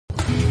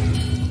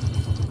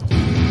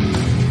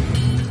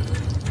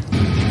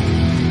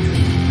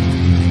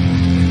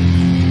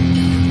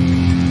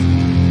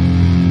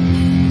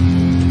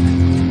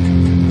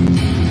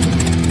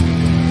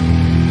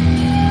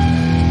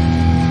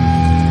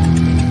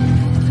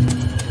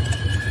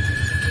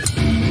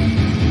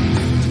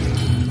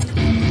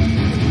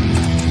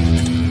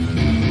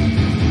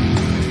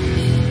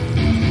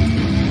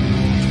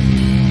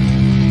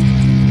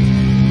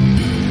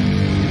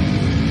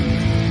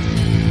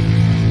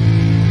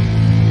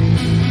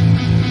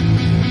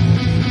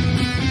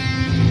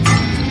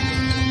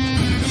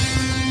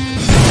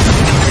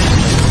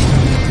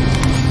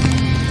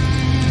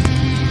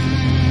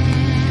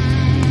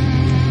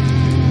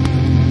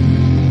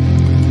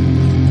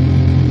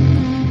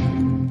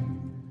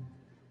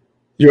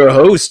Your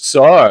hosts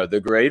are The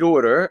Great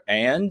Order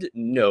and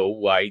No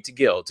White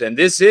Guilt. And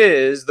this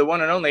is the one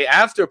and only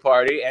after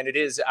party, and it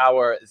is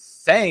our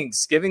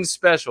Thanksgiving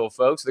special,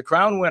 folks. The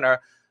crown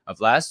winner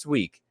of last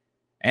week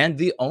and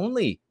the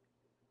only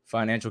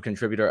financial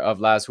contributor of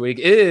last week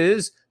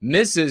is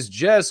Mrs.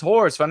 Jess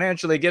Horse,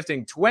 financially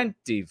gifting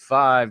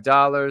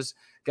 $25.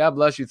 God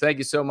bless you. Thank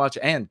you so much.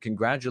 And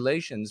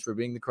congratulations for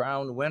being the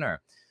crown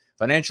winner.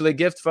 Financially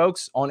gift,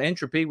 folks, on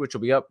Entropy, which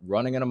will be up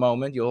running in a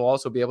moment. You'll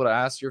also be able to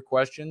ask your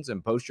questions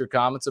and post your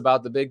comments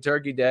about the Big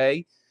Turkey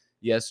Day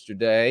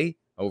yesterday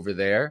over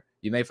there.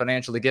 You may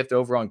financially gift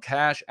over on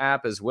Cash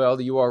App as well.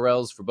 The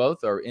URLs for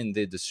both are in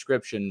the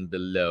description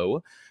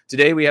below.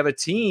 Today, we have a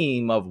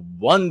team of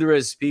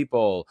wondrous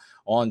people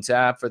on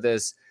tap for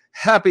this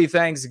Happy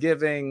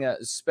Thanksgiving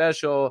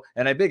special.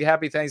 And a big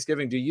happy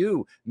Thanksgiving to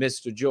you,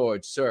 Mr.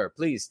 George. Sir,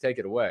 please take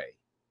it away.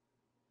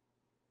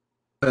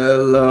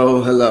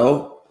 Hello,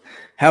 hello.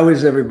 How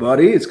is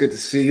everybody? It's good to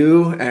see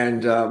you.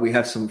 And we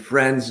have some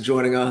friends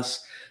joining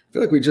us. I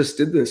feel like we just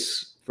did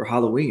this for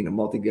Halloween, a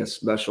multi-guest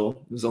special.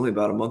 It was only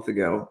about a month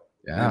ago.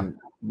 Yeah. And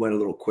went a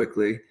little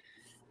quickly.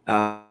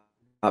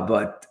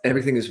 But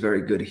everything is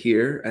very good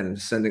here,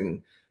 and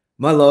sending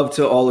my love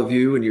to all of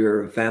you and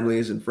your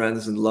families and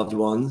friends and loved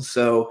ones.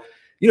 So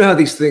you know how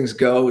these things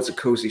go. It's a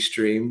cozy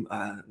stream,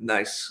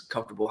 nice,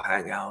 comfortable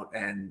hangout,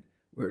 and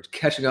we're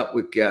catching up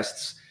with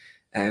guests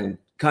and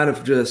kind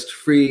of just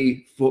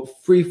free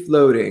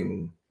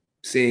floating,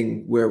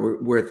 seeing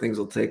where things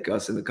will take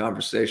us in the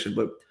conversation.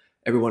 But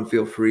everyone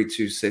feel free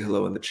to say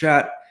hello in the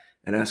chat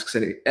and ask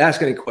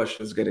any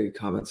questions, get any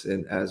comments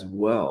in as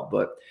well.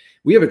 But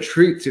we have a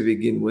treat to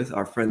begin with.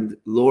 Our friend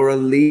Laura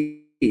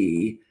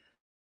Lee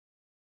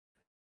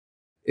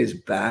is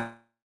back.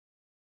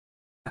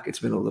 It's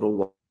been a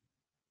little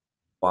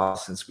while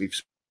since we've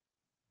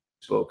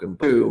spoken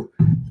to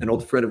an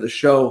old friend of the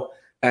show.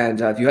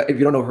 And if you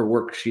don't know her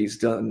work, she's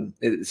done,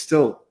 it's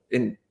still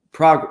in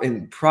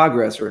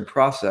progress or in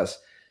process,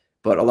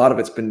 but a lot of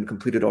it's been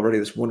completed already.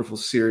 This wonderful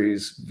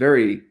series,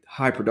 very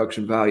high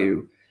production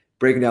value,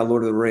 breaking down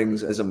Lord of the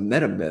Rings as a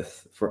meta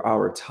myth for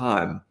our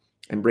time,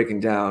 and breaking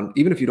down,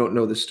 even if you don't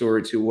know the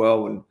story too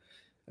well, and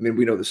I mean,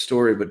 we know the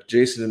story, but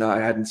Jason and I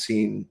hadn't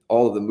seen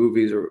all of the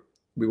movies, or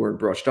we weren't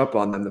brushed up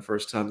on them the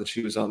first time that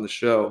she was on the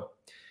show,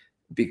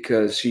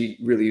 because she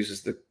really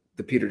uses the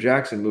Peter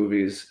Jackson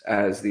movies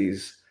as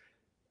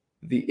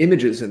the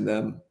images in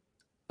them.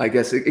 I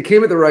guess it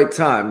came at the right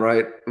time,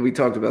 right? We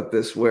talked about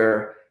this,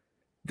 where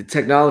the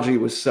technology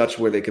was such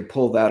where they could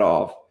pull that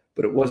off,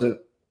 but it wasn't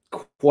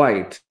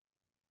quite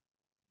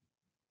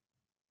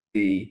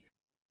the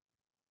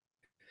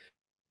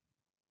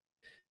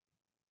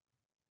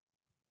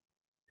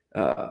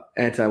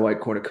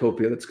anti-white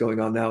cornucopia that's going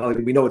on now. I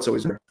mean, we know it's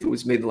always, if it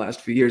was made in the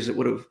last few years, it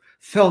would have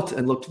felt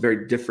and looked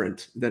very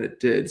different than it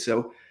did.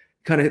 So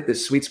kind of hit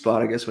this sweet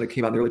spot, I guess, when it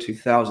came out in the early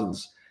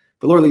 2000s.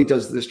 But Laura Lee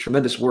does this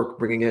tremendous work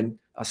bringing in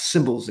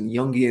symbols and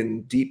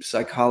Jungian deep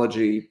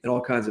psychology and all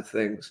kinds of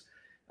things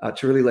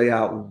to really lay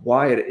out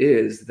why it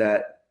is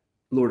that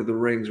Lord of the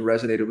Rings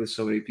resonated with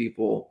so many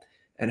people,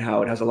 and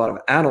how it has a lot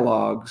of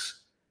analogs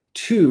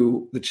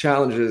to the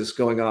challenges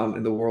going on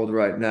in the world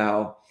right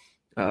now.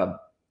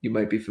 You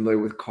might be familiar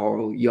with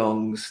Carl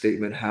Jung's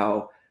statement,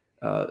 how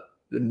the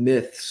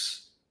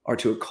myths are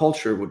to a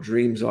culture what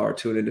dreams are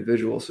to an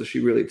individual. So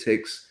she really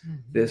takes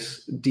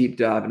this deep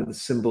dive into the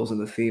symbols and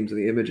the themes and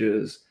the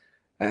images,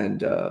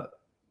 and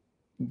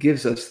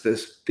gives us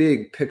this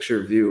big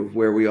picture view of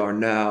where we are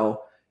now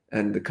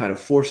and the kind of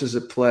forces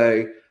at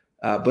play.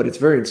 But it's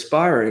very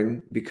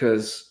inspiring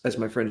because, as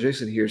my friend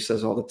Jason here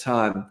says all the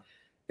time,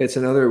 it's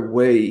another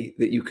way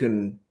that you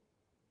can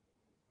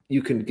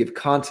give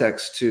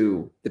context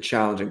to the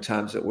challenging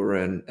times that we're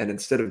in. And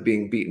instead of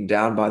being beaten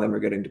down by them or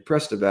getting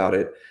depressed about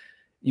it,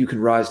 you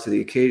can rise to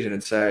the occasion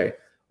and say,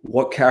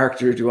 what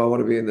character do I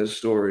want to be in this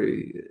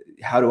story?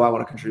 How do I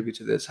want to contribute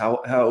to this?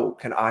 How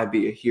can I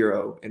be a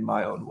hero in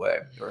my own way,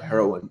 or a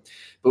heroine?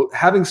 But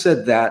having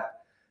said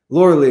that,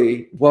 Laura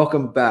Lee,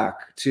 welcome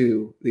back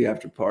to the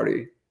after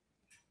party.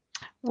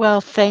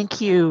 Well,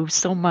 thank you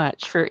so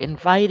much for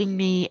inviting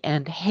me,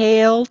 and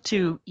hail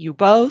to you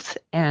both,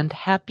 and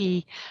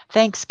happy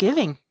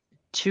Thanksgiving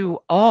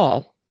to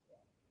all.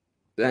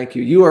 Thank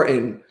you. You are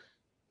in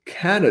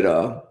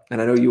Canada,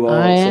 and I know you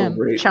all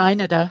celebrate.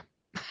 Canada.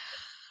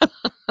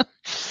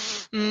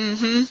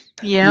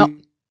 Yeah.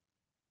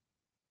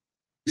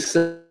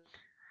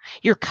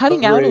 You're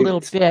cutting out a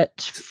little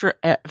bit for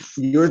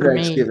your for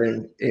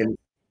Thanksgiving me. In.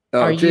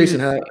 Oh, Jason,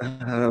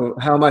 how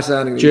am I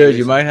sounding? Jared,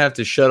 you might have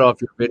to shut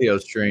off your video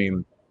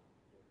stream.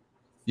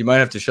 You might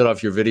have to shut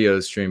off your video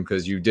stream,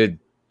 because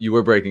you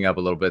were breaking up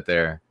a little bit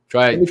there.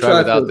 Try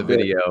without the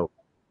video.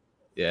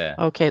 Yeah.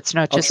 Okay, it's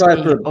not just I'll try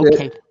me. for a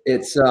Okay. bit.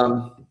 It's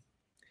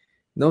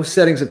no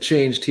settings have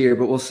changed here,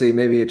 but we'll see.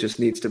 Maybe it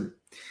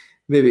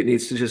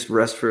needs to just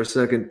rest for a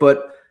second.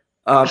 But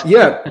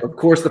yeah, of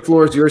course, the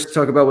floor is yours to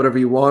talk about whatever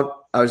you want.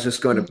 I was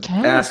just going to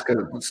ask,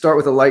 start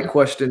with a light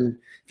question.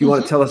 If you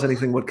want to tell us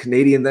anything, what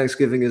Canadian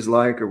Thanksgiving is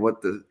like, or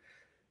what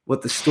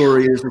what the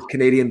story is with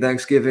Canadian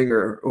Thanksgiving,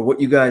 or what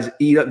you guys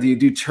eat? Do you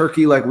do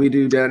turkey like we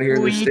do down here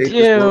in the States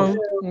as well?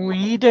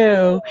 We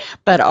do.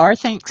 But our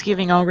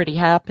Thanksgiving already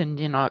happened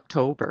in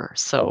October.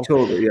 So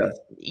October, yeah.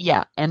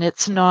 yeah, and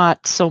it's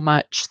not so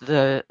much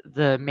the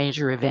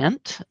major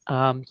event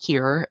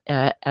here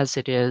as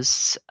it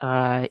is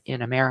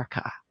in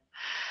America.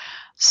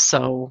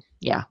 So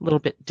yeah, a little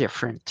bit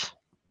different.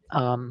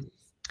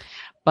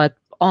 But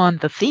on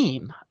the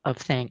theme of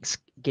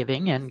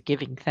Thanksgiving and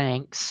giving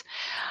thanks,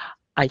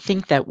 I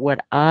think that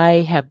what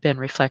I have been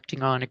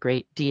reflecting on a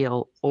great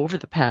deal over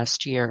the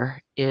past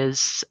year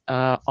is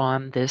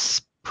on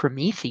this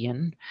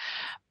Promethean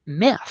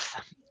myth,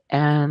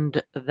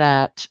 and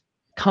that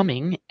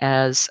coming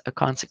as a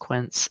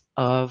consequence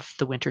of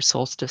the winter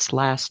solstice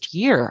last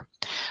year.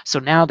 So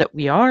now that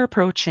we are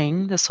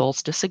approaching the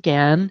solstice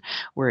again,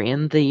 we're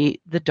in the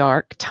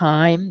dark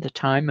time, the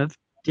time of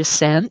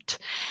descent.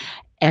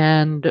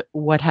 And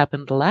what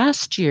happened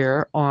last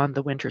year on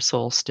the winter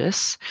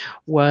solstice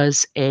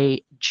was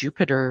a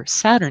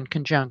Jupiter-Saturn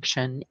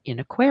conjunction in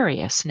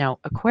Aquarius. Now,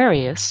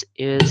 Aquarius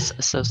is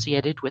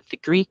associated with the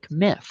Greek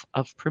myth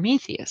of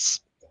Prometheus.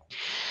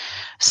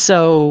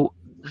 So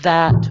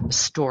that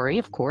story,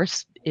 of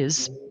course,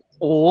 is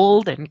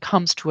old and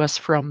comes to us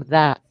from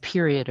that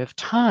period of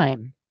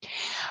time.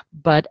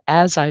 But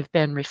as I've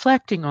been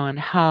reflecting on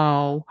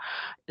how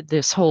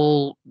this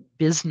whole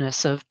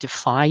business of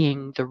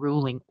defying the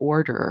ruling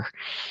order,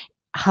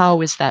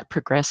 how is that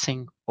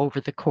progressing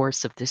over the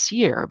course of this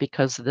year?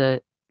 Because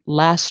the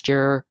last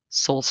year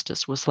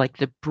solstice was like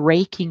the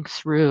breaking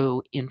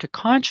through into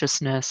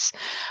consciousness,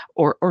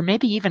 or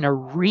maybe even a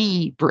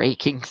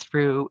re-breaking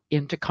through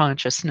into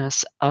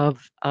consciousness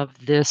of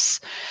this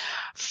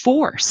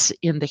force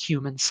in the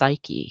human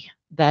psyche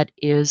that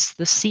is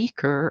the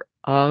seeker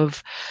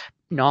of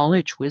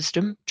knowledge,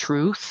 wisdom,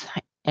 truth,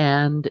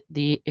 and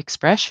the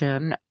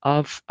expression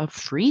of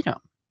freedom.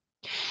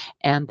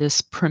 And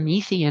this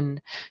Promethean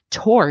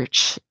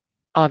torch,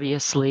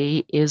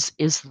 obviously, is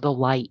the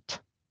light.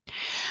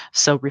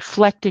 So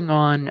reflecting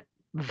on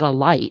the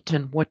light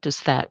and what does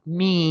that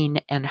mean,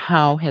 and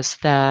how has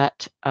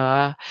that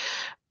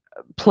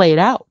played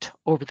out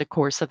over the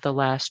course of the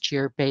last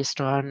year based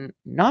on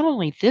not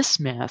only this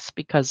myth,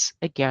 because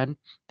again,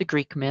 the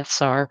Greek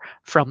myths are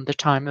from the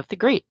time of the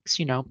Greeks,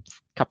 a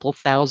couple of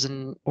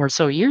thousand or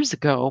so years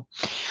ago.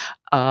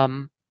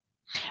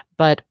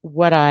 But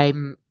what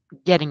I'm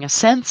getting a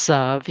sense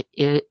of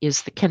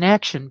is the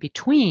connection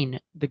between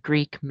the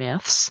Greek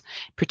myths,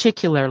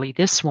 particularly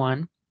this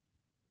one,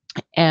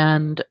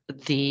 and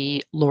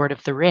the Lord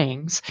of the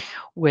Rings,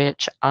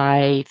 which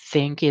I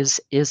think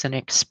is an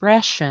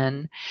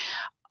expression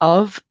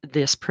of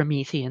this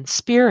Promethean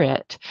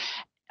spirit,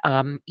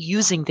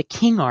 using the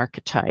king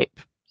archetype.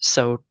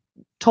 So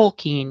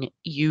Tolkien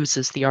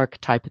uses the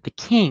archetype of the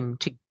king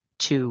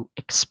to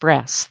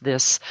express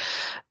this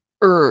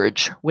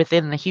urge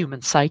within the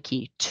human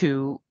psyche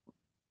to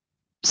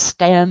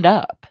stand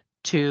up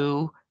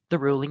to the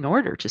ruling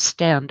order, to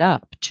stand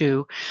up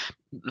to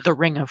the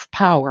ring of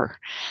power,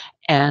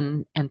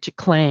 and to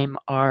claim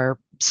our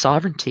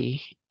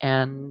sovereignty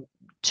and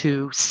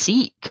to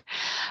seek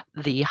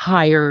the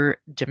higher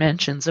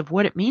dimensions of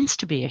what it means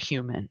to be a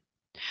human.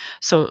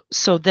 So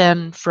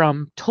then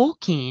from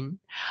Tolkien,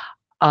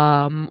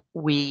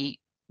 we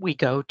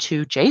go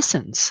to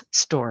Jason's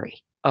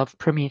story of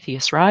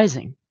Prometheus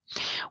Rising,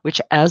 which,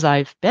 as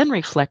I've been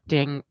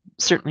reflecting,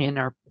 certainly in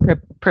our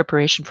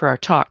preparation for our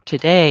talk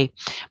today,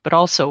 but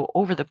also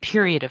over the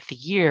period of the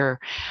year,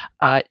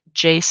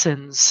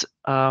 Jason's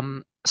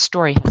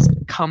story has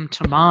come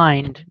to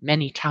mind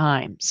many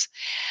times,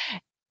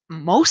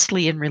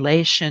 mostly in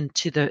relation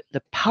to the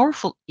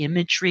powerful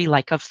imagery,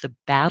 like of the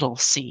battle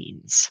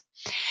scenes.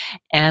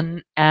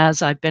 And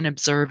as I've been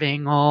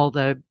observing all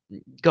the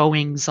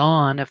goings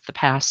on of the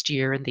past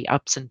year and the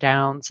ups and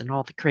downs and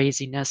all the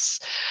craziness,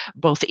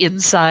 both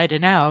inside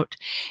and out,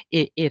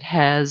 it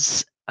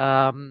has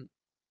a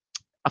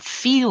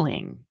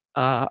feeling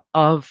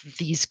of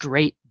these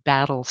great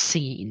battle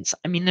scenes.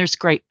 I mean, there's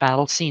great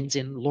battle scenes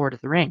in Lord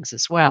of the Rings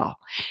as well.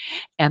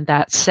 And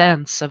that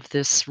sense of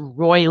this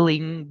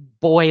roiling,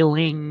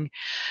 boiling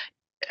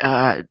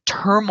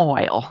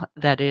turmoil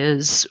that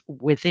is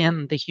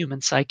within the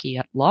human psyche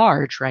at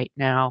large right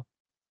now,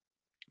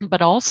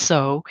 but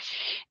also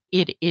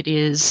it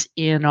is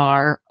in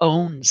our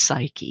own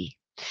psyche.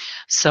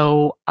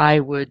 So I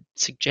would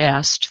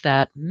suggest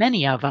that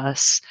many of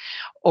us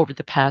over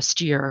the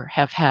past year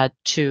have had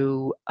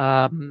to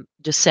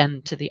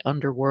descend to the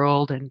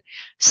underworld and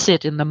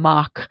sit in the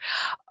muck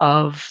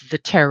of the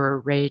terror,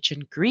 rage,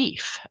 and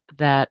grief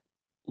that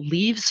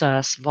leaves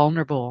us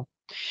vulnerable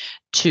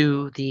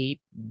to the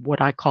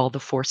what I call the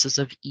forces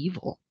of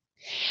evil,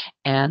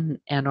 and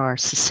our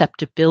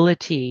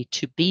susceptibility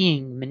to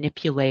being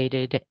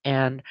manipulated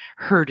and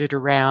herded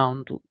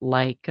around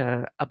like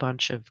a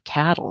bunch of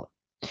cattle.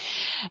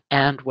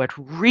 And what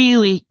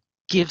really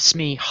gives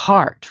me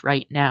heart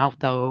right now,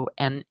 though,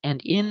 and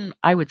in,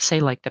 I would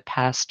say, like the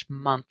past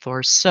month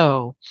or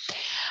so,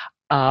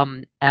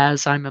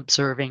 as I'm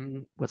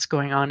observing what's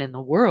going on in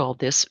the world,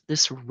 this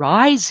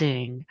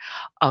rising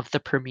of the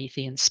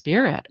Promethean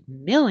spirit,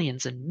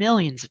 millions and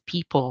millions of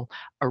people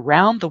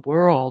around the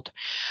world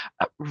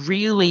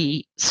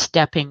really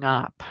stepping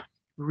up,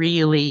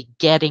 really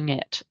getting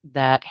it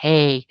that,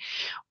 hey,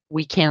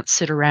 we can't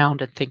sit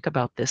around and think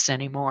about this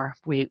anymore.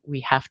 We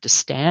have to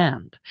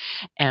stand,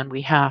 and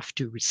we have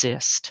to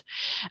resist.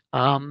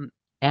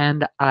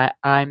 And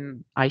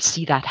I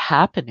see that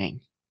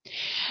happening,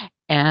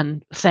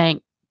 and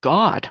thank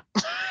God,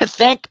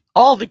 thank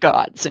all the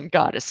gods and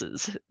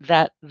goddesses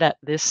that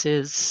this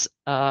is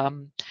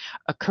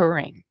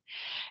occurring.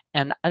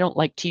 And I don't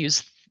like to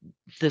use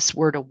this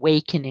word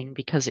awakening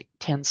because it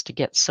tends to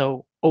get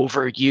so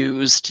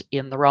overused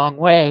in the wrong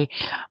way,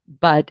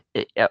 but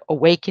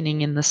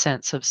awakening in the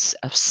sense of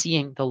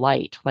seeing the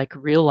light, like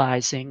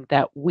realizing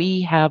that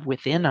we have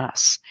within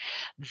us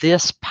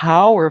this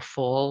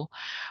powerful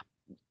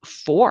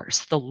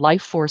force, the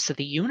life force of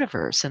the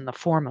universe in the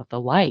form of the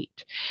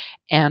light.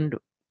 And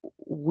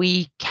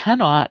we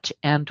cannot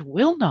and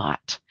will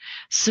not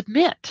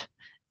submit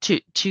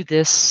to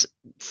this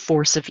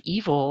force of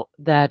evil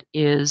that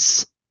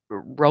is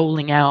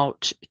rolling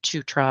out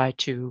to try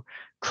to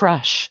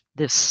crush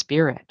this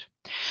spirit.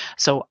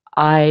 So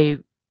I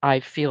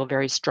feel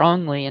very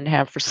strongly, and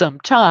have for some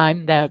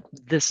time, that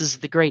this is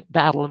the great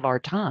battle of our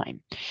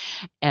time,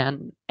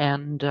 and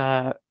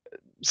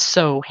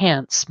so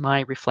hence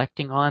my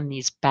reflecting on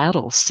these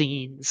battle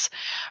scenes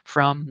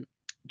from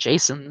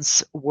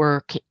Jason's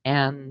work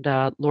and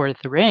Lord of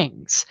the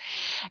Rings,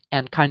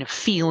 and kind of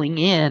feeling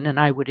in. And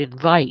I would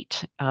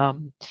invite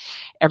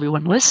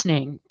everyone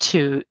listening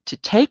to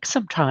take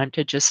some time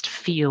to just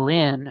feel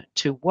in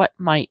to what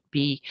might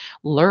be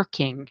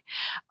lurking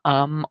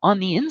on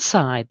the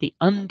inside, the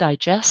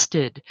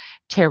undigested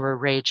terror,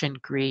 rage,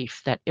 and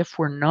grief, that if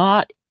we're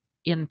not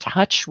in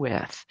touch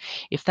with,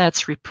 if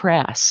that's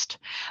repressed,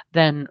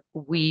 then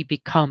we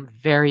become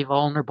very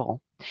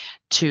vulnerable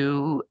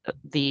to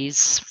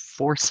these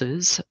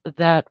forces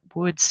that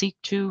would seek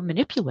to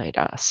manipulate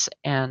us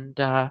and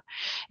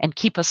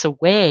keep us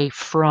away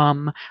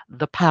from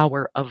the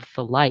power of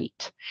the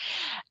light.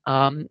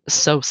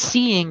 So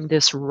seeing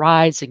this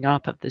rising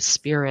up of the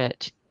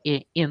spirit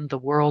in the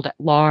world at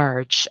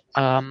large,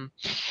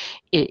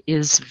 it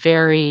is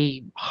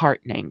very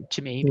heartening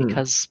to me,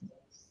 because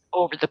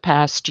over the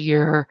past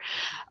year,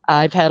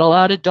 I've had a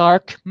lot of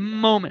dark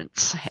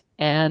moments,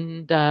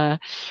 and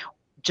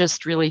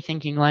just really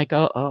thinking like,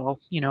 oh,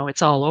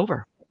 it's all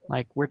over.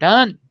 Like, we're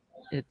done.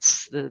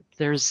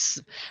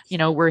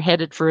 We're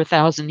headed for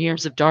 1,000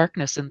 years of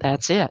darkness, and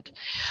that's it.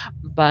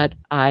 But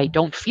I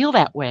don't feel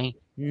that way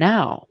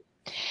now.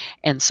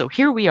 And so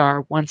here we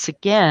are once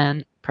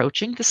again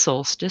approaching the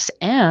solstice,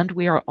 and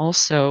we are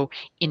also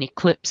in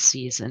eclipse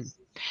season.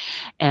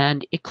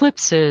 And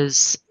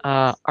eclipses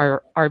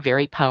are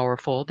very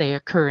powerful. They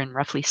occur in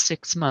roughly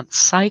 6-month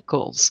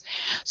cycles.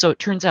 So it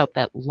turns out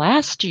that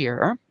last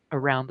year,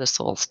 around the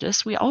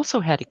solstice, we also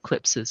had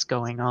eclipses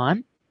going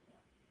on.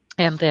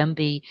 And then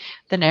the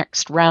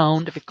next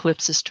round of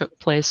eclipses took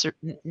place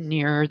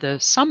near the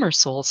summer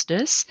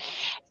solstice.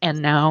 And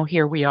now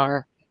here we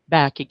are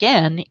back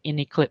again in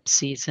eclipse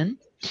season.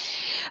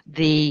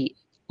 The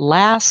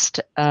last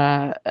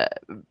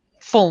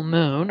full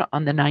moon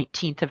on the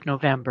 19th of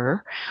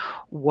November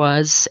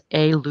was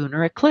a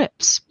lunar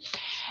eclipse.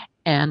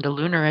 And a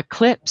lunar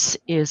eclipse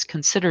is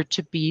considered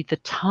to be the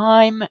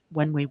time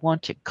when we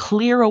want to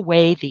clear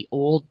away the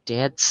old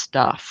dead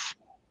stuff.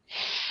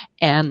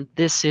 And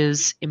this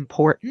is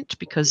important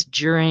because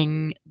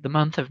during the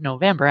month of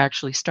November,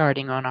 actually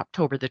starting on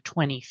October the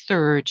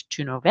 23rd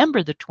to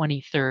November the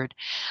 23rd,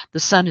 the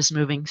sun is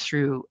moving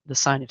through the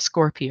sign of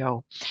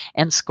Scorpio,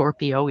 and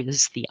Scorpio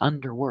is the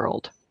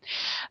underworld.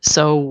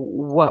 So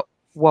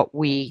what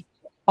we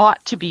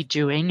ought to be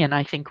doing, and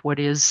I think what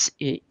is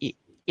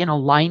in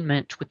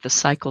alignment with the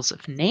cycles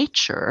of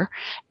nature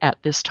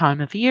at this time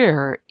of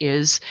year,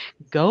 is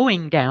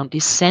going down,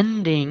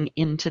 descending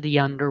into the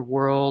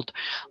underworld,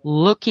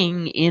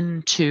 looking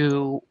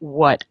into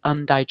what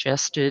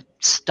undigested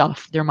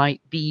stuff there might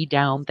be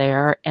down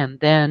there. And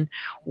then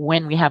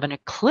when we have an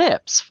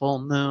eclipse full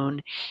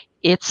moon,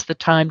 it's the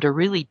time to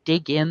really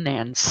dig in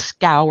there and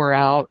scour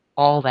out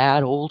all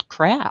that old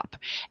crap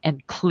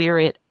and clear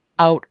it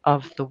out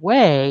of the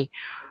way,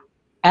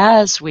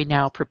 as we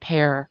now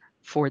prepare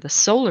for the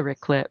solar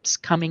eclipse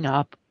coming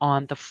up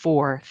on the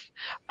 4th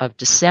of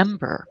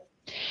December.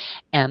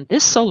 And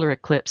this solar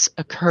eclipse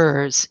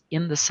occurs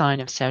in the sign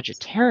of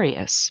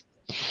Sagittarius.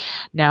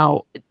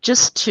 Now,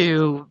 just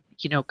to,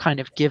 kind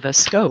of give a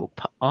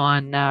scope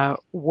on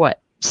what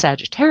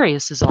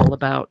Sagittarius is all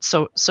about.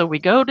 So we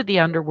go to the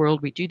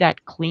underworld, we do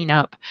that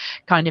cleanup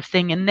kind of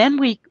thing, and then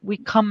we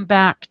come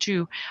back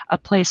to a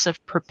place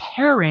of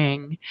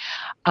preparing.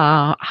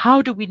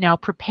 How do we now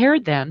prepare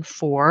then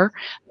for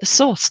the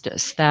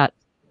solstice, that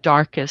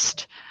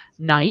darkest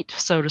night,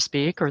 so to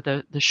speak, or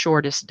the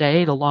shortest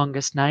day, the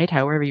longest night,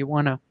 however you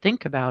want to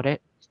think about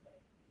it?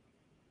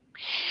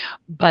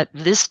 But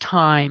this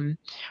time,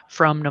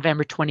 from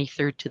November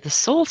 23rd to the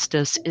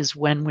solstice, is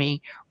when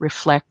we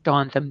reflect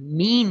on the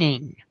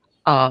meaning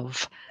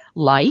of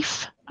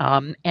life,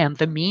 and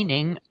the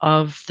meaning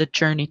of the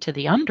journey to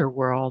the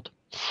underworld.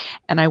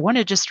 And I want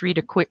to just read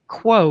a quick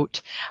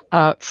quote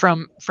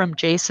from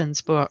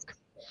Jason's book,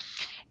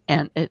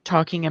 and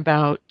talking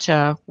about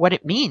what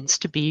it means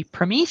to be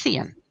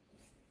Promethean.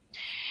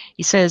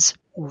 He says,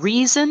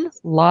 reason,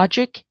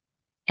 logic,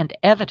 and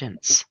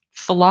evidence,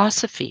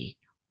 philosophy,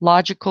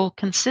 logical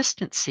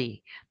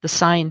consistency, the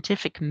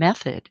scientific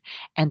method,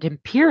 and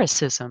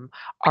empiricism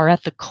are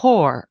at the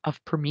core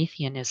of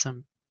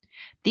Prometheanism.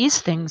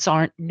 These things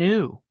aren't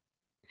new,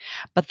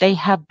 but they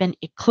have been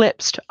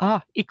eclipsed,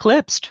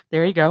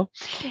 there you go,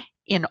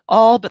 in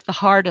all but the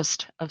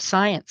hardest of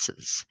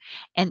sciences.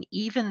 And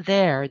even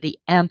there, the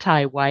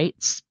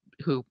anti-whites,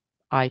 who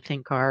I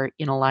think are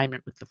in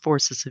alignment with the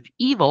forces of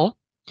evil,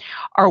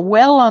 are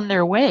well on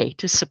their way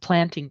to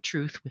supplanting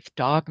truth with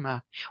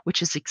dogma,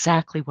 which is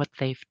exactly what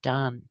they've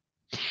done.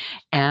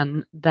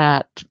 And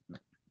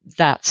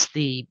that's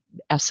the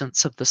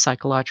essence of the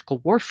psychological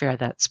warfare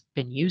that's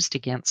been used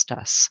against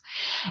us.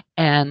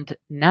 And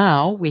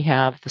now we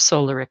have the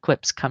solar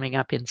eclipse coming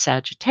up in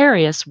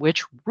Sagittarius,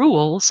 which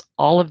rules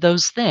all of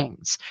those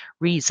things: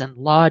 reason,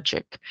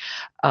 logic,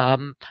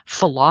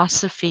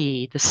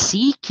 philosophy, the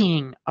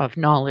seeking of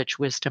knowledge,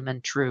 wisdom,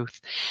 and truth.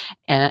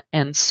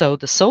 And so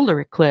the solar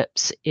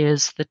eclipse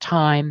is the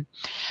time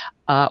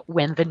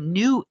when the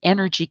new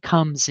energy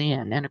comes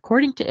in. And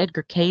according to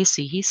Edgar Cayce,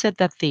 he said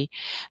that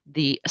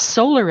the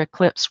solar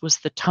eclipse was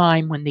the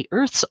time when the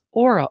Earth's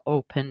aura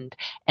opened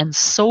and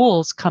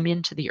souls come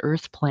into the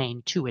Earth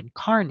plane to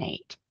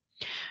incarnate.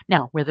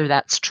 Now, whether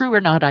that's true or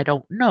not, I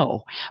don't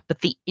know,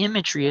 but the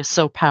imagery is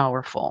so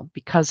powerful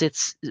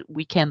because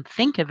we can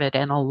think of it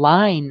and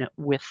align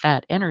with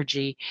that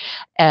energy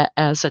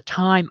as a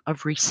time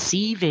of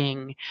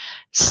receiving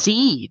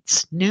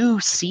seeds, new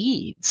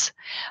seeds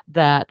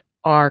that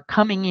are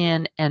coming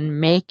in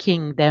and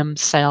making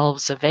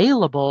themselves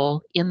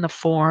available in the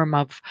form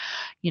of,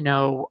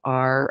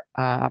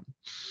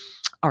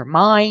 our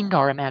mind,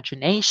 our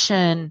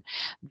imagination,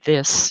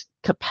 this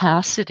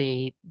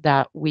capacity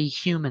that we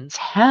humans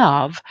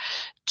have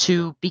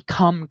to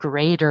become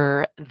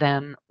greater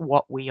than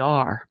what we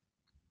are.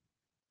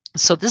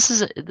 So this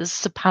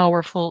is a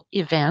powerful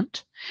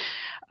event,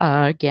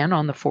 again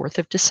on the 4th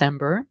of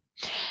December.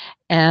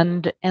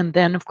 And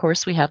then, of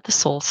course, we have the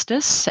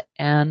solstice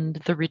and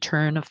the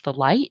return of the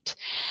light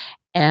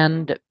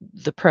and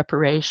the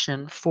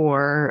preparation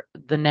for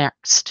the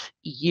next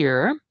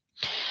year.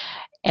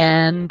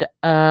 And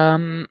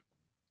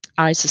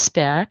I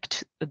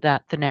suspect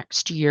that the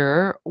next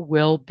year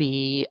will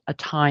be a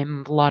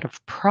time of a lot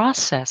of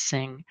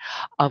processing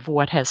of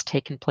what has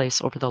taken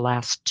place over the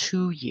last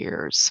 2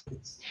 years.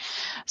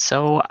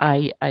 So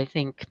I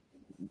think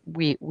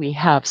we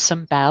have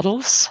some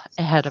battles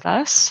ahead of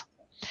us,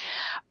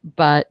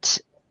 but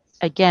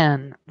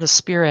again, the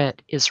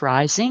spirit is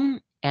rising,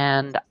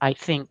 and I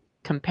think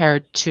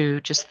compared to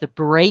just the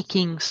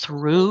breaking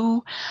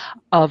through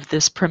of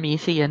this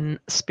Promethean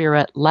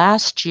spirit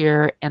last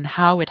year and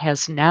how it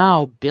has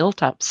now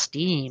built up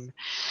steam,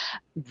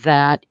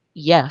 that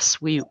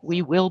yes, we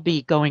will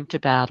be going to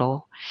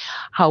battle.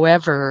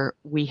 However,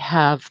 we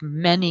have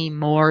many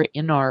more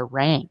in our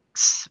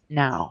ranks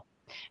now,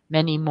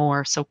 many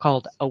more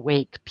so-called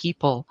awake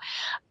people,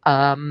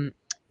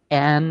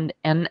 and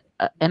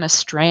a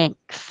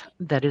strength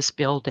that is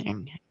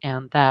building,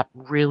 and that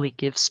really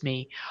gives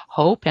me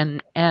hope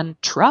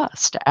and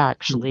trust,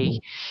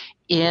 actually,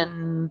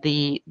 in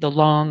the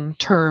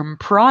long-term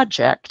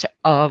project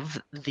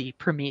of the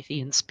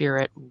Promethean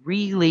spirit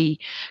really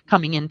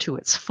coming into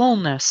its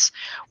fullness,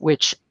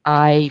 which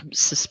I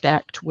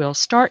suspect will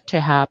start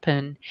to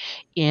happen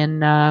in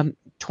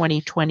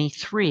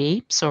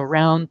 2023. So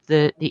around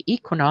the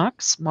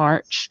equinox,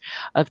 March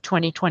of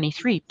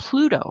 2023,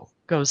 Pluto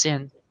goes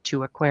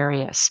into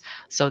Aquarius.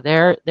 So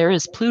there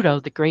is Pluto,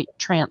 the great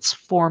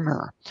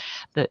transformer,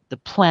 the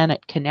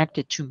planet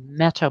connected to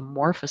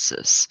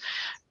metamorphosis,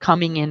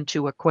 coming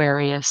into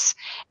Aquarius.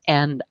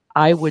 And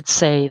I would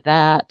say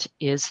that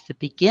is the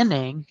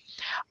beginning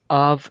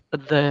of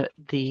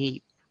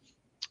the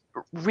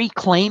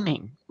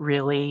reclaiming,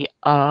 really,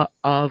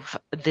 of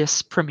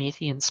this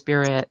Promethean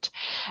spirit,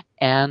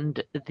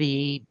 and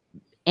the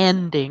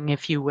ending,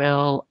 if you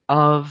will,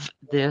 of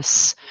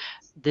this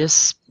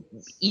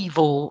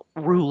evil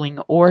ruling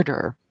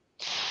order.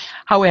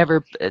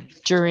 However,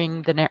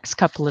 during the next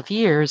couple of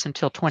years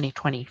until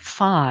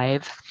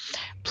 2025,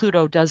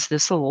 Pluto does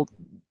this little,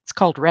 it's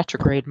called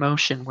retrograde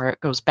motion, where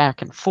it goes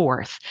back and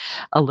forth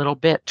a little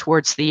bit.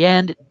 Towards the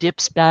end, it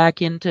dips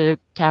back into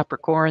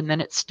Capricorn,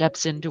 then it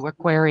steps into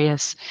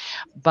Aquarius.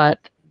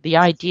 But the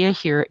idea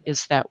here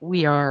is that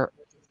we are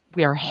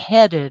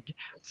headed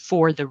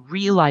for the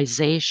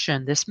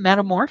realization, this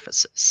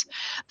metamorphosis,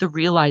 the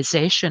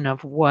realization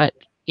of what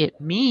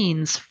it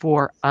means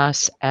for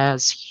us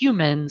as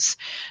humans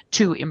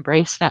to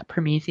embrace that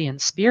Promethean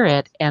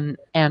spirit and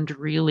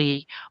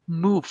really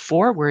move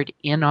forward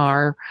in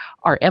our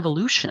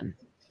evolution.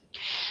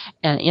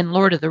 And in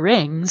Lord of the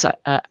Rings,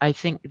 I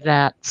think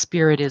that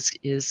spirit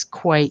is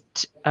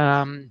quite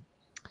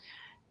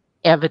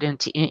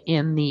evident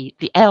in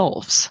the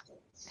elves.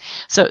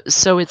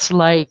 So it's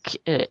like,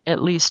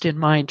 at least in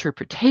my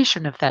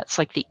interpretation of that, it's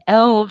like the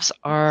elves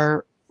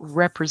are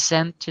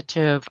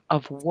representative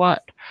of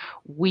what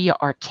we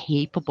are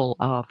capable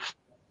of,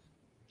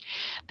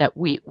 that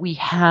we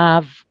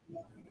have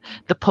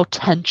the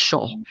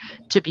potential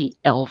to be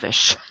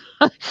elvish.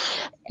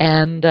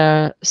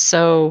 And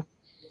so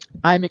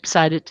I'm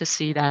excited to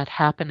see that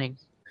happening.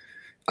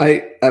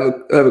 I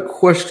have a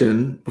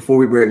question before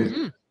we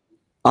bring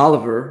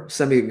Oliver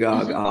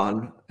Semigog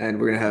on, and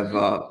we're going to have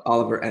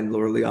Oliver and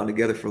Laura Lee on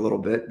together for a little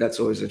bit. That's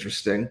always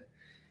interesting.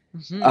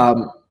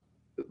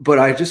 But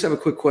I just have a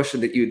quick question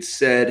that you'd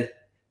said,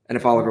 and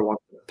if Oliver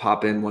wants to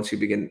pop in once you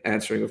begin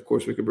answering, of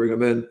course, we could bring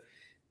him in.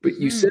 But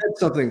you said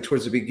something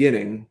towards the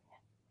beginning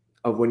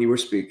of when you were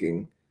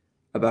speaking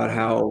about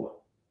how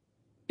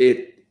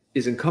it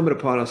is incumbent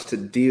upon us to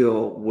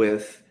deal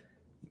with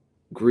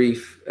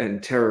grief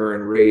and terror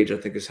and rage, I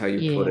think is how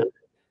you put it.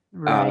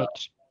 Right.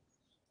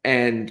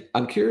 And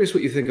I'm curious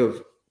what you think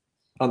of,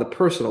 on the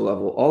personal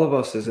level, all of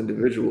us as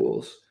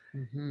individuals,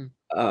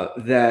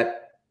 that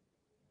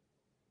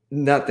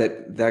not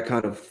that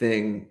kind of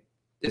thing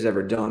is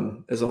ever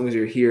done. As long as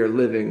you're here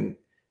living,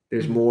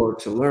 there's more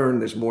to learn,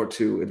 there's more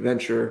to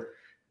adventure,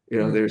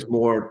 there's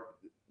more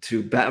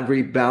to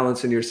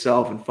rebalance in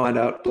yourself and find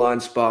out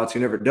blind spots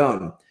you've never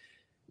done.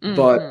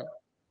 But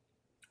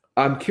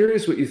I'm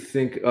curious what you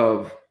think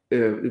of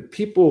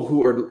people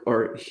who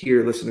are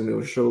here listening to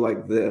a show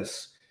like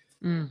this,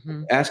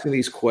 asking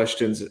these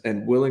questions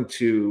and willing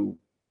to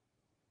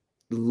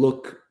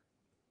look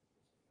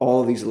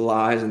all these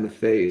lies in the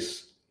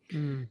face.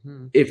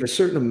 If a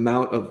certain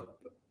amount of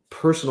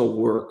personal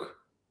work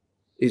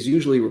is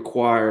usually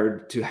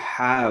required to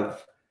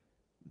have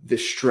the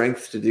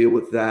strength to deal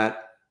with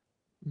that,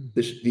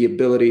 the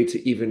ability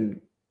to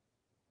even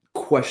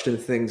question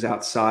things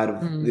outside of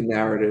the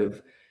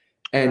narrative.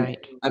 And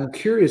I'm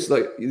curious,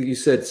 like you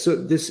said, so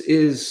this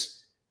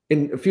is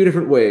in a few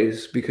different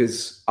ways,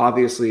 because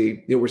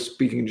obviously we're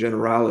speaking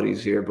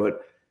generalities here,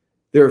 but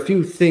there are a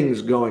few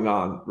things going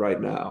on right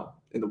now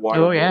in the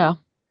wider world.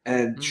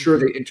 And sure,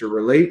 they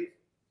interrelate,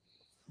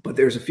 but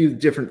there's a few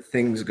different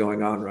things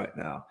going on right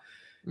now.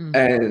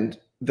 And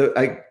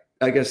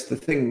I guess the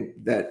thing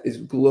that is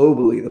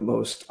globally the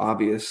most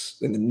obvious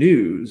in the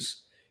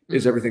news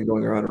is everything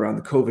going on around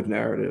the COVID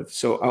narrative.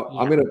 So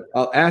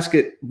I'll ask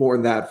it more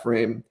in that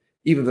frame,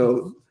 even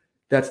though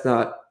that's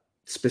not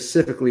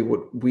specifically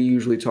what we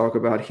usually talk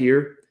about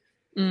here.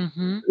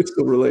 It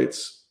still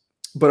relates,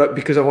 but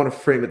because I want to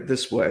frame it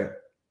this way,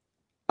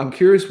 I'm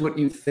curious what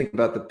you think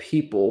about the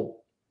people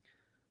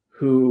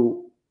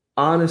who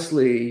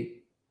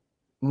honestly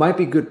might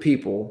be good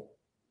people.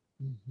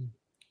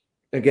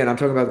 Again, I'm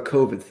talking about the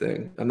COVID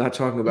thing. I'm not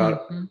talking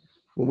about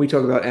when we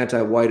talk about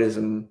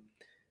anti-whiteism,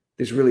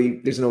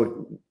 there's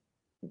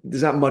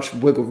not much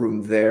wiggle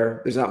room there.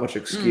 There's not much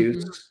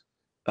excuse.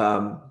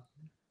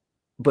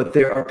 But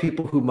there are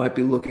people who might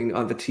be looking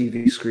on the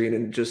TV screen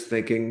and just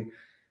thinking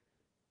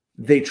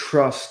they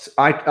trust.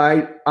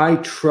 I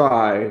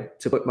try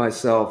to put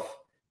myself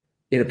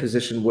in a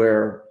position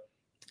where,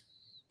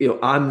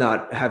 I'm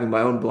not having my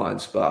own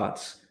blind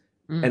spots,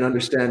 and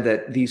understand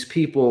that these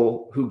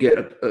people who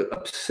get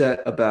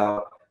upset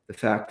about the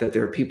fact that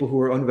there are people who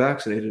are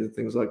unvaccinated and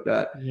things like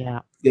that,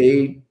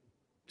 they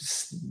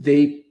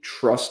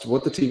trust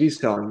what the TV's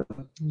telling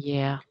them.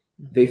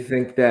 They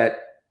think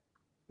that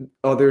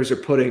others are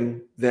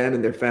putting them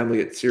and their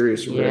family at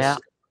serious risk.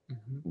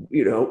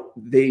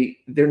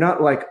 They're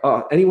not like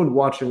anyone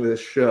watching this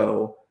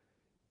show.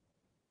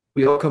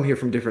 We all come here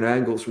from different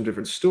angles, from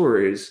different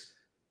stories.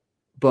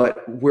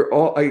 But we're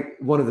all,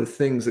 one of the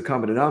things, the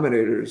common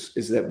denominators,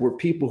 is that we're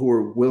people who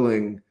are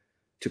willing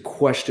to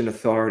question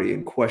authority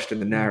and question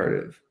the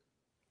narrative.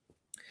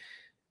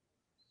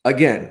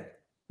 Again,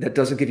 that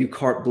doesn't give you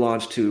carte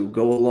blanche to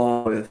go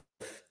along with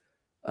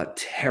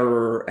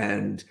terror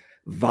and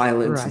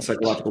violence and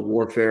psychological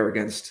warfare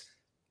against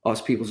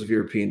us peoples of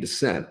European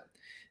descent.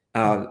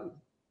 But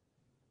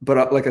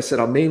like I said,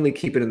 I'll mainly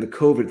keep it in the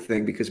COVID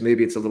thing because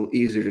maybe it's a little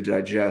easier to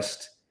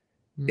digest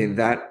in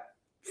that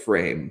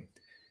frame.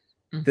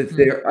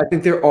 That I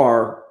think there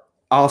are,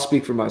 I'll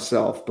speak for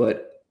myself,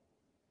 but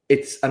I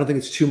don't think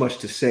it's too much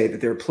to say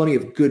that there are plenty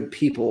of good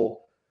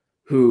people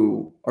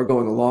who are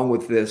going along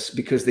with this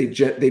because they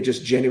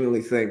just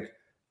genuinely think,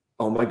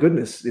 oh my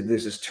goodness,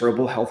 there's this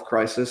terrible health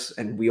crisis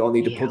and we all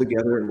need to pull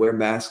together and wear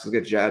masks and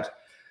get jabbed.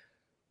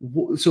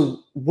 So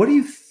what do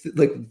you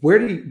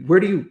where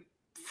do you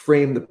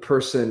frame the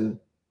person,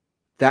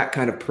 that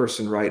kind of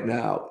person right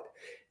now?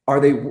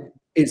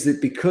 Is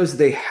it because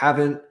they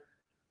haven't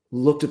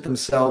looked at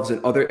themselves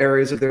in other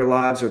areas of their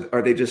lives, or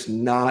are they just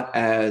not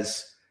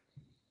as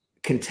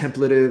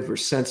contemplative or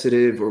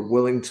sensitive or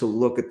willing to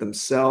look at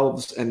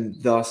themselves, and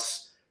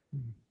thus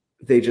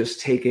they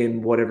just take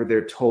in whatever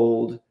they're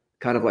told,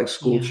 kind of like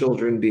school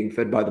children being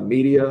fed by the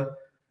media?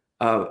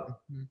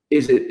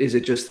 Is it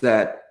just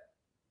that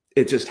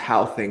it's just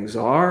how things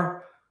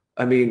are,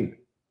 I mean,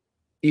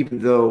 even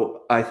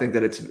though I think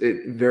that it's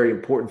very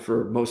important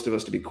for most of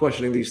us to be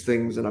questioning these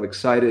things, and I'm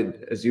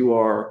excited as you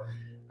are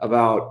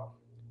about,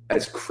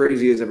 as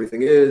crazy as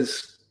everything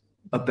is,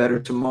 a better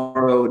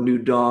tomorrow, new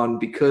dawn,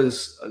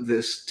 because of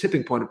this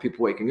tipping point of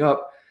people waking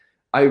up.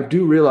 I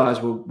do realize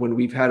when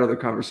we've had other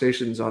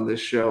conversations on this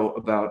show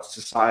about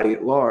society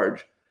at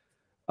large,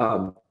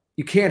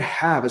 you can't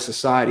have a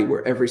society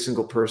where every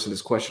single person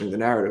is questioning the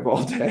narrative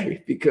all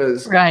day,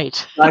 because Right.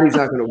 society's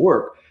not going to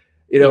work.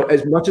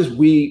 As much as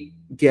we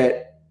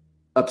get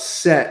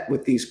upset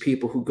with these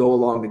people who go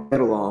along to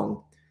get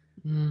along,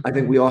 I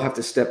think we all have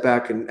to step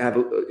back and have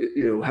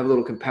a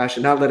little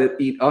compassion, not let it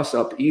eat us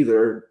up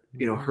either,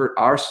 hurt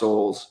our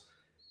souls,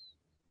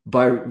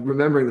 by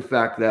remembering the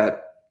fact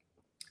that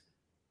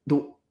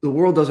the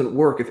world doesn't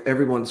work if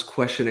everyone's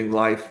questioning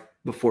life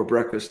before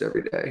breakfast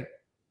every day.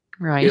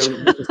 Right.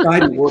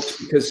 Society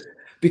works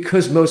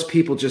because most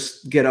people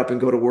just get up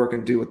and go to work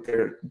and do what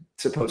they're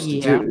supposed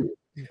to do.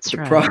 That's The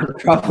right.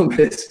 problem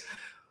is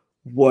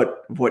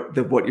what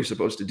you're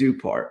supposed to do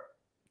part.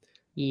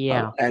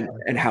 Yeah.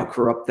 And how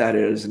corrupt that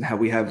is, and how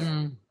we have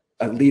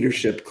a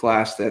leadership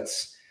class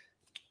that's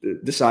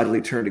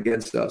decidedly turned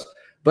against us.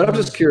 But I'm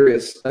just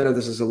curious. I know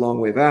this is a long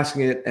way of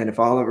asking it, and if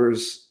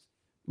Oliver's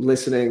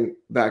listening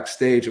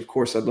backstage, of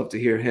course, I'd love to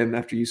hear him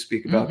after you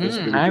speak about this.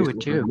 I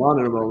would too. Him on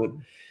in a moment.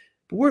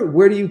 But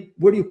where do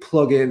you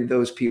plug in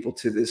those people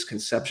to this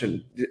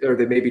conception? Are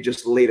they maybe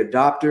just late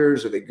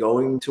adopters? Are they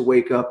going to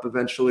wake up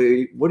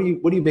eventually? What do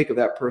you make of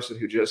that person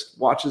who just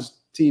watches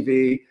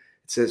TV? It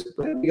says,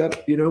 we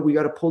got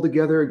to pull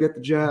together and get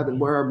the jab and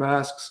wear our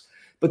masks,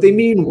 but they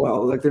mean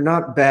well. Like, they're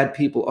not bad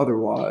people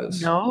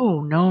otherwise.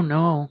 No.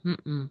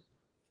 Mm-mm.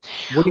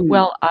 What do you?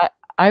 Well,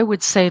 I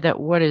would say that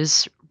what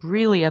is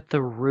really at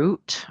the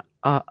root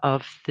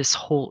of this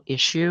whole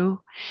issue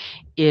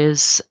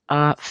is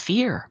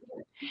fear,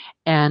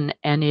 and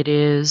it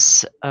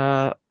is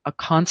a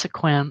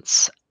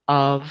consequence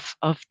of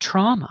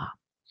trauma.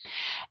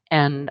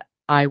 And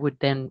I would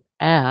then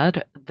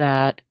add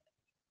that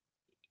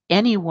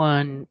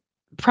anyone,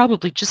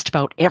 probably just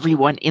about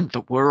everyone in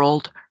the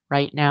world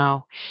right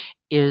now,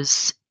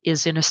 is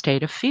in a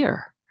state of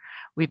fear.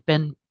 We've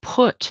been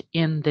put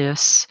in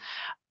this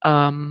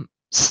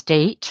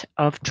state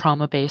of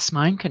trauma-based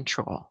mind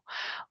control.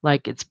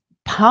 Like, it's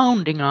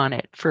pounding on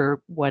it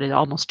for what is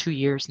almost 2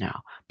 years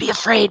now. Be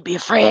afraid, be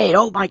afraid.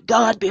 Oh my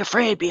God, be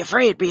afraid, be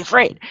afraid, be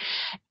afraid.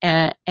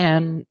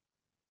 And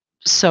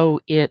so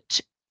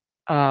it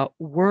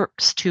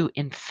works to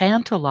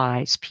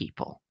infantilize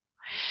people.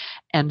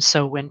 And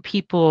so when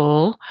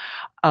people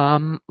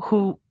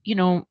who,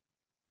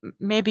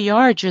 maybe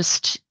are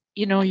just,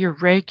 your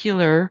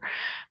regular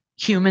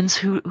humans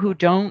who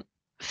don't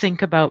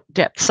think about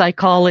depth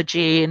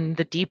psychology and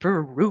the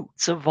deeper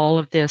roots of all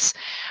of this,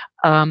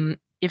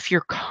 if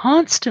you're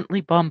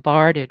constantly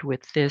bombarded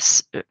with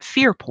this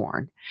fear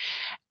porn,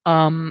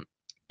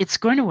 it's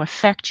going to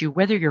affect you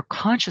whether you're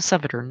conscious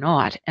of it or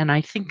not. And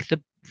I think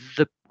the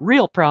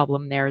real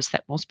problem there is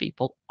that most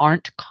people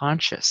aren't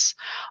conscious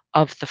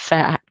of the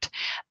fact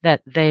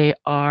that they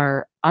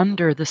are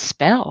under the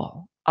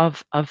spell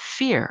of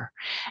fear.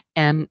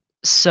 And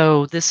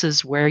so this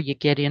is where you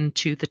get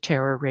into the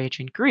terror, rage,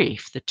 and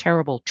grief, the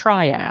terrible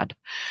triad.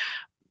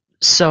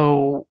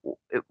 So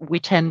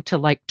we tend to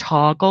like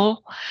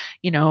toggle,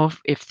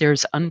 if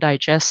there's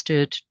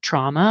undigested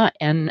trauma.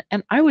 And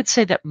I would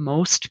say that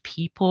most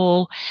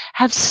people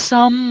have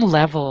some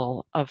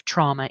level of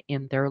trauma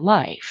in their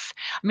life.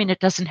 I mean, it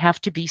doesn't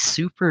have to be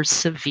super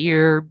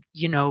severe,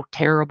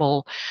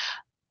 terrible,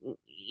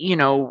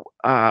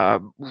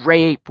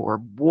 rape or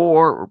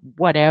war or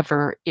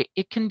whatever.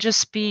 It can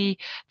just be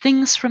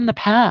things from the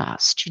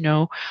past,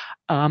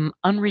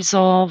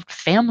 unresolved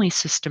family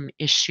system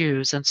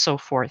issues and so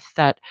forth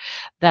that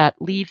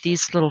leave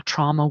these little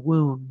trauma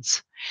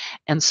wounds.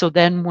 And so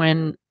then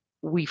when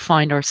we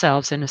find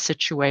ourselves in a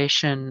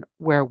situation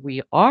where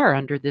we are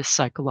under this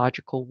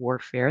psychological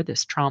warfare,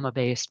 this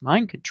trauma-based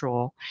mind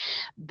control,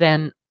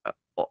 then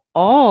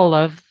all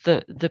of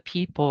the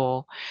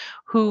people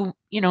who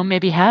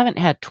maybe haven't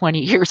had 20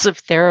 years of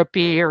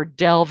therapy or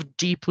delved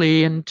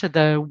deeply into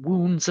the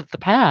wounds of the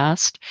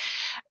past,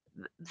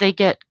 they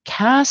get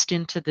cast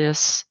into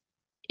this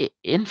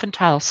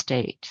infantile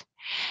state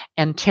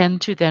and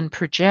tend to then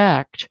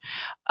project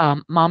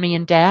mommy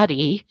and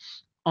daddy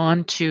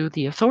onto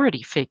the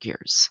authority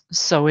figures.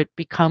 So it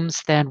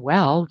becomes then,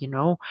 well,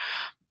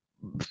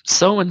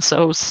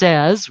 so-and-so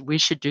says we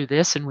should do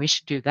this and we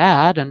should do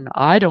that, and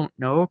I don't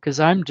know because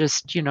I'm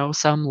just,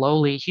 some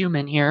lowly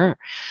human here,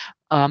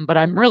 but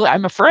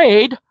I'm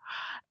afraid.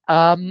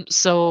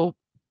 So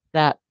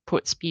that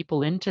puts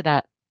people into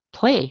that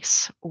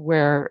place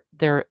where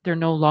they're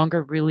no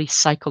longer really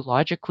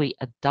psychologically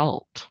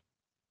adult.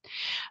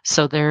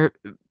 So they're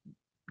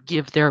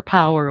give their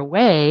power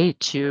away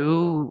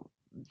to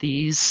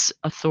these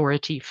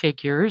authority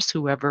figures,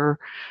 whoever,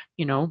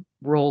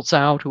 rolls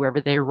out, whoever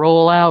they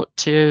roll out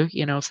to,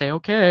 say,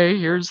 okay,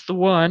 here's the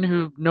one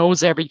who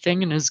knows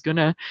everything and is going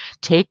to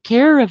take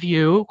care of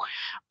you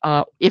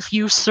if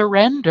you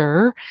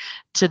surrender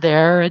to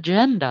their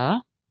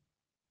agenda.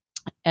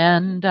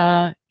 And,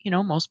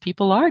 most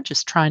people are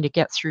just trying to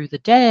get through the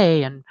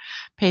day and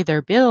pay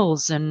their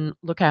bills and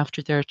look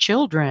after their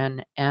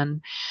children.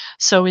 And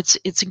so it's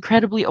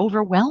incredibly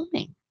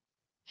overwhelming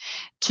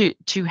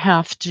to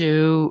have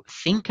to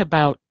think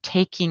about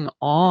taking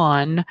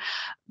on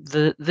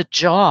the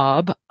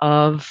job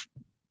of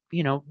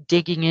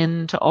digging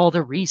into all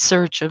the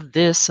research of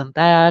this and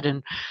that,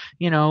 and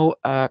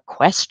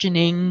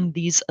questioning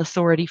these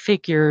authority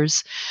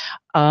figures.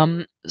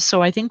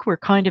 So I think we're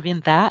kind of in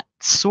that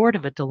sort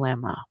of a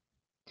dilemma.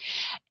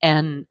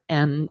 And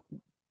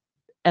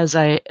as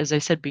I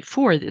said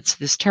before, it's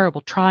this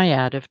terrible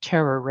triad of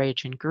terror,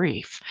 rage, and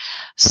grief.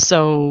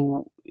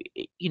 So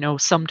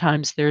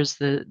sometimes there's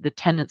the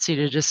tendency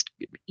to just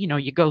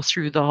you go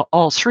through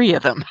all three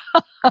of them,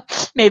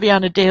 maybe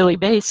on a daily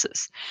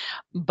basis.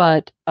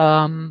 But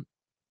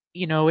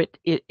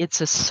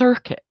it's a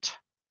circuit.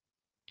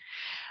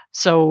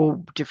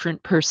 So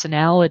different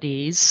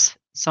personalities.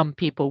 Some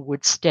people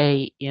would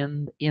stay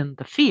in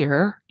the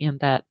fear, in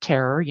that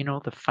terror,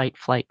 the fight,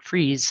 flight,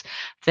 freeze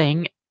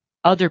thing.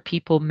 Other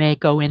people may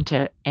go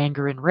into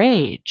anger and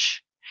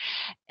rage,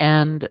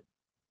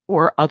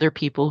 or other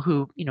people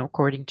who,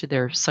 according to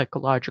their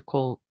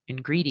psychological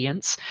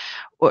ingredients,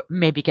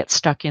 maybe get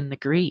stuck in the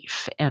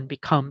grief and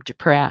become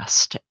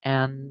depressed.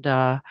 And,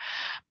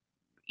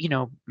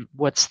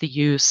 what's the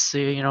use?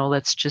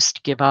 Let's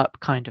just give up,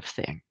 kind of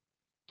thing.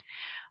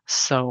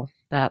 So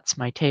that's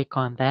my take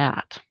on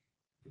that.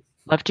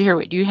 Love to hear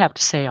what you have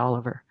to say,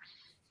 Oliver.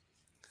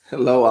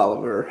 Hello,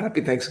 Oliver.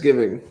 Happy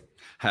Thanksgiving.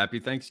 Happy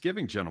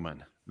Thanksgiving,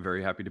 gentlemen.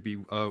 Very happy to be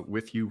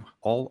with you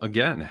all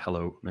again.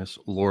 Hello, Miss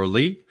Laura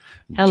Lee.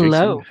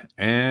 Hello. Jason,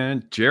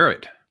 and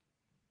Jared.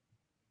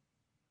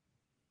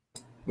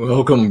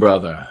 Welcome,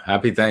 brother.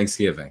 Happy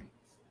Thanksgiving.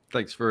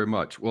 Thanks very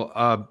much.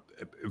 Well,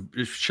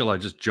 shall I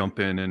just jump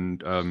in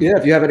and... yeah,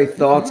 if you have any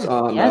thoughts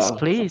on... Yes,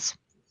 please.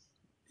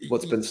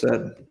 What's been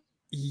said.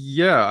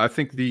 Yeah, I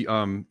think the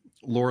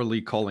Laura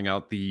Lee calling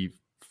out the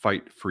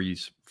fight,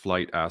 freeze,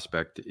 flight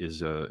aspect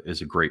is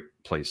a great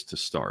place to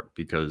start,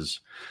 because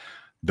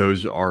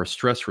those are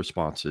stress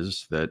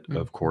responses that,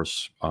 of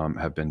course,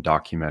 have been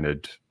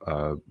documented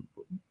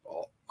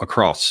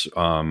across,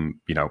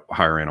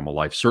 higher animal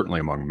life, certainly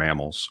among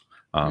mammals.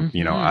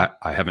 I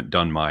haven't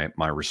done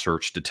my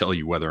research to tell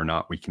you whether or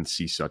not we can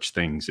see such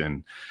things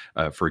in,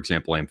 for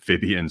example,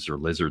 amphibians or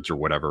lizards or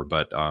whatever,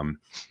 but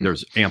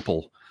there's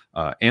ample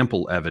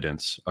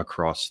evidence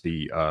across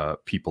the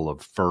people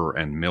of fur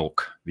and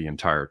milk, the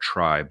entire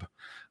tribe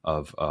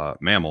of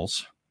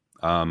mammals,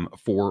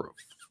 for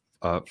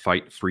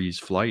fight, freeze,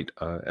 flight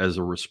as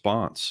a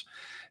response.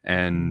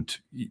 And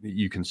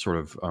you can sort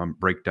of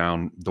break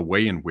down the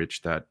way in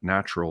which that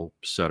natural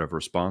set of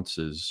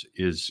responses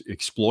is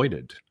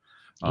exploited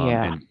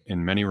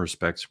in many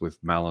respects with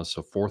malice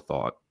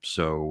aforethought.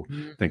 So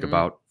think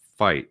about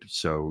fight.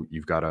 So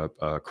you've got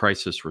a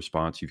crisis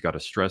response, you've got a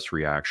stress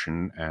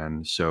reaction.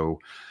 And so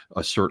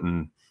a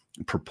certain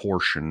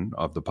proportion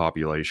of the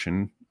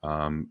population,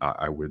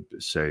 I would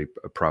say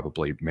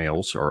probably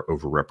males are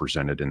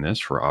overrepresented in this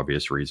for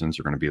obvious reasons,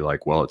 are going to be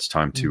like, well, it's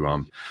time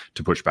to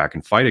push back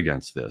and fight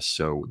against this.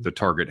 So the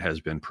target has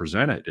been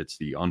presented. It's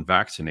the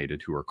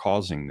unvaccinated who are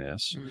causing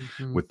this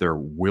with their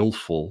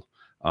willful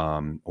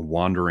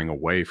wandering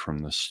away from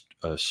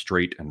the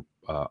straight and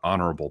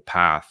honorable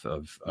path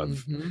of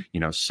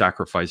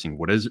sacrificing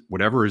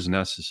whatever is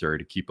necessary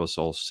to keep us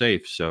all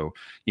safe. So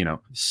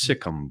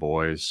sick 'em,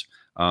 boys.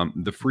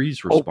 The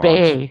freeze response.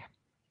 Obey.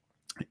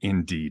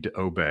 Indeed,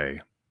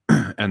 obey.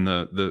 And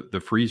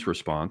the freeze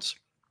response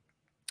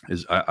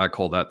is, I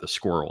call that the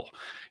squirrel.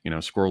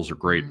 Squirrels are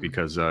great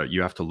because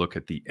you have to look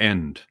at the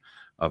end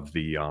of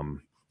the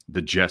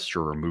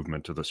gesture or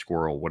movement of the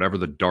squirrel. Whatever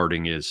the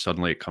darting is,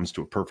 suddenly it comes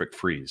to a perfect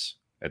freeze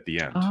at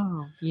the end.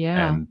 Oh,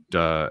 yeah.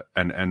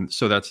 And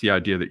so that's the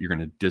idea that you're going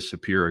to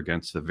disappear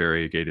against the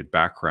variegated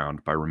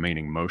background by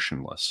remaining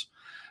motionless.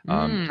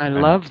 I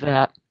love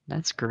that.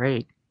 That's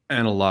great.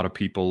 And a lot of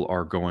people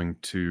are going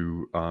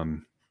to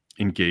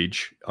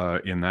engage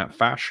in that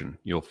fashion.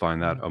 You'll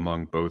find that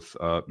among both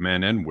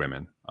men and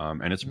women.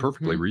 And it's a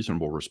perfectly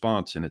reasonable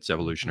response in its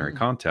evolutionary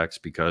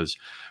context, because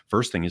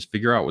first thing is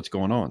figure out what's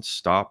going on.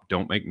 Stop,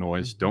 don't make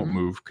noise, don't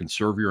move,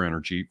 conserve your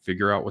energy,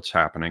 figure out what's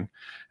happening.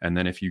 And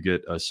then if you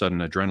get a sudden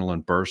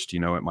adrenaline burst, it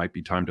might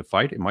be time to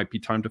fight. It might be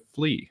time to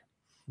flee.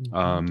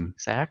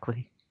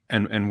 Exactly.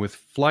 And with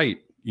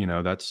flight,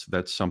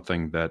 that's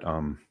something that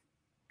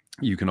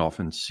you can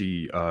often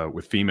see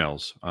with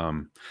females.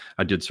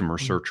 I did some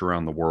research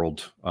around the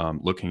world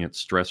looking at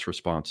stress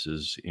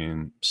responses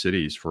in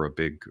cities for a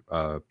big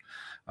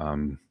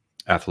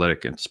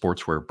athletic and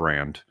sportswear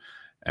brand,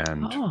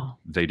 and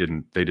they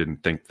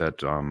didn't think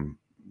that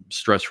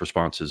stress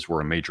responses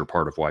were a major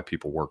part of why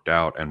people worked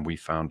out. And we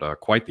found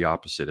quite the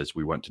opposite as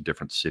we went to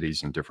different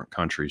cities and different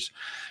countries.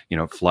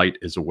 Flight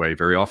is a way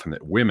very often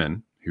that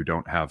women who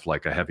don't have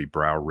like a heavy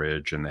brow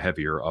ridge and the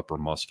heavier upper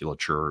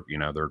musculature, you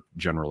know, they're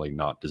generally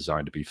not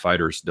designed to be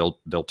fighters.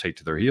 They'll take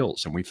to their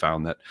heels. And we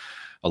found that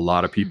a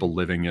lot of people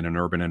living in an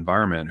urban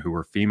environment who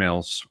are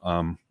females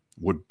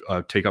would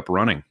take up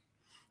running.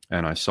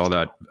 And I saw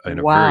that in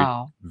a very,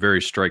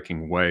 very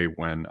striking way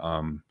when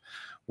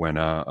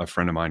a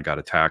friend of mine got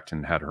attacked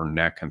and had her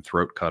neck and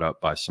throat cut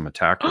up by some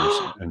attackers,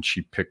 and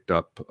she picked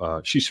up,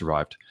 she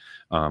survived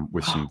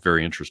with some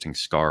very interesting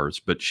scars,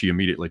 but she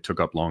immediately took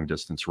up long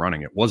distance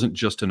running. It wasn't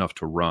just enough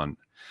to run.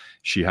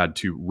 She had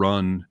to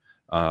run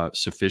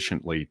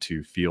sufficiently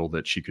to feel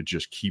that she could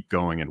just keep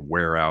going and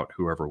wear out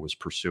whoever was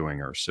pursuing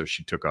her. So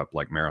she took up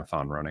like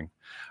marathon running.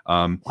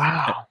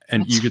 Wow.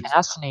 And That's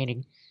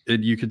fascinating.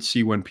 You could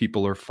see when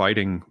people are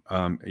fighting,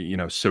 you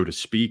know, so to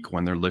speak,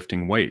 when they're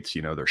lifting weights,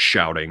 you know, they're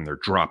shouting, they're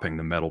dropping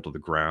the metal to the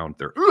ground,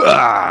 they're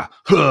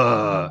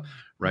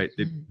right.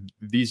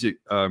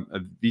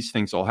 These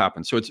things all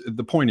happen. So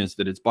the point is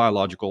that it's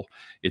biological,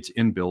 it's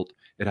inbuilt,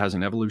 it has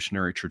an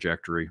evolutionary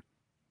trajectory,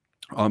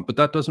 but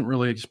that doesn't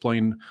really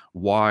explain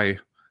why,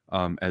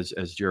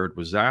 as Jared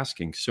was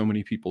asking, so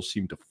many people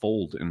seem to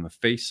fold in the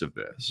face of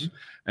this.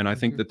 And I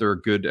think that there are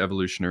good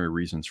evolutionary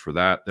reasons for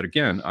that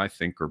again, I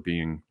think are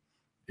being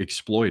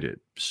exploited.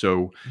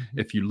 So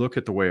if you look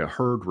at the way a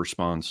herd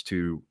responds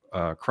to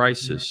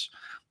crisis,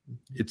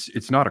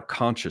 it's not a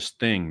conscious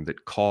thing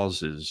that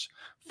causes,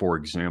 for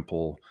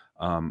example,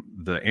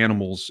 the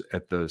animals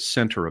at the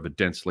center of a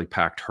densely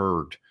packed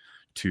herd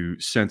to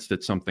sense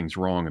that something's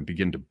wrong and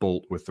begin to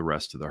bolt with the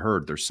rest of the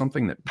herd. There's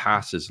something that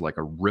passes like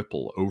a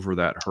ripple over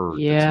that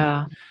herd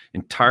that's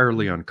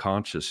entirely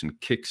unconscious and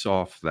kicks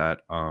off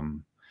that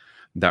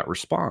that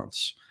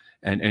response.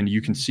 And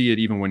you can see it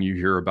even when you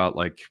hear about,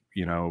 like,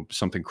 you know,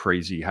 something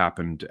crazy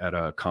happened at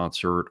a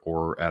concert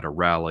or at a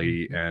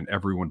rally and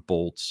everyone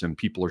bolts and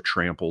people are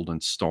trampled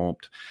and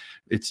stomped.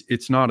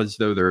 It's not as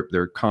though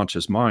their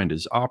conscious mind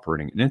is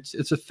operating. And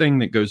it's a thing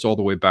that goes all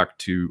the way back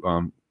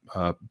to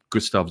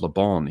Gustave Le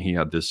Bon. He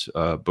had this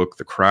book,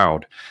 The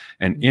Crowd,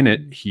 and in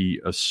it he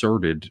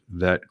asserted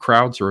that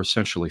crowds are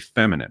essentially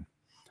feminine.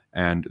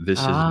 And this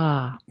is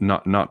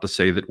not to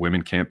say that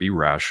women can't be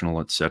rational,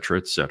 et cetera,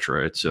 et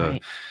cetera.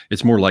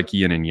 It's more like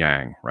yin and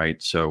yang,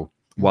 right? So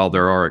while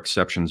there are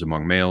exceptions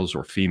among males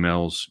or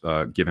females,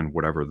 given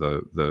whatever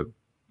the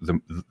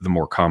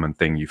more common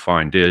thing you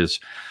find is,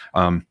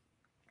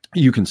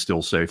 you can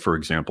still say, for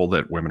example,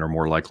 that women are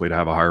more likely to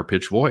have a higher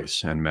pitched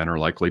voice and men are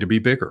likely to be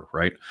bigger,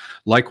 right?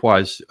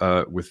 Likewise,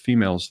 with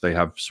females, they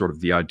have sort of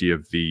the idea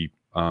of the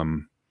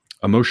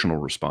emotional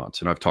response.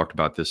 And I've talked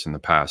about this in the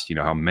past, you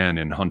know, how men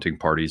in hunting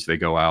parties, they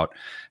go out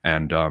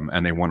and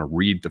they want to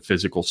read the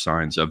physical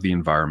signs of the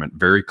environment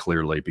very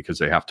clearly because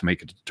they have to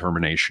make a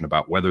determination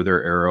about whether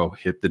their arrow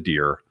hit the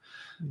deer.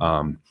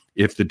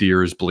 If the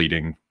deer is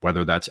bleeding,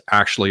 whether that's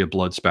actually a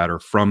blood spatter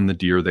from the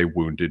deer they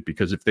wounded,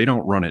 because if they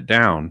don't run it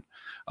down,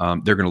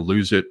 they're going to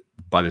lose it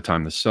by the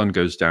time the sun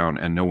goes down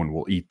and no one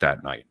will eat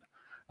that night.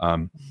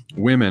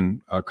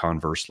 Women,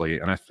 conversely,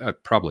 and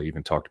I've probably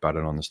even talked about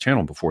it on this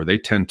channel before, they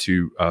tend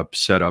to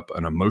set up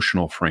an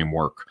emotional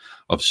framework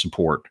of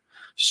support.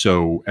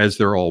 So as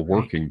they're all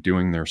working,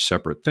 doing their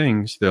separate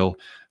things, they'll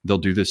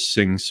do this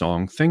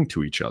sing-song thing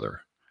to each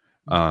other,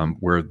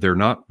 where they're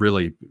not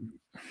really,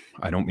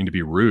 I don't mean to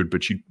be rude,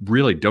 but you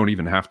really don't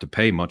even have to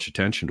pay much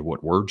attention to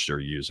what words they're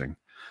using.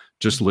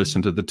 Just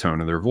listen to the tone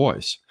of their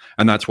voice.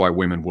 And that's why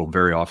women will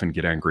very often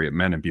get angry at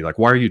men and be like,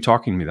 why are you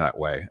talking to me that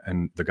way?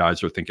 And the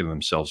guys are thinking to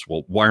themselves,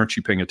 well, why aren't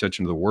you paying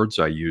attention to the words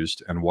I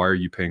used? And why are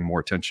you paying more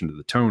attention to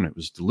the tone it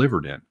was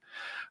delivered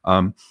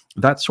in?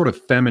 That sort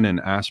of feminine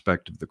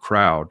aspect of the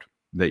crowd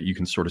that you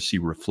can sort of see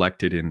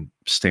reflected in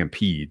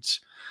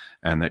stampedes,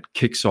 and that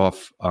kicks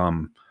off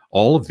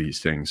all of these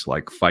things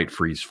like fight,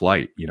 freeze,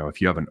 flight. You know,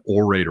 if you have an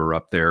orator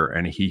up there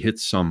and he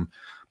hits some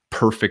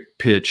perfect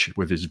pitch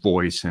with his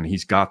voice and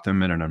he's got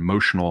them at an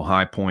emotional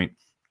high point,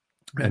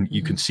 and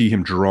you can see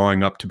him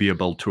drawing up to be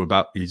able to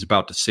he's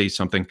about to say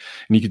something,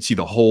 and you can see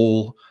the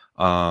whole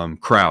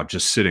crowd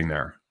just sitting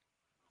there,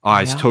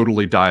 eyes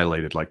totally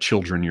dilated, like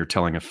children you're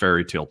telling a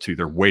fairy tale to.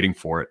 They're waiting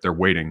for it. They're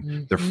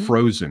waiting. They're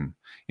frozen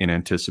in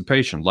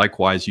anticipation.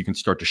 Likewise, you can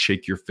start to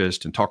shake your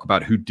fist and talk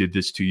about who did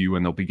this to you,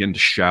 and they'll begin to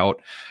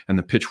shout, and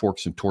the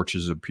pitchforks and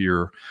torches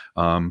appear,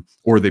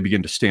 or they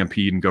begin to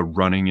stampede and go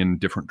running in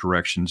different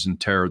directions in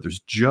terror. There's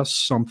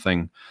just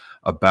something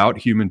about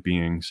human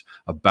beings,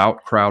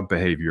 about crowd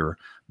behavior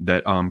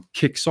that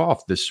kicks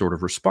off this sort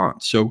of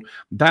response. So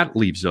that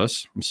leaves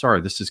us, I'm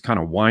sorry, this is kind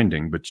of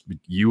winding, but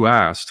you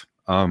asked,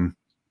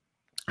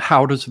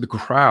 how does the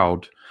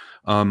crowd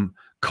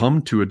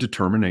come to a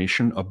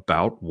determination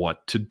about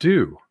what to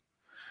do?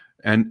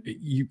 And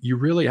you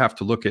really have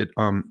to look at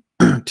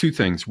two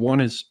things. One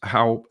is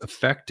how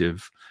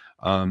effective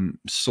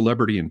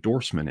celebrity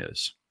endorsement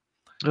is.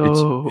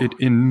 It's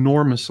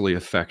enormously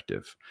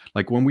effective.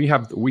 Like when we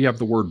have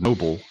the word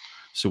noble,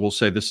 so we'll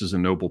say this is a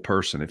noble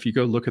person. If you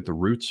go look at the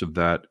roots of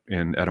that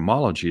in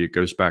etymology, it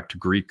goes back to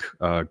Greek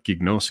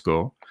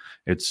gignosko.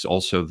 It's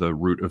also the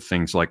root of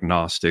things like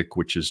Gnostic,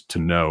 which is to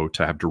know,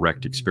 to have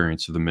direct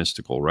experience of the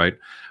mystical, right?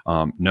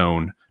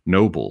 Known,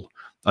 noble.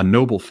 A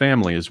noble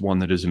family is one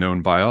that is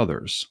known by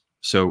others.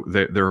 So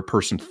they're a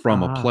person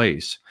from a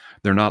place.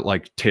 They're not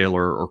like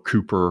Taylor or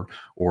Cooper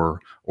or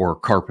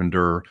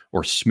Carpenter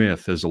or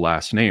Smith as a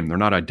last name. They're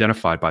not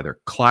identified by their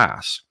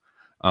class.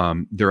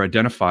 They're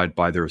identified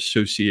by their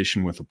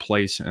association with a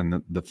place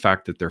and the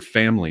fact that their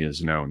family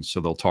is known.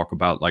 So they'll talk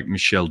about like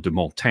Michel de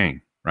Montaigne,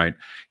 right?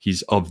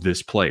 He's of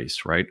this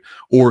place, right?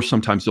 Or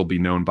sometimes they'll be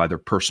known by their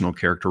personal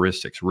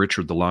characteristics.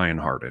 Richard the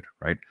Lionhearted,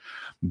 right?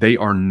 They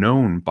are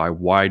known by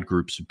wide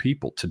groups of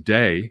people.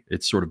 Today,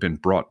 it's sort of been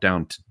brought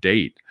down to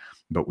date,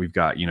 but we've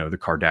got, you know, the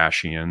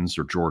Kardashians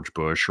or George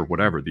Bush or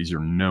whatever. These are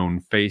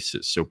known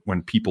faces. So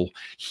when people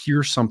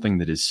hear something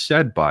that is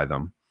said by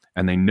them,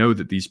 and they know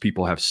that these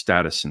people have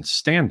status and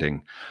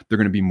standing, they're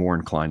going to be more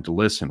inclined to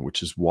listen,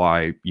 which is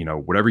why, you know,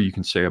 whatever you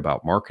can say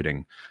about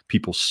marketing,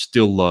 people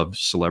still love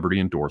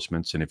celebrity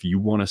endorsements. And if you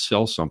want to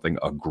sell something,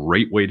 a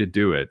great way to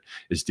do it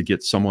is to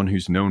get someone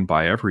who's known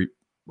by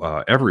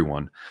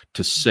everyone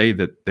to say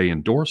that they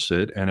endorse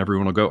it, and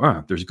everyone will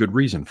go, there's a good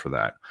reason for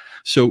that.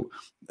 So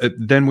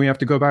then we have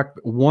to go back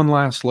one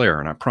last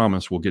layer, and I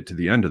promise we'll get to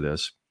the end of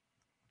this.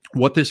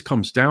 What this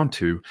comes down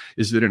to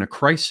is that in a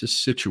crisis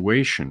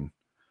situation,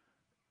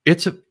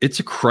 it's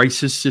a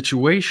crisis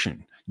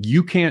situation.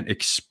 You can't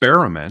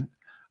experiment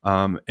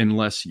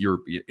unless you're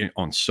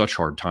on such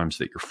hard times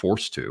that you're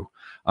forced to.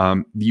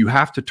 You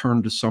have to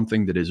turn to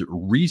something that is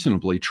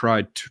reasonably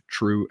tried,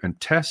 true, and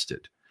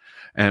tested.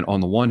 And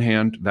on the one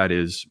hand, that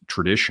is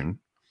tradition.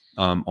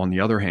 On the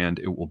other hand,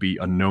 it will be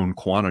a known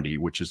quantity,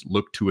 which is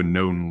look to a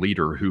known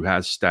leader who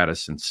has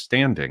status and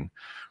standing,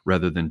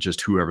 rather than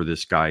just whoever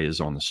this guy is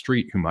on the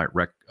street who might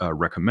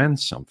recommend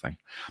something.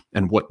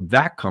 And what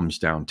that comes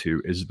down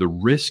to is the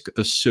risk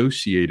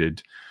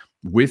associated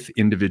with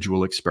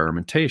individual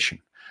experimentation.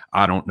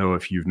 I don't know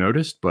if you've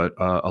noticed, but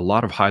a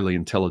lot of highly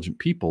intelligent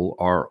people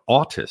are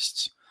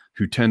autists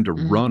who tend to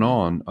run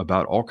on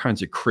about all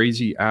kinds of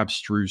crazy,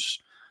 abstruse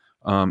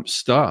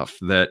stuff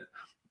that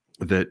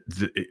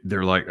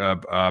they're like,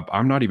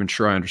 I'm not even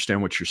sure I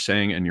understand what you're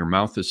saying, and your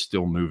mouth is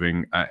still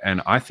moving,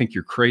 and I think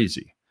you're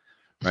crazy.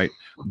 Right?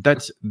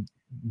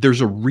 There's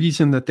a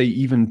reason that they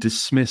even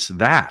dismiss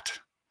that.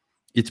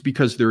 It's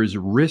because there is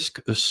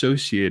risk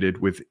associated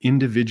with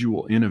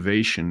individual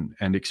innovation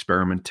and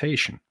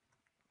experimentation.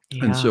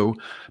 Yeah. And so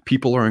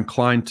people are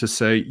inclined to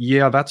say,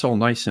 yeah, that's all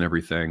nice and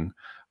everything.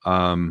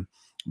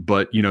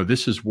 But, you know,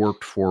 this has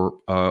worked for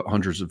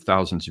hundreds of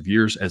thousands of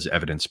years as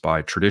evidenced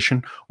by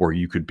tradition, or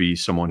you could be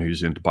someone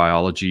who's into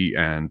biology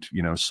and,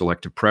 you know,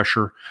 selective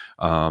pressure,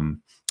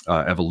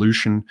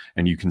 evolution,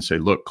 and you can say,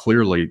 look,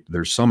 clearly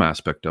there's some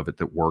aspect of it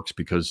that works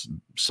because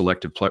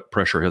selective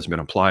pressure has been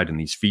applied and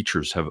these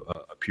features have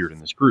appeared in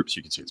this group. So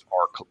you can say it's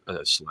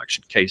R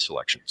selection, K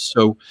selection.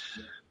 So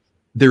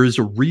there is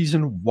a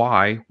reason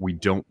why we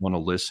don't want to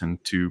listen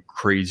to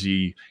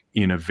crazy,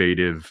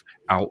 innovative,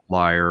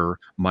 outlier,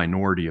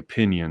 minority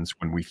opinions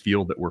when we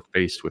feel that we're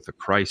faced with a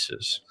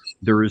crisis.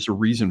 There is a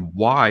reason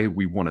why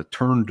we want to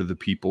turn to the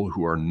people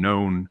who are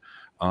known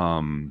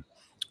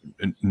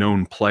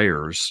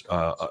players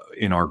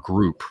in our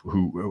group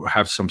who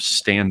have some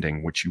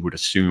standing, which you would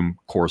assume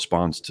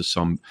corresponds to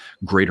some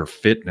greater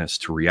fitness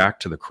to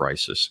react to the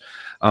crisis.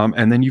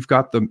 And then you've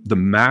got the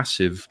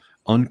massive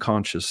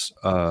unconscious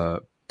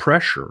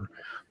pressure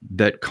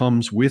that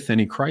comes with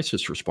any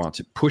crisis response.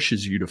 It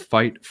pushes you to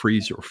fight,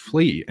 freeze, or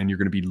flee. And you're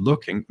going to be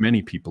looking,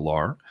 many people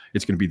are,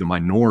 it's going to be the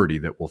minority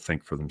that will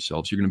think for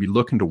themselves. You're going to be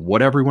looking to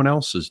what everyone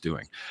else is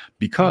doing.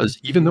 Because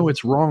even though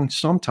it's wrong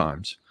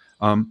sometimes,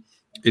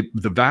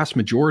 the vast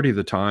majority of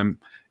the time,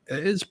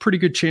 it's a pretty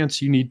good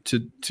chance you need to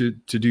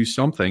do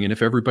something. And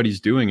if everybody's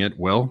doing it,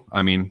 well,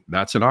 I mean,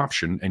 that's an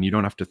option and you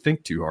don't have to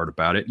think too hard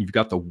about it. You've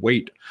got the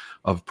weight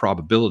of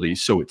probability,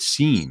 so it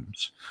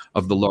seems,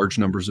 of the large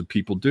numbers of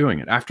people doing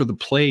it. After the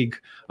plague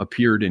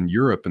appeared in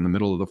Europe in the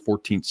middle of the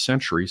 14th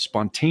century,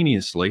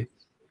 spontaneously,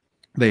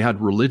 they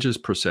had religious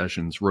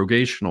processions,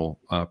 rogational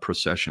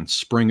processions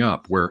spring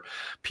up where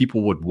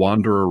people would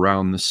wander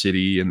around the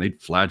city and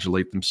they'd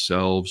flagellate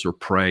themselves or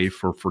pray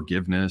for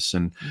forgiveness.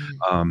 And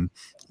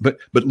but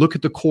look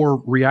at the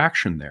core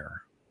reaction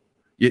there.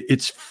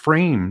 It's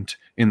framed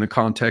in the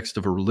context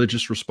of a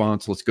religious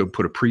response. Let's go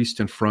put a priest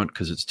in front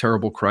because it's a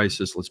terrible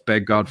crisis. Let's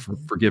beg God for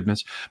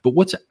forgiveness. But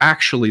what's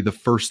actually the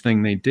first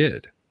thing they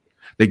did?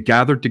 They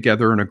gathered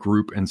together in a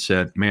group and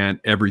said, man,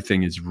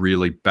 everything is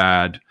really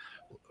bad.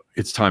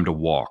 It's time to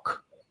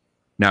walk.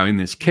 Now, in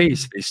this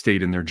case, they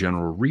stayed in their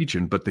general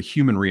region, but the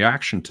human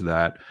reaction to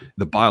that,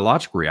 the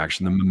biological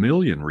reaction, the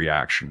mammalian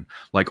reaction,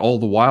 like all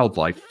the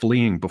wildlife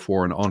fleeing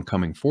before an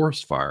oncoming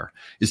forest fire,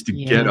 is to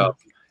get up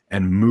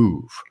and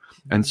move.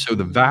 And so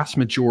the vast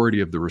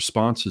majority of the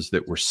responses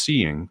that we're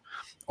seeing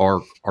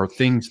are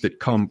things that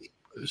come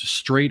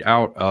straight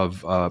out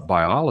of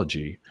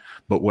biology.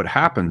 But what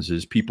happens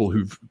is people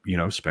who've,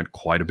 spent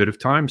quite a bit of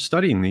time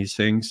studying these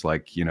things,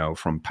 like,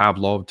 from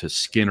Pavlov to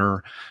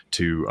Skinner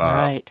to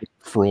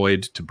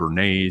Freud to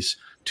Bernays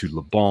to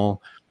Le Bon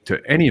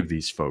to any of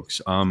these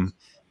folks,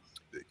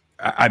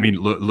 I mean,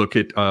 look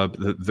at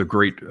the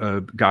great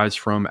guys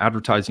from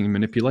advertising and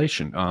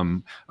manipulation.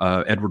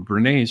 Edward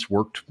Bernays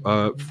worked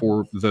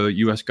for the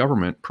U.S.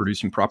 government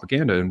producing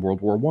propaganda in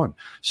World War I.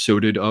 So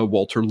did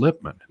Walter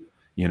Lippmann.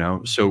 You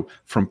know, so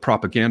from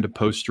propaganda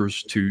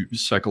posters to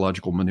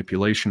psychological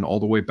manipulation, all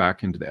the way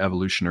back into the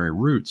evolutionary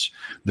roots,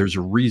 there's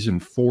a reason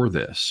for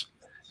this,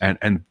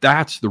 and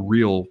that's the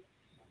real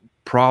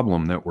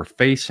problem that we're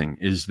facing,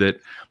 is that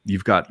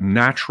you've got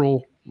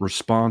natural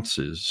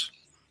responses,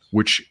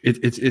 which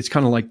it's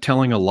kind of like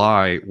telling a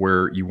lie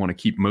where you want to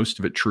keep most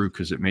of it true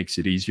because it makes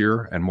it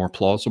easier and more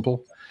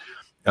plausible.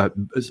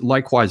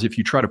 Likewise, if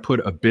you try to put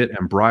a bit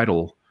and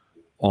bridle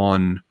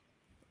on,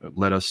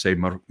 let us say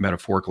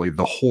metaphorically,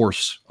 the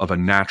horse of a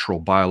natural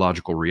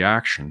biological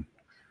reaction,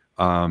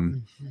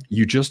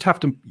 you just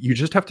have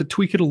to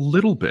tweak it a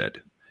little bit,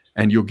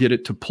 and you'll get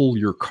it to pull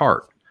your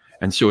cart.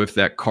 And so if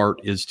that cart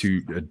is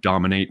to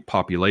dominate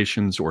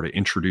populations or to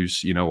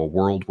introduce, you know, a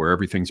world where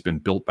everything's been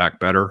built back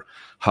better,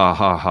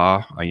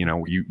 you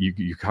know,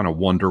 you kind of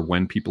wonder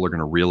when people are going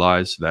to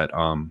realize that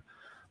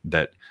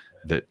that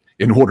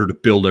in order to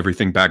build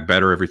everything back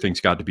better,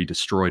 everything's got to be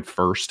destroyed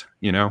first,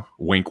 you know,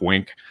 wink,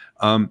 wink.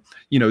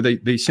 You know,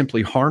 they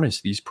simply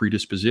harness these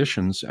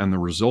predispositions, and the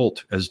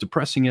result, as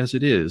depressing as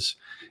it is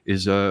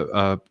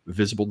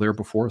visible there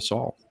before us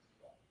all.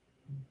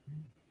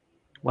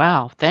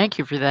 Wow. Thank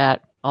you for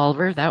that,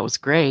 Oliver. That was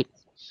great.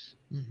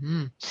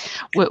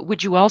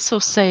 Would you also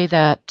say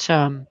that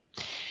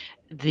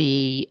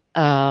it's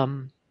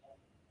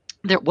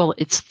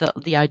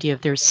the idea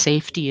of there's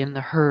safety in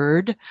the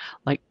herd,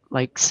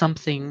 like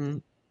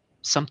something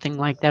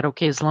like that?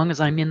 Okay, as long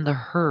as I'm in the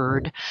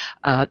herd,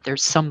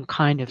 there's some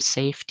kind of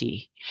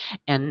safety,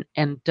 and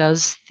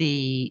does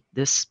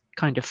this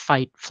kind of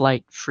fight,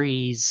 flight,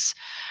 freeze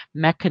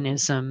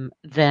mechanism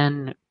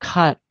then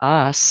cut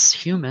us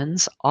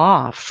humans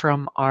off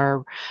from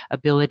our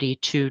ability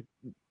to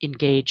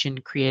engage in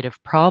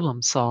creative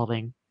problem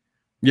solving?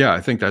 Yeah,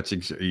 I think that's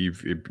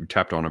you've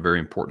tapped on a very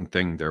important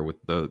thing there with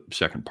the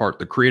second part,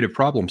 the creative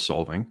problem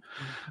solving,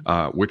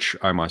 which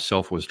I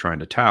myself was trying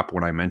to tap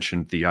when I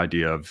mentioned the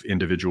idea of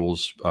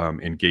individuals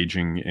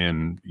engaging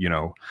in, you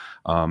know,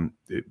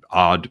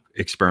 odd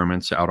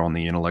experiments out on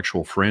the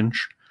intellectual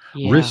fringe.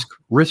 Yeah.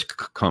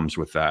 Risk comes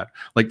with that.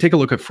 Like, take a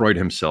look at Freud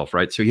himself,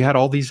 right? So he had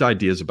all these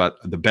ideas about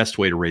the best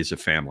way to raise a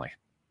family,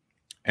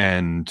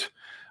 and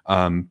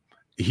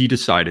he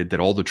decided that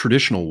all the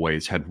traditional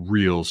ways had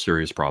real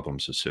serious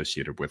problems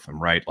associated with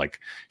them, right? Like,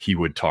 he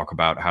would talk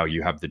about how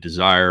you have the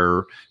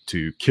desire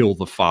to kill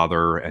the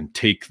father and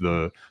take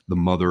the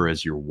mother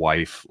as your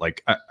wife.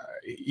 Like,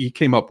 he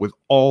came up with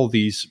all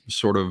these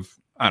sort of,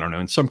 I don't know,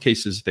 in some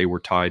cases they were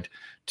tied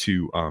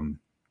to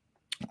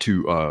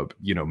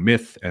you know,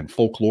 myth and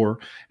folklore,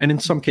 and in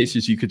some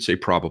cases you could say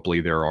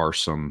probably there are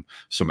some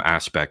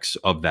aspects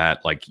of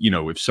that, like, you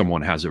know, if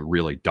someone has a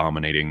really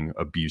dominating,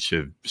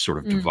 abusive, sort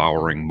of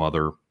devouring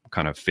mother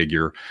kind of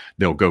figure,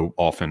 they'll go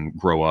off and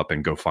grow up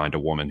and go find a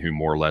woman who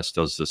more or less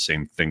does the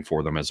same thing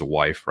for them as a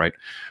wife, right?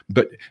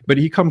 But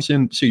he comes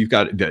in, so you've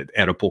got the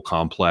Oedipal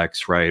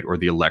complex, right, or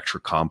the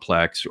Electra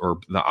complex, or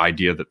the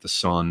idea that the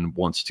son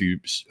wants to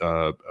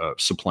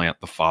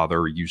supplant the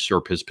father,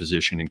 usurp his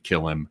position, and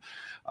kill him.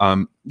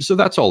 So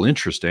that's all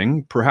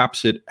interesting.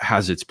 Perhaps it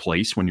has its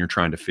place when you're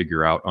trying to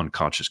figure out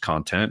unconscious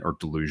content or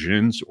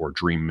delusions or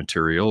dream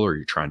material, or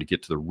you're trying to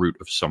get to the root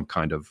of some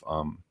kind of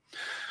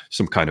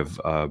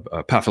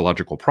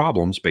pathological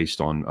problems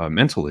based on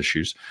mental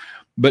issues.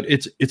 But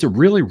it's a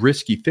really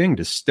risky thing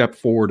to step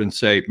forward and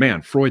say,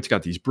 man, Freud's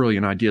got these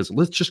brilliant ideas.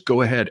 Let's just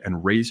go ahead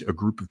and raise a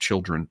group of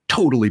children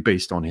totally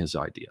based on his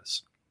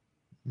ideas.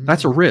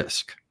 That's a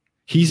risk.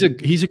 He's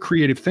a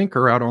creative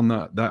thinker out on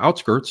the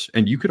outskirts,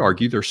 and you could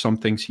argue there's some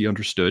things he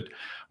understood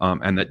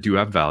and that do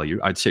have value.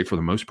 I'd say for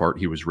the most part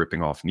he was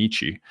ripping off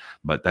Nietzsche,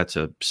 but that's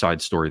a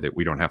side story that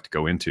we don't have to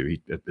go into.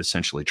 He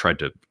essentially tried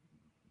to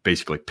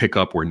basically pick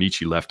up where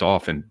Nietzsche left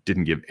off and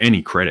didn't give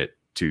any credit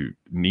to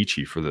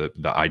Nietzsche for the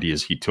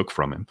ideas he took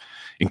from him,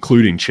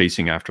 including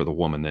chasing after the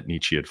woman that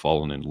Nietzsche had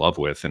fallen in love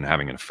with and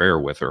having an affair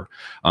with her.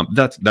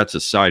 That's a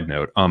side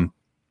note.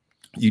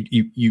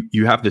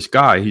 You have this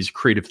guy, he's a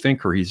creative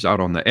thinker, he's out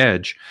on the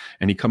edge,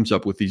 and he comes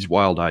up with these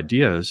wild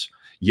ideas.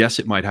 Yes,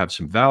 it might have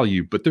some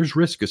value, but there's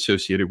risk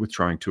associated with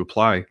trying to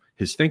apply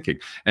his thinking.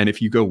 And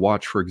if you go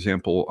watch, for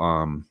example,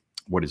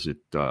 what is it?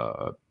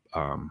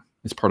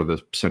 It's part of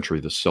the Century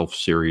of the Self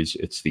series.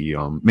 It's the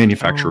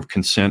Manufacture of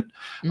Consent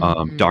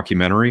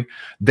documentary.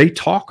 They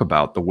talk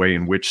about the way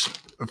in which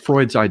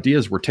Freud's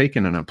ideas were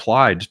taken and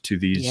applied to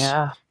these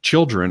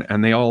children,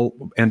 and they all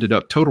ended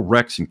up total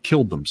wrecks and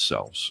killed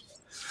themselves.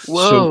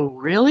 Whoa, so,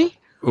 really?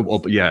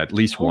 Well, yeah, at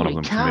least one of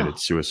them committed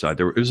suicide.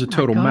 It was a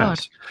total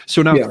mess.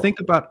 So now think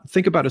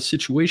about a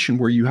situation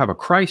where you have a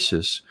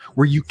crisis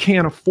where you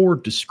can't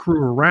afford to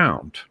screw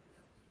around.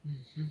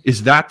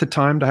 Is that the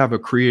time to have a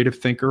creative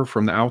thinker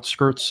from the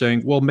outskirts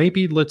saying, well,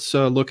 maybe let's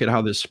look at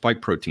how this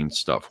spike protein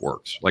stuff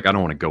works? Like, I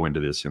don't want to go into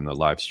this in the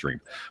live stream,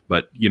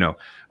 but, you know,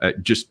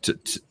 just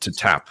to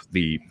tap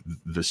the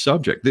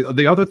subject.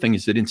 The other thing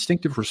is that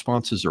instinctive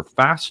responses are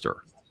faster.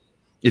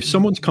 If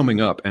someone's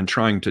coming up and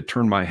trying to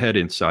turn my head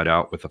inside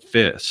out with a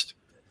fist,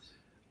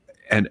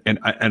 and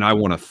I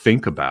want to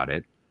think about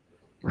it,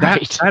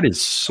 that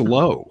is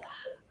slow.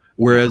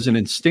 Whereas an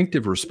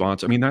instinctive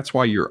response, I mean, that's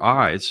why your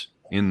eyes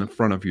in the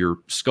front of your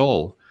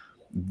skull,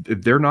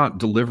 they're not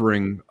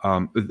delivering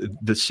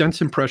the sense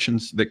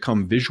impressions that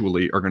come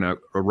visually are going to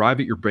arrive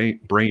at your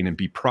brain and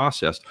be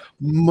processed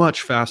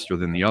much faster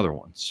than the other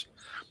ones,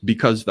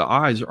 because the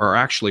eyes are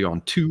actually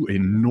on two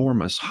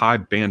enormous high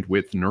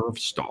bandwidth nerve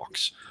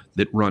stalks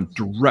that run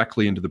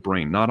directly into the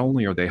brain. Not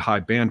only are they high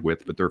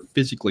bandwidth, but they're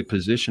physically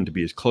positioned to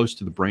be as close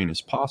to the brain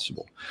as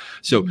possible.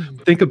 So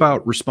think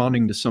about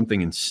responding to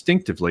something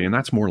instinctively, and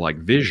that's more like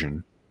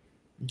vision.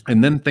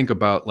 And then think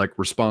about like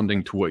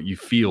responding to what you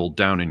feel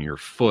down in your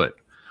foot.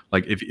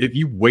 Like if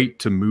you wait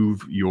to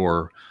move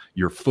your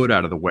foot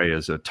out of the way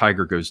as a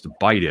tiger goes to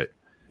bite it,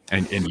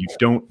 and you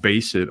don't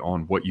base it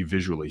on what you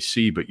visually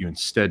see, but you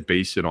instead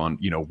base it on,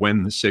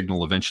 when the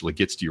signal eventually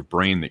gets to your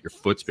brain that your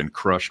foot's been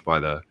crushed by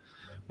the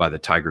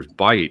tiger's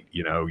bite,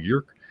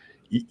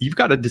 you've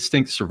got a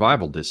distinct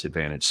survival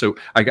disadvantage. So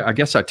I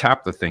guess I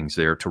tapped the things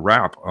there to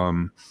wrap.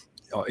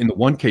 In the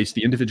one case,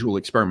 the individual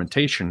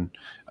experimentation,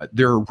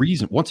 there are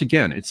reasons. Once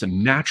again, it's a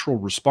natural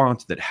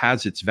response that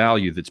has its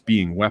value that's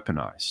being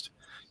weaponized.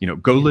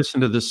 Go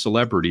listen to the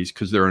celebrities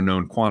because they're a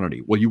known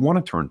quantity. Well, you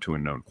want to turn to a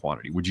known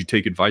quantity. Would you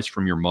take advice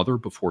from your mother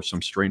before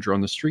some stranger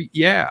on the street?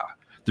 Yeah,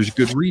 there's a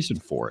good reason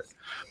for it.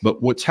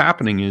 But what's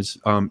happening is,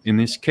 in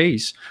this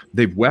case,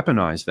 they've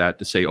weaponized that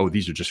to say, oh,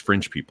 these are just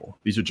fringe people.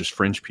 These are just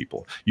fringe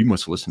people. You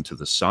must listen to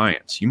the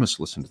science. You must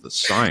listen to the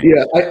science.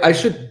 Yeah,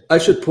 I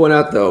should point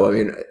out, though, I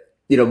mean,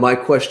 my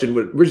question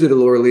would originally to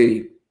Laura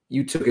Lee,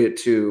 you took it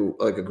to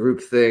like a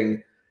group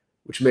thing,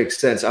 which makes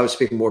sense. I was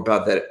speaking more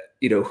about that,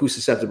 who's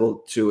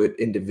susceptible to it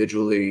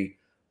individually,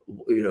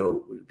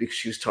 because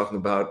she was talking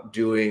about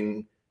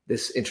doing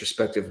this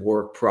introspective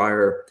work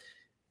prior.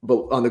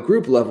 But on the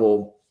group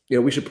level,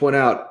 we should point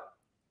out,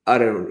 I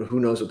don't know, who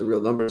knows what the real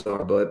numbers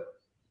are, but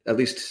at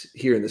least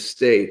here in the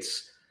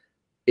States,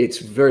 it's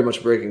very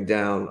much breaking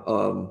down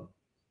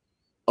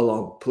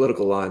along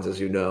political lines, as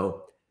you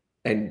know.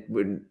 And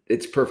when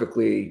it's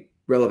perfectly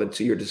relevant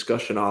to your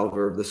discussion,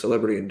 Oliver, of the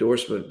celebrity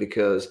endorsement,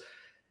 because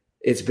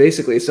it's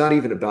not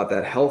even about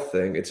that health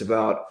thing. It's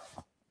about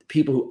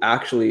people who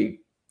actually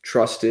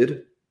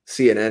trusted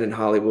CNN and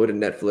Hollywood and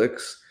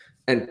Netflix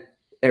and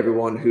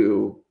everyone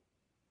who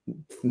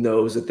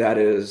knows that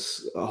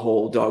is a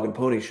whole dog and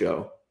pony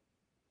show.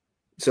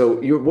 So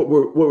what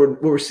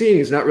we're seeing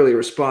is not really a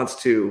response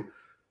to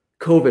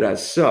COVID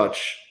as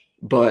such,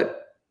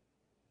 but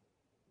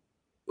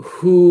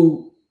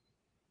who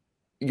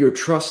you're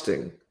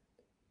trusting.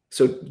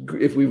 So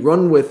if we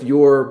run with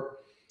your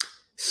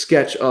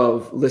sketch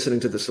of listening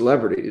to the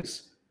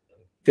celebrities,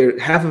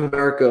 half of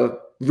America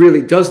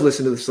really does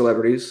listen to the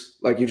celebrities,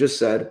 like you just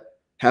said.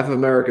 Half of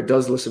America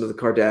does listen to the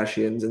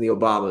Kardashians and the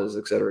Obamas,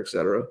 et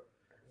cetera,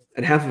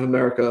 and half of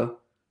America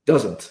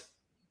doesn't.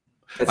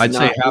 I'd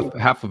say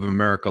half of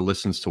America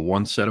listens to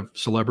one set of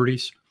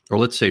celebrities, or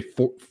let's say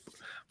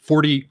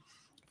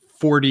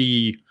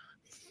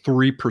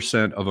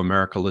 43% of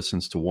America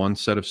listens to one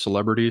set of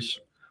celebrities.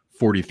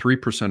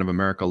 43% of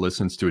America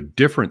listens to a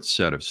different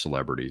set of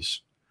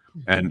celebrities,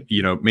 and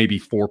maybe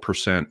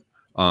 4%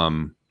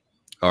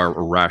 are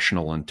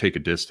irrational and take a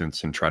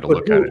distance and try to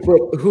look at it.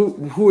 But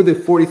who are the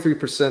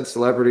 43%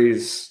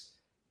 celebrities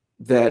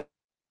that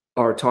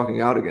are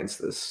talking out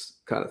against this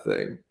kind of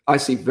thing? I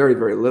see very,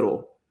 very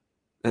little,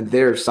 and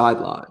they're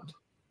sidelined.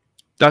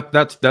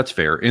 That's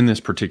fair in this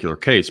particular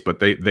case,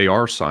 but they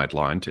are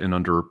sidelined, and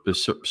under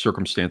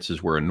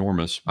circumstances where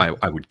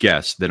I would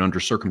guess that under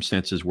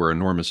circumstances where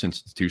enormous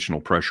institutional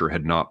pressure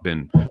had not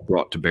been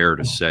brought to bear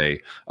to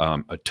say,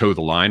 toe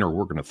the line or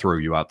we're going to throw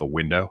you out the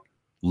window.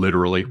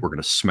 Literally, we're going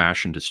to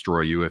smash and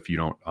destroy you if you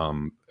don't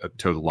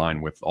toe the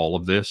line with all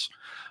of this.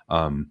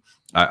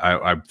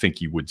 I think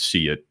you would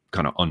see it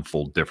kind of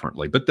unfold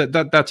differently, but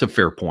that's a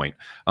fair point.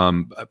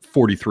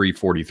 43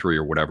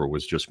 or whatever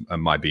was just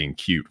my being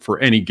cute. For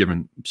any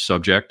given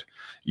subject,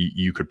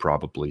 you could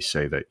probably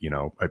say that,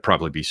 it'd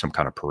probably be some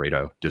kind of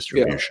Pareto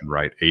distribution,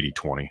 right?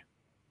 80-20.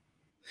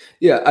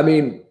 Yeah. I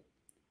mean,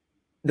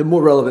 the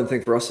more relevant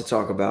thing for us to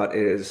talk about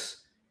is,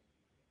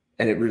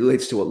 and it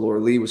relates to what Laura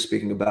Lee was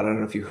speaking about. I don't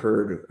know if you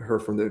heard her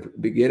from the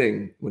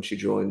beginning when she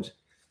joined,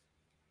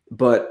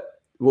 but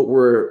what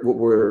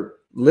we're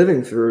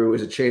living through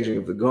is a changing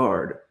of the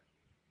guard.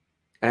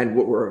 And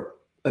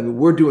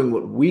we're doing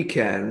what we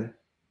can,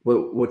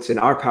 what's in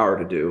our power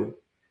to do.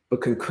 But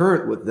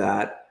concurrent with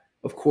that,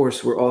 of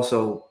course, we're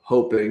also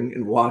hoping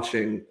and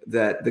watching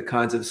that the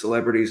kinds of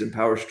celebrities and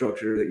power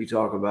structure that you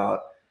talk about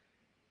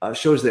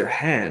shows their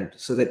hand,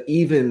 so that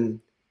even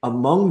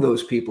among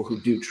those people who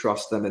do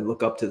trust them and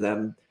look up to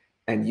them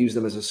and use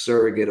them as a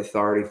surrogate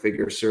authority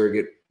figure,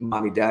 surrogate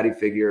mommy daddy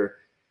figure,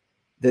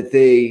 that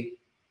they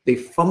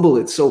fumble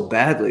it so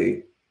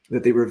badly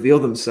that they reveal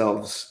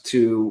themselves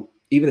to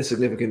even a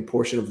significant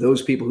portion of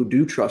those people who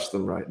do trust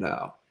them right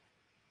now.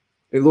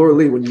 And Laura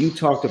Lee, when you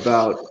talked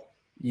about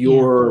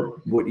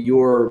what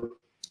you're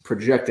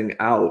projecting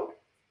out,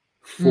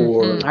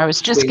 for I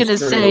was just going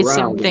things to turning say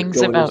some around and things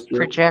going this about direction.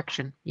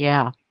 projection.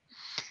 Yeah.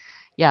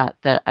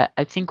 That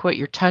I think what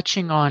you're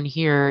touching on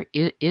here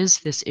is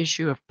this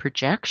issue of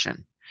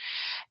projection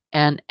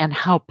and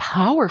how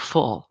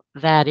powerful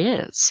that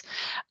is.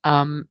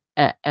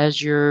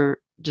 As you're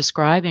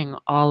describing,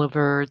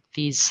 Oliver,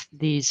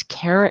 these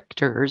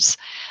characters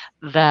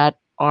that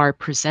are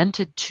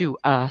presented to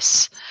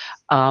us,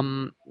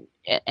 and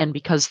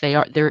because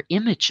they're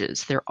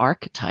images, they're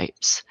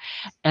archetypes,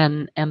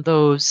 and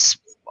those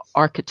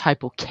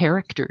archetypal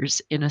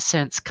characters, in a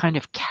sense, kind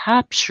of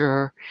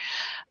capture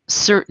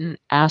certain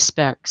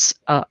aspects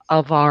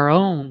of our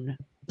own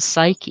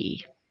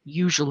psyche,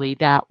 usually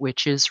that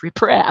which is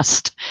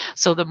repressed.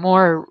 So the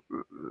more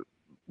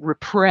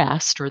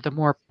repressed, or the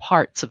more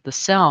parts of the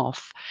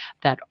self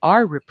that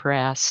are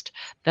repressed,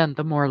 then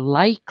the more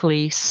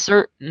likely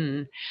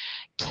certain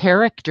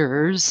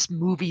characters,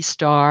 movie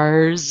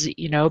stars,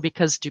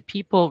 because do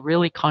people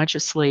really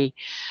consciously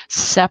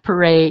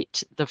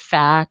separate the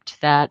fact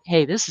that,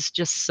 hey, this is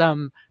just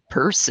some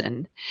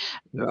person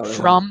No, they don't.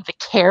 from the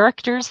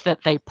characters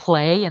that they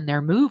play in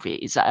their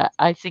movies?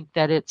 I think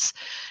that it's,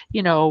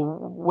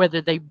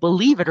 whether they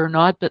believe it or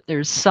not, but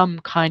there's some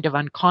kind of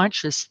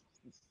unconscious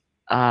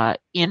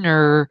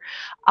inner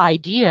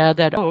idea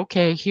that, oh,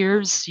 okay,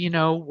 here's,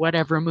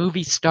 whatever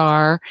movie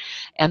star,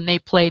 and they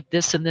played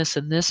this and this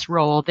and this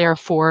role,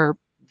 therefore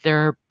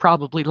they're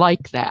probably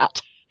like that.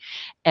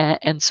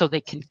 And so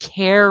they can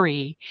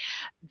carry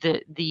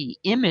the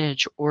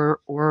image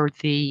or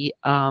the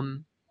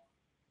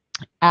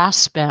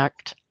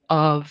aspect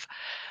of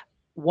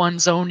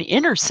one's own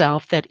inner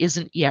self that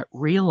isn't yet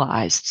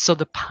realized. So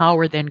the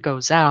power then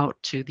goes out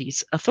to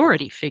these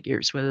authority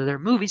figures, whether they're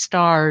movie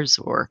stars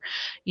or,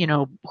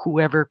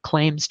 whoever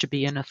claims to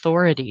be an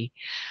authority.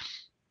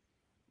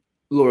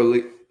 Laura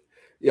Lee,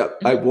 yeah,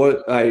 I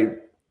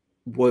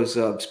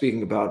was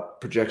speaking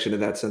about projection in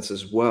that sense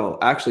as well.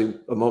 Actually,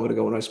 a moment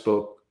ago when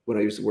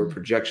I used the word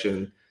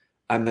projection,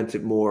 I meant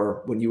it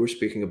more when you were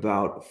speaking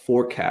about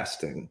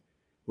forecasting,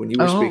 when you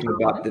were speaking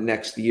about the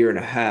next year and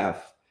a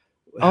half.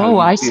 How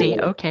I you see.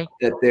 feel Okay.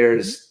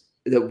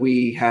 that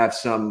we have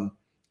some,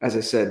 as I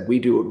said, we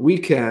do what we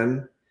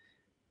can,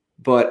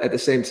 but at the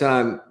same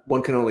time,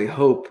 one can only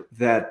hope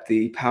that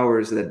the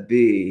powers that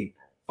be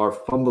are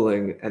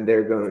fumbling and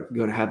they're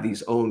going to have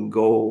these own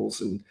goals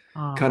and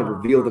kind of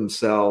reveal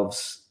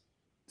themselves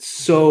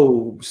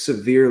so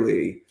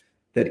severely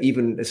that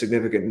even a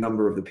significant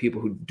number of the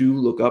people who do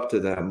look up to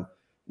them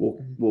will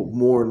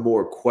more and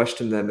more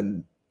question them,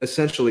 and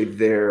essentially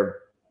their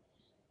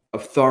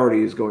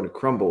authority is going to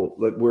crumble.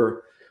 Like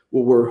what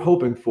we're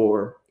hoping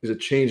for is a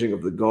changing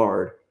of the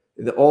guard.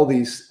 All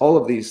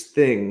of these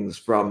things,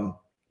 from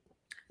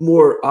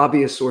more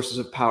obvious sources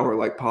of power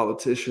like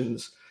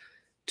politicians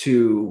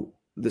to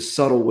the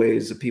subtle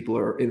ways that people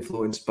are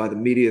influenced by the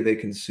media they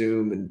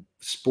consume and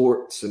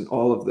sports and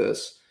all of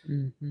this,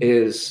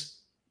 is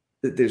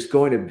that there's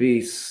going to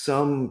be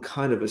some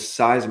kind of a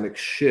seismic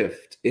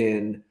shift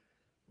in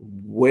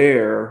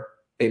where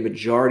a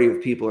majority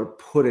of people are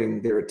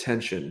putting their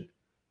attention.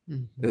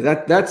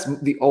 That's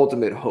the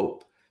ultimate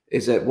hope,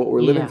 is that what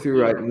we're living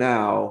through right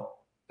now,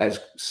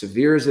 as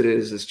severe as it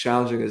is, as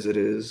challenging as it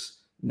is,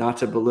 not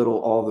to belittle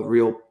all the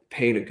real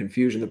pain and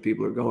confusion that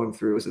people are going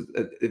through, is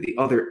that at the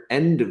other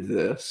end of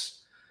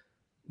this,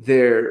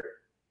 there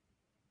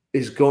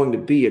is going to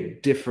be a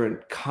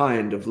different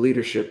kind of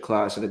leadership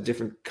class and a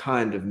different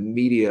kind of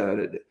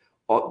media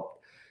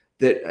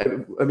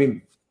that, I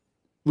mean,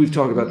 we've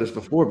talked about this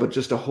before, but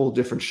just a whole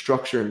different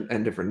structure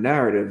and different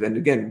narrative. And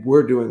again,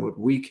 we're doing what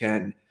we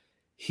can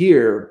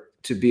here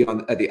to be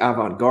at the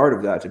avant-garde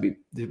of that, to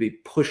be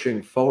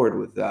pushing forward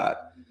with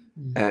that.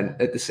 And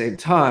at the same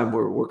time,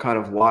 we're kind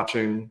of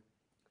watching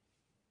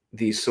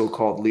these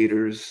so-called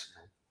leaders.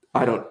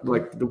 I don't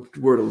like the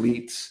word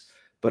elites,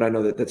 but I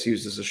know that that's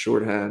used as a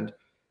shorthand,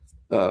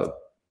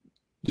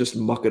 just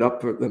muck it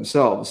up for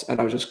themselves. And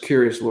I was just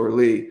curious, Laura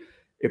Lee,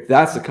 if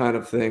that's the kind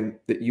of thing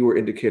that you were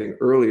indicating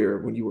earlier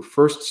when you were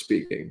first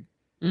speaking,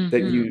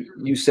 that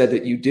you said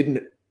that you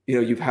didn't,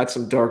 you've had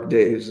some dark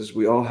days, as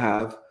we all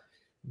have,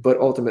 but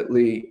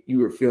ultimately you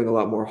were feeling a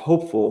lot more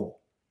hopeful.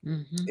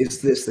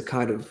 Is this the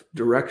kind of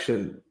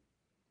direction,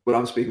 what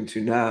I'm speaking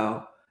to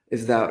now,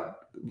 is that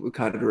the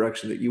kind of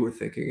direction that you were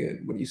thinking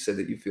in when you said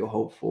that you feel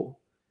hopeful?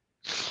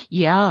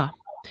 Yeah.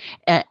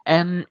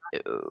 And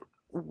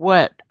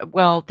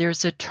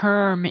there's a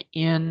term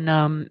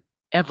in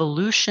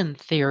evolution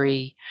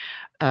theory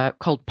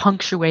called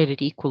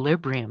punctuated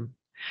equilibrium,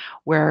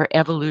 where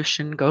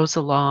evolution goes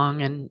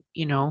along and,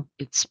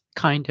 it's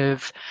kind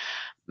of,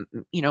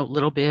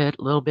 little bit,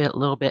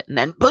 and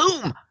then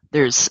boom,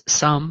 there's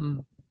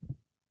some,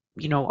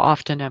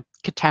 often a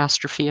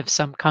catastrophe of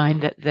some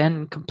kind that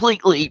then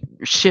completely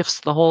shifts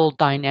the whole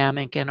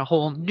dynamic and a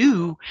whole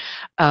new,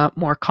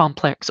 more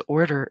complex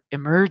order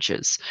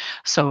emerges.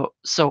 So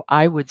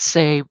I would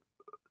say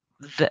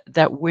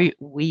that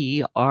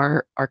we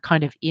are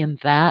kind of in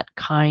that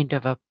kind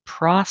of a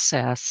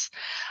process,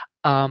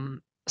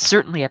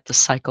 certainly at the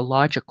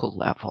psychological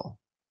level,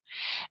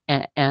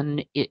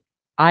 and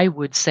I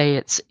would say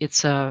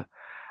it's a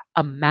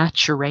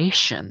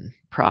maturation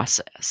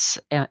process,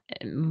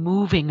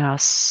 moving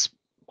us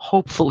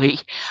hopefully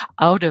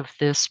out of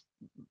this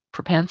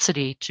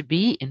propensity to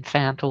be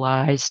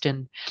infantilized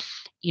and,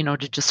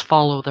 to just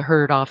follow the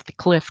herd off the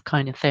cliff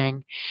kind of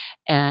thing,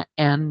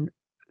 and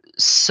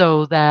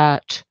so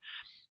that,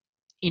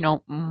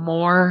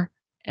 more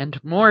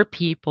and more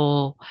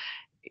people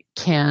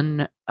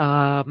can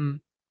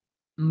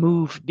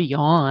move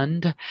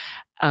beyond,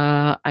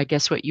 I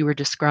guess what you were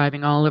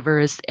describing,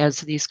 Oliver, as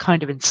these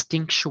kind of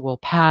instinctual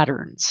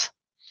patterns.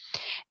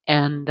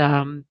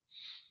 And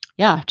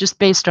yeah, just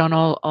based on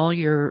all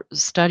your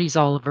studies,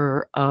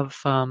 Oliver,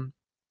 of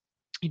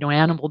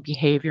animal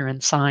behavior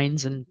and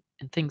signs and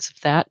things of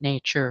that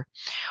nature,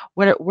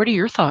 what are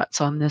your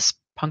thoughts on this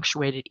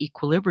punctuated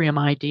equilibrium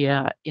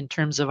idea in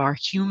terms of our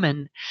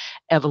human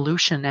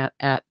evolution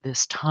at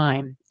this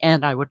time?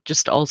 And I would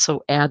just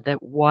also add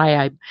that why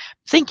I'm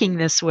thinking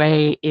this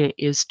way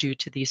is due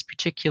to these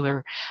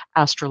particular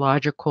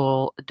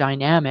astrological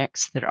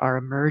dynamics that are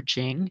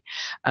emerging,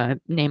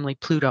 namely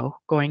Pluto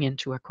going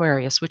into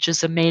Aquarius, which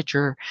is a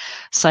major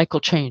cycle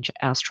change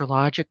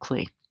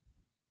astrologically.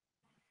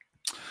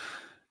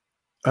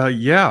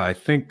 Yeah, I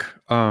think,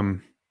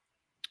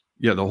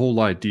 yeah, the whole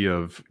idea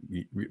of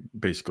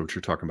basically what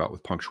you're talking about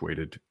with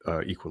punctuated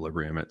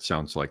equilibrium, it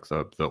sounds like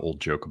the old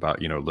joke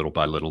about, little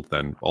by little,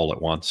 then all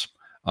at once.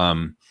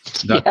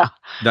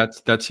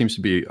 That seems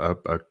to be a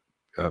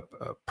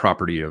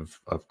property of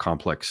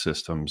complex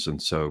systems. And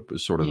so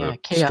sort of the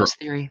chaos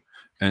theory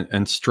and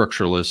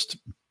structuralist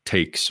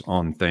takes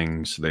on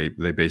things, they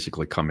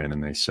basically come in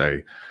and they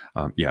say,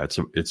 yeah,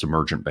 it's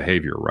emergent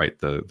behavior, right?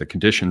 The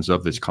conditions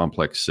of this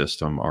complex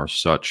system are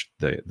such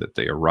that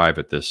they arrive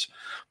at this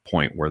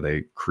point where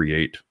they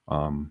create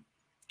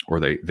or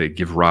they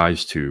give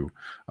rise to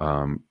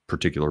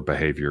particular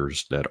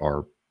behaviors that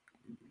are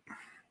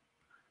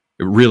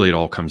really, it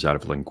all comes out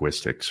of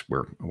linguistics,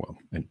 where, well,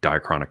 and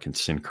diachronic and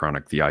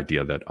synchronic, the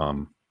idea that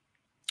I'm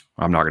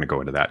not going to go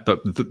into that.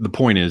 The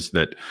point is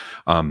that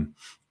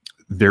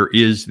there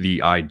is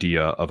the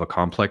idea of a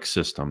complex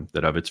system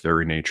that of its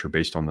very nature,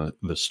 based on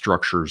the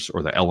structures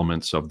or the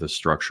elements of the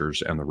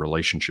structures and the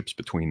relationships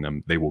between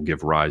them, they will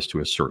give rise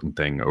to a certain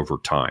thing over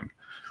time,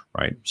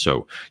 right?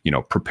 So,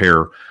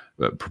 prepare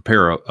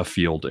a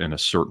field in a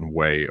certain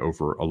way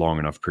over a long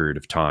enough period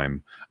of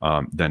time,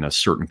 then a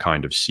certain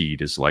kind of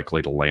seed is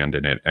likely to land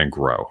in it and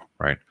grow,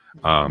 right?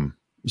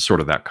 Sort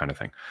of that kind of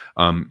thing.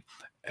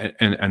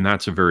 And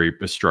that's a very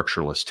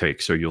structuralist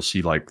take. So you'll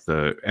see like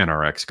the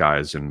NRX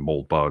guys and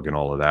Moldbug and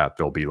all of that.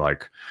 They'll be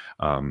like,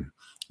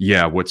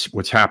 yeah,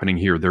 what's happening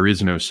here? There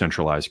is no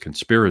centralized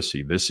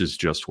conspiracy. This is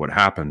just what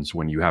happens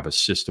when you have a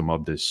system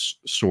of this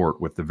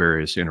sort with the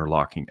various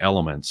interlocking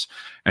elements,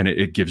 and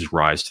it gives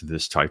rise to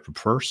this type of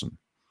person,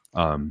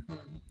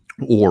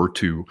 or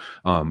to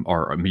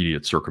our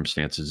immediate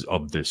circumstances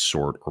of this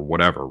sort or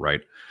whatever,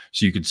 right?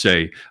 So you could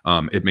say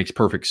it makes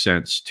perfect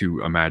sense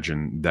to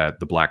imagine that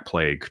the Black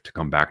Plague, to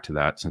come back to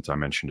that, since I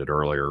mentioned it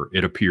earlier,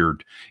 it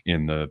appeared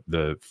in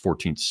the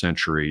 14th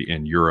century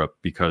in Europe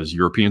because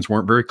Europeans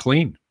weren't very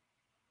clean,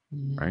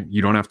 right?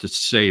 You don't have to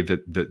say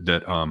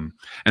that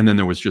and then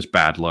there was just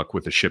bad luck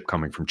with a ship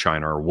coming from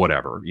China or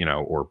whatever,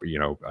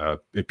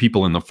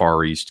 people in the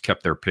Far East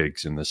kept their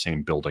pigs in the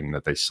same building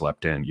that they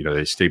slept in.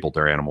 They stabled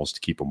their animals to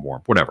keep them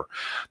warm, whatever.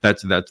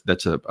 That's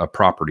a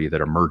property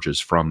that emerges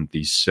from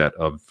these set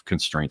of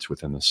constraints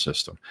within the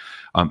system.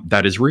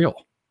 That is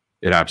real.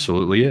 It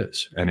absolutely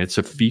is. And it's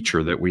a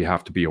feature that we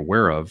have to be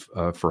aware of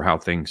for how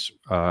things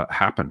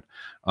happen.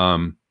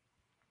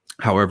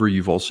 However,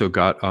 you've also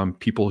got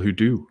people who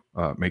do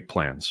make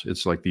plans.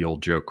 It's like the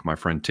old joke my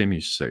friend Tim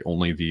used to say: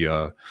 only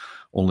the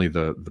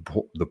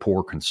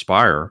poor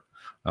conspire,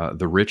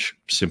 the rich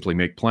simply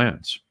make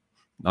plans.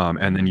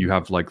 And then you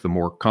have like the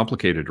more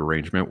complicated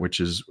arrangement, which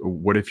is,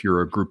 what if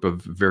you're a group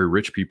of very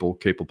rich people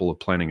capable of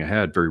planning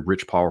ahead, very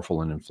rich,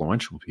 powerful, and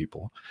influential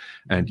people,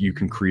 and you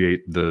can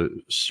create the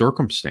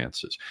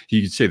circumstances?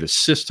 You could say the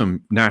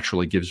system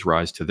naturally gives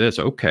rise to this.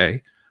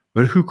 Okay,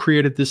 but who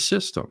created this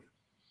system?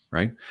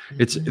 Right?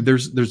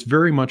 There's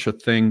very much a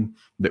thing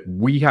that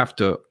we have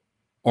to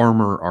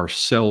armor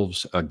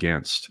ourselves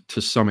against to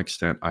some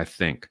extent, I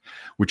think,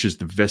 which is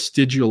the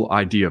vestigial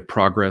idea of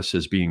progress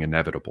as being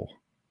inevitable.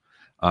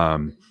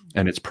 And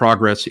it's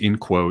progress in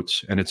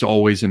quotes, and it's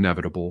always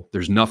inevitable.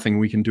 There's nothing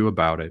we can do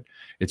about it.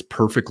 It's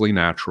perfectly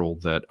natural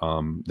that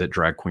that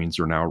drag queens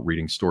are now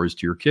reading stories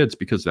to your kids,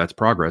 because that's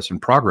progress,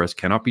 and progress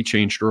cannot be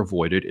changed or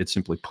avoided. It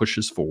simply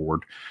pushes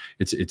forward.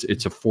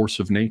 It's a force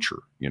of nature,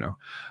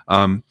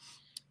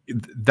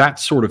 that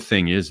sort of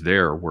thing is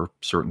there, where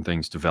certain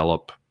things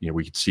develop.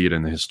 We could see it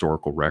in the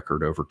historical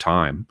record over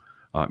time.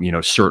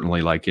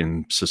 Certainly, like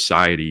in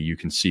society, you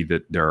can see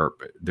that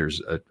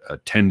there's a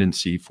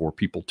tendency for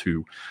people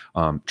to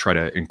try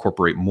to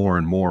incorporate more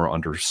and more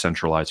under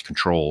centralized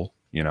control.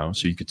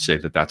 So you could say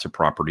that that's a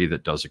property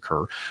that does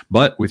occur.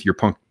 But with your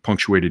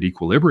punctuated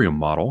equilibrium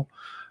model,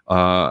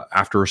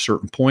 after a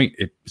certain point,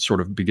 it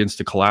sort of begins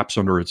to collapse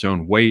under its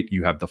own weight.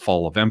 You have the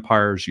fall of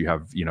empires. You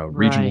have, you know,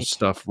 regional Right.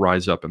 stuff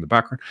rise up in the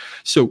background.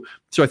 So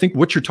I think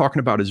what you're talking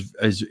about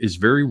is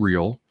very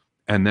real,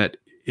 and that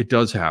it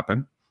does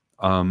happen.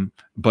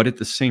 But at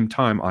the same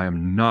time, I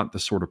am not the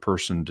sort of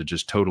person to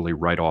just totally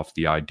write off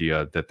the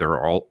idea that there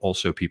are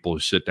also people who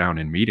sit down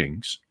in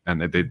meetings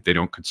and that they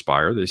don't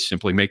conspire. They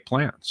simply make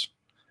plans.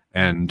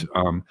 And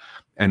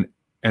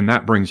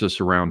that brings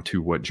us around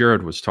to what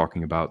Jared was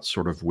talking about,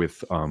 sort of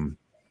with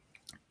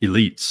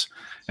elites.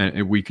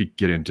 And we could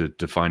get into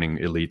defining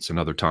elites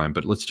another time,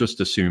 but let's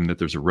just assume that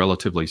there's a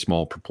relatively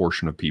small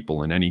proportion of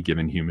people in any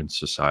given human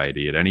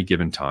society at any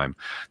given time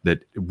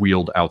that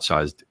wield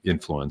outsized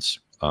influence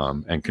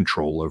and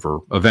control over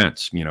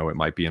events. You know, it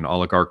might be an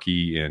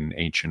oligarchy in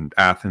ancient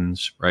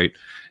Athens, right?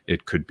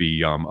 It could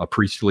be a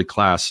priestly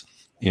class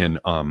in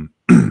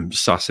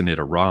Sassanid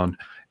Iran.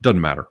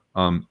 Doesn't matter.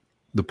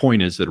 The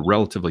point is that a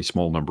relatively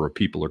small number of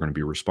people are going to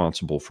be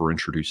responsible for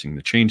introducing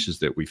the changes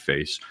that we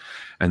face.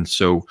 And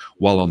so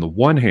while on the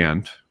one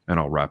hand, and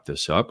I'll wrap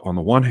this up, on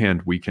the one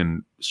hand, we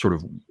can sort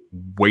of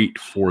wait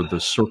for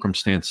the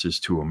circumstances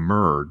to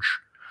emerge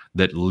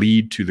that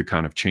lead to the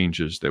kind of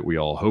changes that we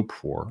all hope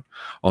for.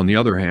 On the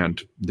other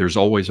hand, there's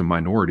always a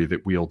minority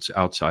that wields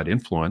outside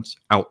influence,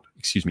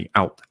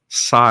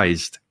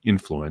 outsized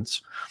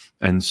influence.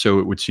 And so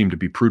it would seem to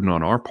be prudent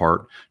on our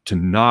part to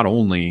not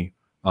only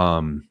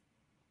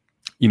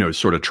you know,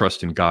 sort of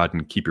trust in God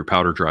and keep your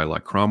powder dry,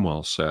 like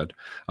Cromwell said.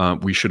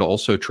 We should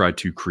also try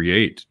to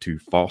create, to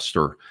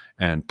foster,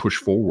 and push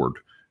forward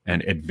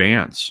and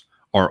advance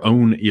our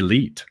own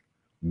elite,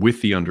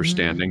 with the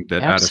understanding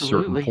that at a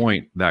certain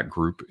point, that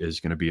group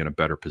is going to be in a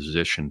better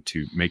position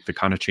to make the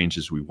kind of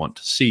changes we want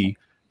to see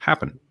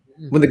happen.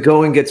 When the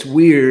going gets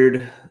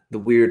weird, the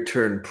weird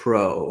turn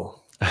pro.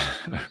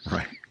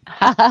 Right.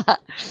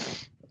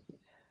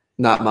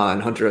 Not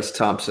mine, Hunter S.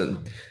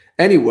 Thompson.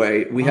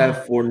 Anyway, we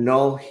have For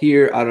Null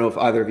here. I don't know if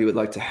either of you would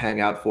like to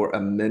hang out for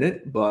a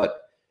minute,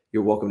 but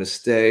you're welcome to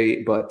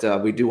stay. But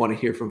we do want to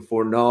hear from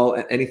For Null,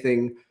 and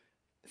anything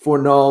For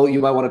Null you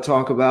might want to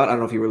talk about. I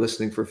don't know if you were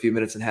listening for a few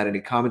minutes and had any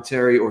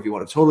commentary, or if you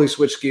want to totally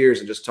switch gears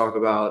and just talk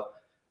about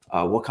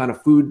what kind of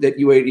food that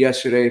you ate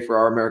yesterday for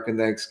our American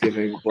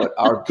Thanksgiving. But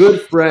our good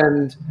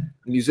friend,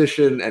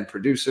 musician and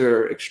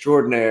producer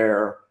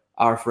extraordinaire,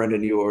 our friend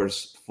and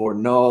yours, For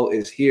Null,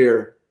 is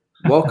here.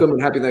 Welcome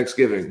and happy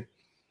Thanksgiving.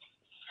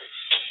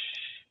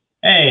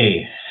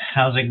 Hey,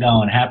 how's it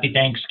going? Happy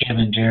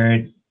Thanksgiving,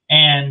 Jared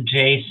and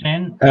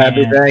Jason.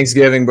 Happy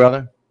Thanksgiving,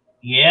 brother.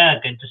 Yeah,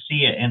 good to see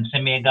you. And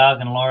Simiagog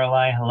and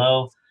Lorelei,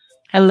 hello.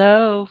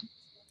 Hello.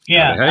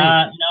 Yeah,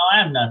 no, I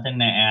have nothing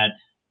to add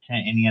to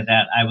any of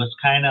that. I was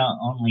kind of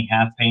only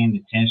half paying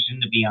attention,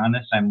 to be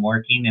honest. I'm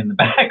working in the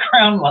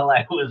background while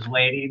I was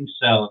waiting,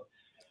 so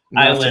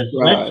I was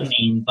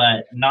listening,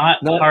 but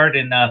not hard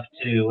enough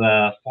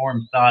to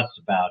form thoughts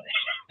about it.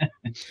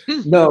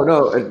 No,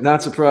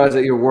 not surprised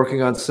that you're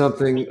working on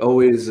something.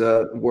 Always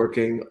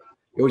working,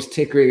 always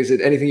tinkering. Is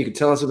it anything you can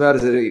tell us about?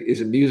 Is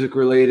it music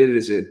related?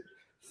 Is it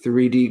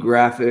 3D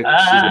graphics?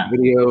 Is it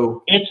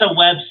video? It's a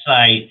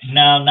website.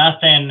 No,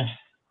 nothing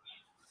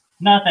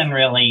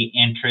really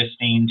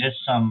interesting.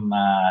 Just something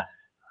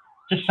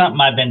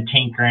I've been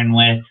tinkering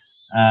with.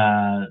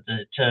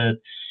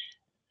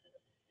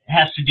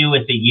 Has to do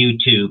with the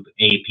YouTube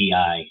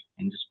API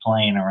and just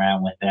playing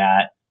around with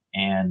that,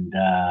 and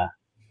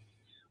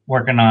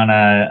working on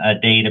a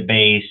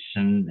database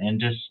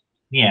and just,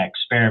 yeah,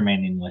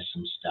 experimenting with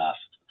some stuff.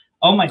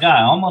 Oh my God,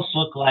 I almost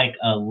looked like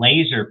a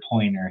laser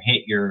pointer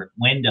hit your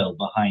window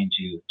behind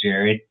you,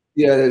 Jared.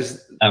 Yeah,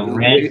 there's a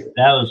red,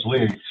 that was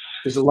weird.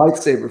 There's a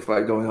lightsaber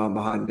fight going on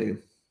behind me.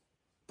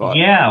 But,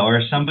 yeah,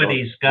 or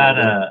somebody's got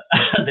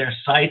their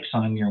sights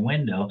on your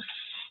window.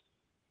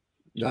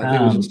 Yeah,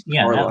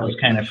 that was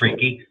kind of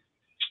freaky.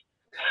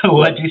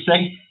 What'd you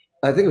say?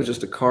 I think it was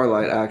just a car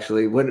light,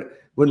 actually. When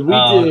we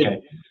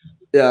did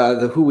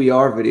the Who We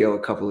Are video a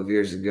couple of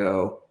years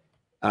ago,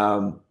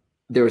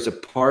 there was a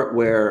part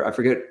where I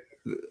forget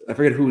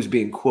who was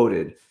being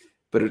quoted,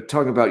 but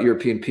talking about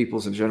European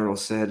peoples in general,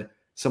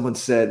 someone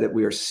said that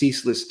we are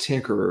ceaseless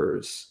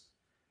tinkerers,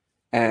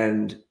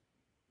 and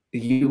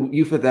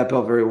you fit that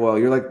bill very well.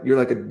 You're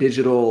like a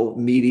digital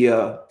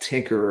media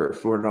tinkerer,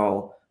 For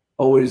Null,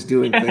 always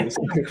doing things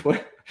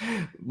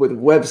with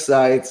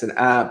websites and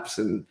apps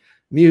and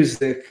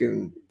music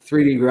and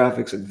 3D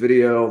graphics and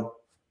video.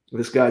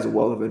 This guy's a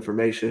wealth of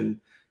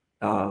information.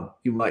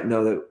 You might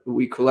know that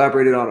we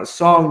collaborated on a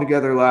song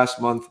together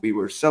last month. We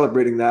were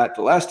celebrating that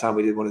the last time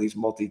we did one of these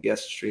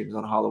multi-guest streams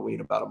on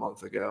Halloween about a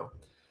month ago.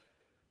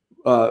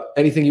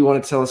 Anything you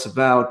want to tell us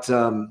about?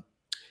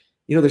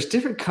 There's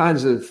different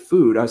kinds of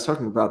food. I was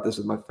talking about this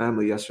with my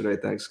family yesterday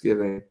at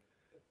Thanksgiving.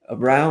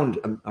 Around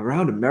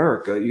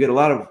America,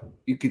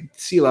 you could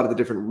see a lot of the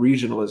different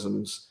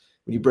regionalisms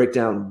when you break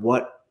down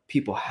what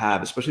people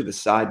have, especially the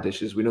side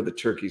dishes. We know the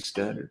turkey's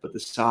standard, but the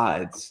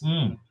sides.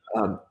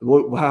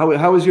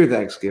 How was your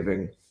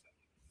Thanksgiving?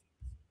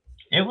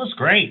 It was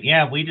great.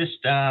 Yeah, we just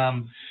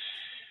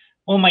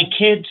well, my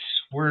kids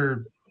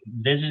were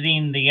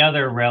visiting the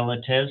other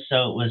relatives.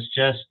 So it was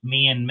just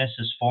me and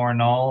Mrs.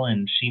 Fornall,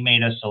 and she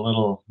made us a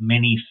little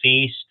mini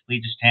feast. We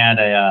just had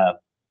a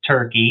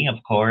turkey,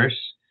 of course,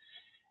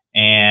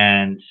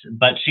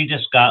 but she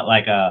just got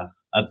like a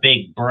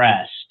big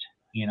breast,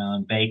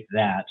 and baked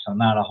that. So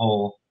not a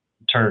whole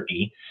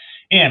turkey.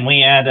 And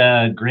we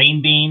had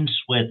green beans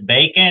with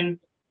bacon,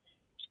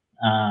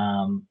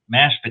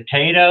 mashed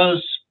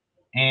potatoes,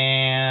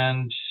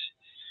 and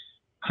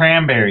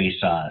cranberry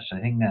sauce. I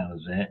think that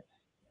was it.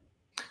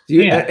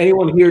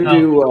 Anyone here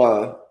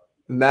do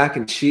mac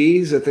and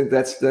cheese? I think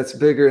that's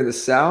bigger in the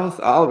South.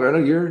 Oliver, I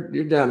know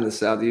you're down in the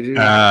South. You do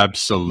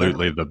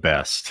absolutely the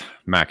best.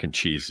 Mac and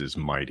cheese is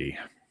mighty.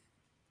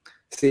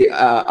 See,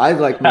 I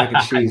like mac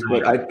and cheese,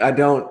 but I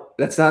don't.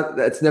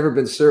 That's never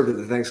been served at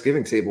the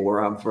Thanksgiving table where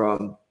I'm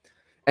from.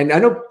 And I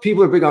know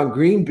people are big on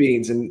green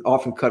beans and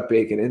often cut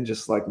bacon in,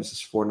 just like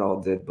Mrs.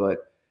 Fornall did. But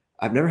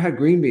I've never had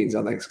green beans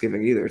on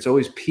Thanksgiving either. It's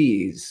always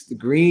peas. The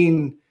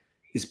green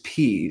is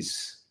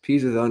peas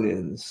with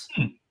onions.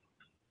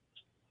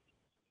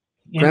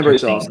 Cranberry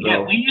sauce. Yeah,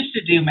 we used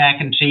to do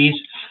mac and cheese.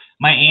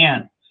 My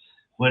aunt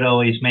would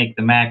always make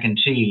the mac and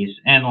cheese,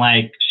 and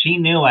like she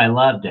knew I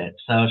loved it,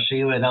 so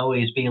she would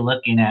always be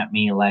looking at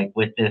me like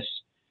with this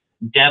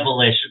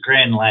devilish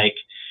grin, like,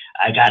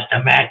 I got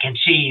the mac and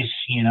cheese,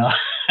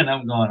 and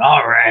I'm going,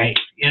 all right.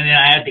 And then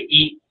I had to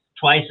eat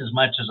twice as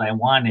much as I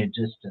wanted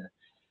just to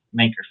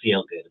make her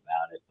feel good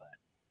about it.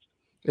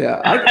 But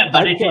yeah,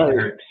 but it didn't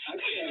hurt.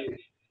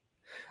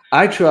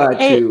 I try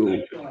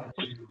to,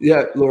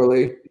 yeah, Laura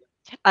Lee.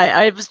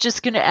 I was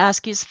just going to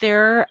ask, is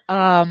there,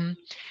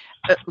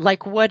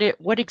 like, what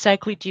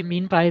exactly do you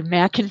mean by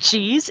mac and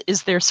cheese?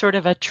 Is there sort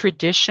of a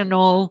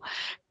traditional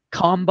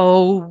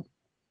combo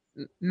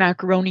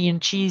macaroni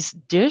and cheese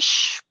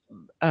dish?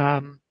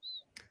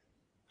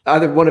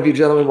 Either one of you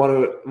gentlemen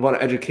want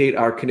to educate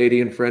our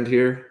Canadian friend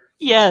here?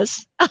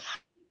 Yes.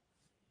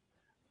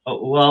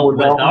 Well,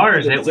 with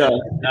ours, it was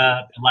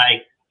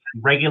like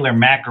regular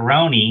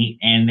macaroni,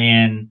 and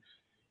then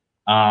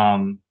I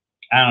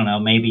don't know,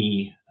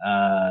 maybe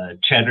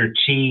cheddar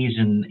cheese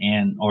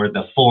and or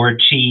the 4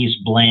 cheese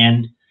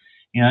blend,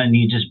 and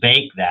you just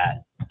bake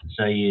that.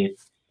 So you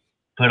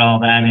put all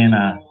that in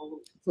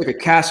it's like a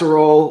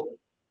casserole.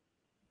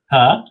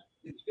 Huh?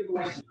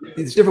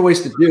 It's different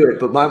ways to do it,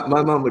 but my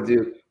mom would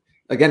do,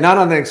 again, not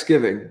on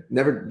Thanksgiving,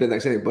 never been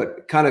Thanksgiving,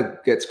 but kind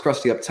of gets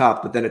crusty up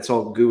top, but then it's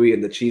all gooey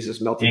and the cheese is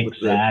melted with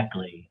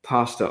the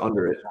pasta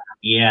under it.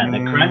 Yeah, the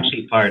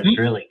crunchy part's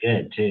really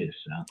good too.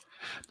 So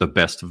the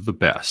best of the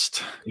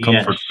best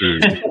comfort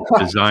food,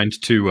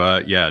 designed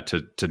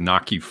to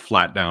knock you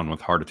flat down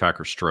with heart attack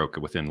or stroke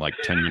within like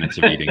 10 minutes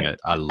of eating it.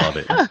 I love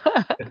it.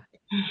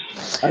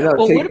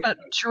 Well, what about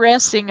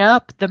dressing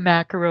up the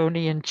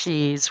macaroni and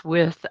cheese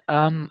with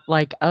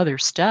like other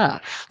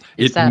stuff?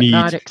 Is that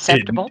not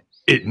acceptable?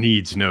 It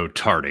needs no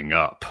tarting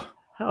up.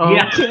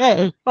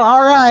 Okay.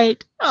 All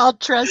right. I'll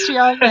trust you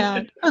on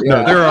that.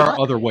 No, there are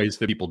other ways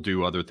that people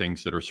do other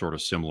things that are sort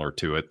of similar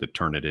to it that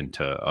turn it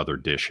into other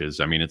dishes.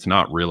 I mean, it's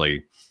not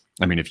really,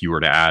 if you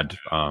were to add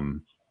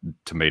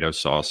tomato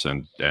sauce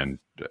and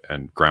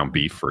ground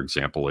beef, for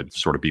example, it'd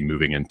sort of be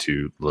moving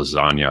into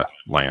lasagna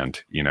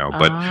land,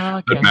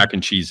 but mac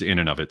and cheese in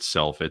and of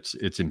itself,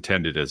 it's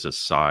intended as a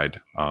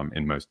side.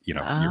 In most,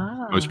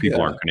 most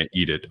people aren't going to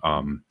eat it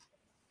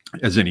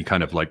as any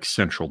kind of like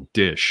central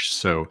dish.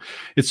 So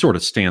it sort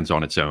of stands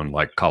on its own,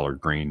 like collard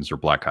greens or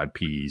black-eyed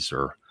peas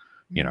or,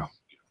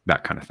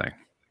 that kind of thing.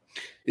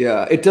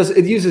 Yeah, it does.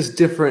 It uses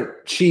different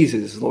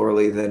cheeses, Laura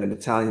Lee, than an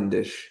Italian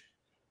dish.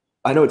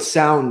 I know it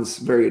sounds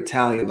very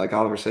Italian, like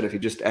Oliver said. If you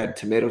just add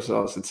tomato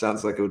sauce, it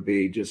sounds like it would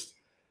be just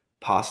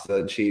pasta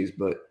and cheese,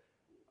 but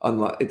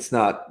it's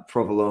not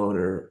provolone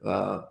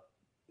or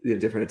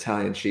different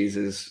Italian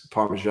cheeses,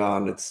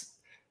 Parmesan. It's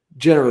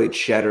generally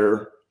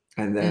cheddar.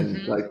 And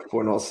then, like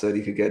Fornall said,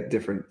 you could get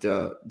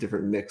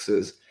different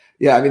mixes.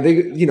 Yeah, I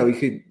mean,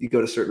 you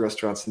go to certain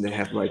restaurants and they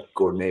have like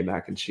gourmet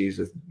mac and cheese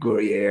with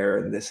Gruyere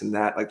and this and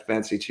that, like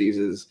fancy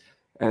cheeses.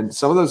 And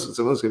some of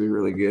those can be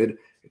really good.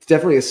 It's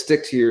definitely a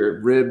stick to your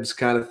ribs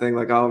kind of thing,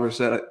 like Oliver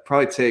said. It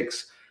probably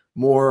takes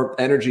more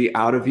energy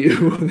out of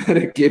you than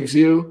it gives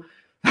you.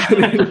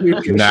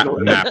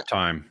 nap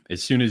time.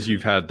 As soon as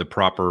you've had the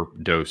proper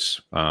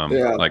dose,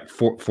 like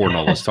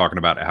Fornall was talking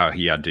about how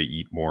he had to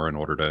eat more in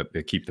order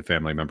to keep the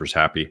family members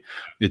happy.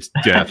 It's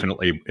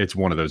definitely, it's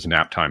one of those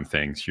nap time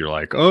things. You're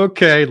like,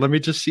 okay, let me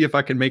just see if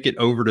I can make it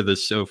over to the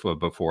sofa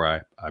before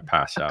I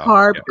pass out.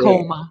 Carb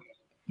coma.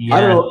 Yeah.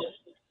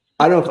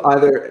 I don't know if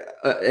either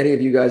any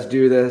of you guys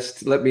do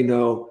this. Let me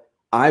know.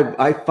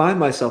 I find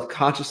myself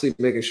consciously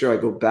making sure I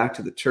go back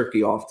to the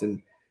turkey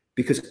often,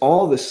 because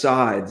all the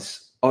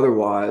sides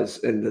otherwise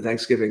in the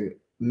Thanksgiving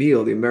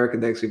meal, the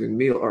American Thanksgiving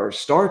meal, are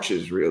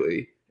starches,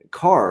 really,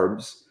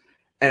 carbs.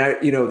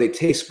 And they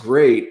taste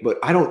great, but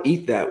I don't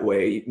eat that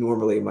way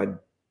normally in my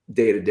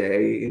day to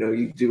day.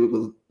 You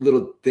do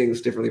little things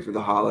differently for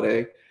the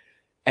holiday.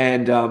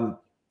 And,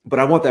 but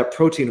I want that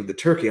protein of the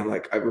turkey.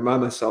 I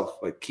remind myself,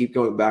 keep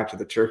going back to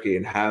the turkey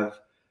and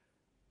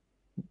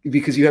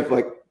because you have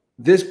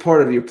this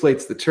part of your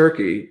plate's the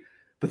turkey,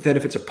 But then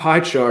if it's a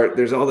pie chart,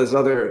 there's all this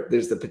other.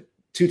 There's the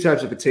two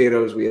types of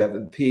potatoes we have,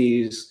 and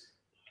peas,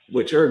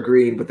 which are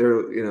green, but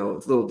they're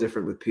it's a little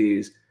different with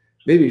peas.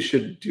 Maybe I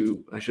should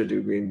do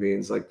green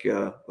beans like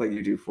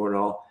you do for and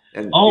all.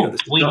 And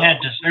we had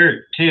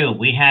dessert too.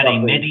 We had a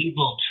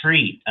medieval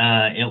treat.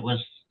 It was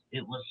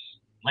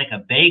like a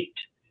baked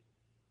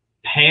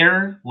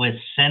pear with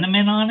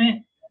cinnamon on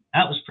it.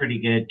 That was pretty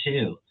good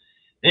too.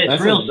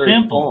 It's real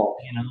simple,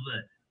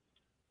 but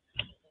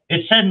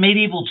it said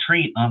medieval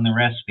treat on the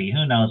recipe.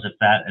 Who knows if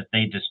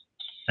they just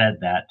said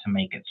that to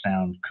make it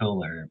sound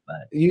cooler,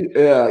 but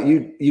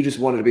you just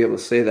wanted to be able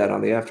to say that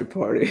on the after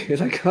party. You're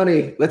like,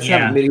 honey, let's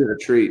have a medieval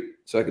treat.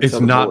 So I can.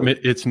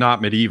 It's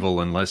not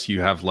medieval unless you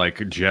have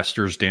like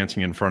jesters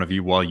dancing in front of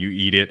you while you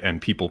eat it,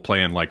 and people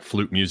playing like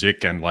flute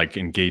music and like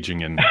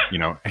engaging in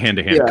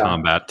hand-to-hand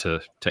combat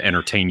to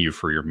entertain you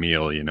for your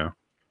meal.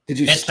 Did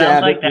you? It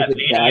sounds like that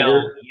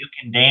video. You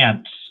can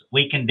dance.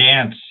 We can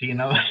dance.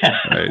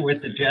 Right.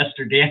 With the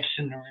jester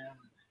dancing around.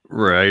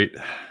 Right.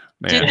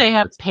 Man. Did they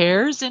have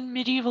pears in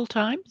medieval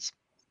times?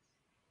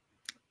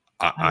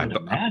 I would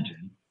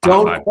imagine.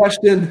 Don't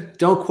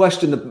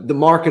question the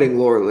marketing,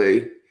 Laura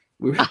Lee.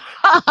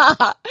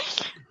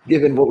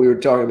 Given what we were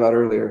talking about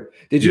earlier,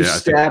 did you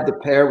stab the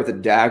pear with a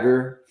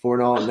dagger for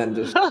and all, and then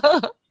just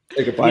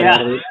take a bite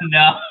out of it?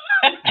 No.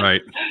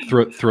 Right.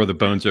 Throw the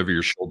bones over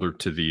your shoulder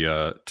to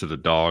the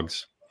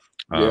dogs.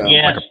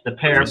 Yes, like the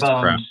pear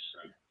bones.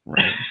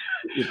 Right.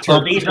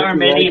 Well, these are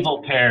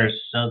medieval pears,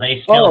 so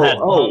they still had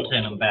bones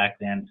in them back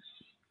then.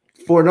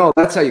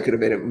 That's how you could have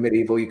made it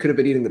medieval. You could have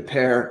been eating the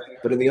pear,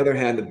 but on the other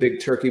hand, the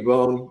big turkey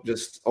bone,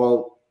 just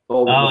all.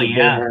 Oh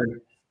yeah.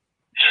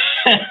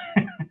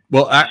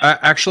 Well,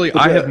 actually,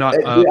 I have not.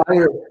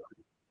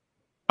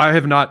 I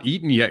have not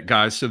eaten yet,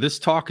 guys. So this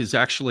talk is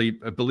actually,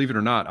 believe it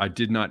or not, I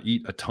did not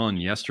eat a ton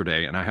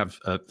yesterday, and I have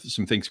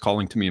some things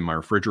calling to me in my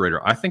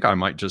refrigerator. I think I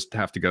might just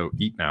have to go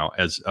eat now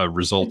as a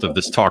result of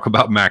this talk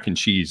about mac and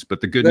cheese. But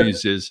the good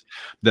news is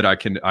that I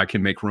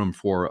can make room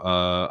for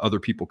other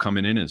people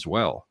coming in as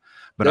well.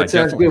 But that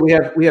sounds good. We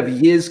have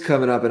Yiz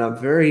coming up, and I'm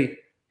very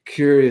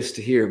curious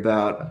to hear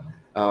about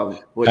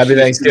what Happy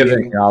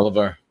Thanksgiving,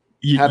 Oliver.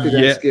 Happy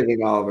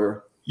Thanksgiving,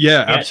 Oliver.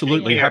 Yeah,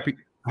 absolutely.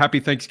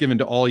 Happy Thanksgiving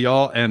to all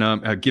y'all,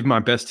 and give my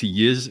best to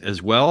Yiz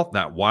as well.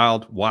 That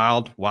wild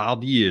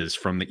Yiz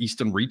from the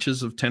eastern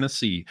reaches of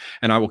Tennessee.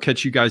 And I will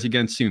catch you guys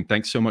again soon.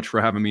 Thanks so much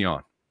for having me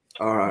on.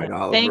 All right,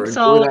 Oliver. Thanks,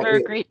 Oliver.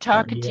 Great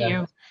talking to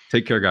you.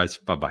 Take care, guys.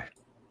 Bye-bye.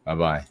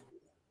 Bye-bye.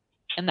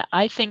 And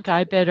I think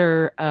I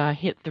better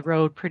hit the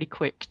road pretty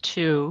quick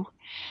too.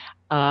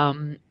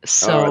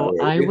 So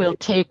I will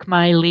take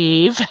my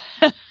leave.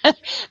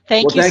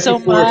 Thank you so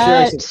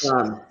much.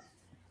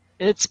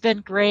 It's been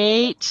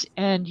great,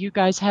 and you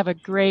guys have a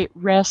great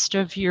rest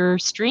of your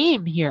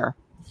stream here.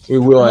 We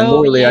will. And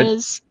Laura Lee,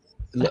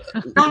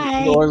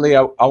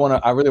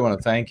 I really want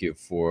to thank you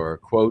for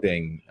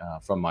quoting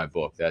from my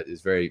book. That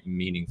is very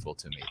meaningful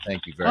to me.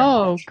 Thank you very much.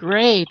 Oh,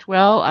 great.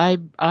 Well,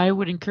 I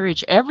would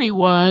encourage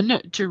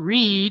everyone to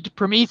read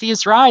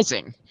Prometheus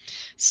Rising.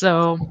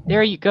 So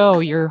there you go,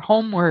 your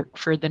homework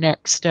for the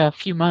next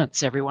few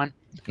months, everyone.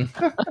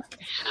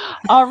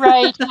 All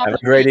right. Have a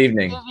great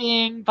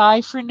evening.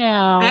 Bye for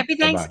now. Happy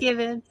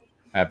Thanksgiving.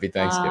 Bye-bye. Happy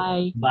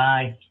Thanksgiving.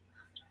 Bye.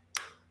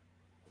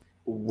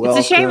 It's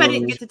a shame I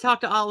didn't get to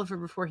talk to Oliver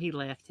before he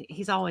left.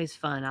 He's always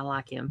fun. I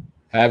like him.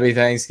 Happy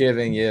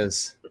Thanksgiving,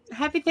 yes.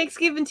 Happy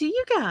Thanksgiving to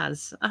you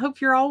guys. I hope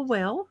you're all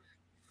well.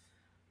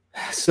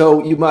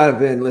 So you might have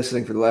been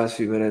listening for the last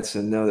few minutes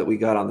and know that we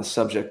got on the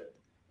subject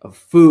of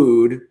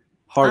food.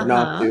 Hard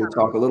not to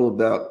talk a little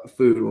about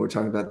food when we're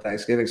talking about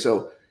Thanksgiving.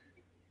 So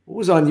what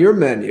was on your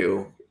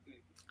menu?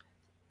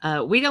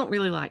 We don't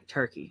really like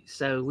turkey.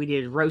 So we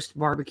did roast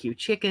barbecue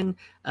chicken,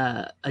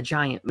 a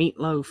giant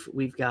meatloaf.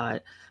 We've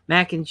got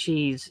mac and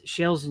cheese,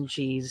 shells and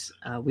cheese.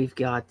 We've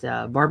got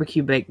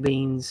barbecue baked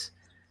beans.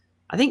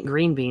 I think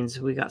green beans,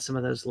 we got some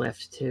of those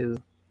left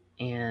too.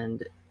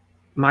 And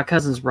my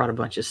cousins brought a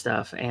bunch of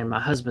stuff, and my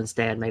husband's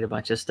dad made a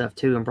bunch of stuff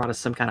too and brought us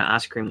some kind of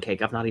ice cream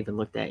cake I've not even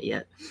looked at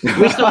yet.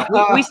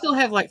 We still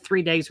have like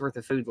 3 days worth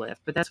of food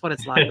left, but that's what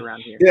it's like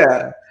around here.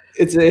 Yeah,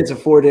 it's a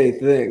 4-day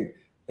thing.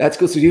 That's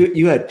cool. So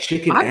you had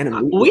chicken and a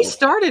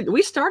meatloaf.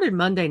 We started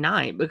Monday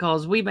night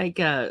because we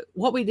make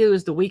what we do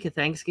is the week of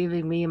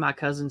Thanksgiving, me and my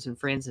cousins and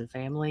friends and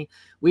family,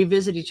 we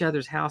visit each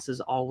other's houses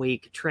all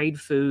week, trade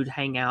food,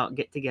 hang out,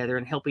 get together,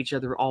 and help each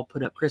other all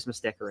put up Christmas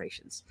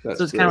decorations. So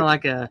it's kind of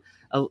like a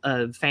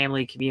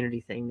family community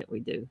thing that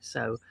we do.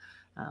 So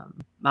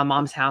my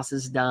mom's house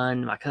is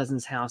done, my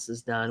cousin's house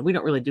is done. We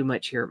don't really do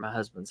much here at my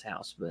husband's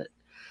house, but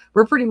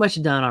we're pretty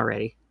much done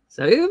already.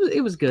 So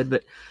it was good,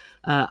 but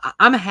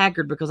I'm a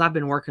haggard because I've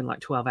been working like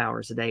 12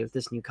 hours a day with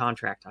this new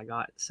contract I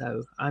got.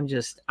 So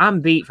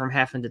I'm beat from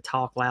having to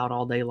talk loud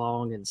all day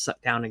long and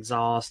suck down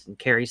exhaust and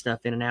carry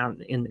stuff in and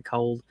out in the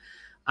cold.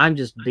 I'm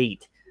just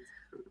beat.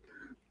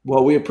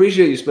 Well, we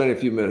appreciate you spending a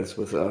few minutes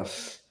with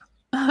us.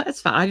 That's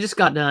fine. I just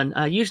got done.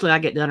 Usually I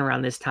get done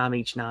around this time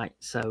each night.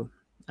 So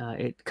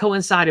it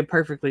coincided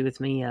perfectly with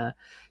me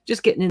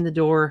just getting in the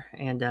door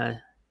and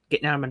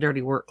getting out of my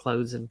dirty work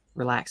clothes and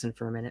relaxing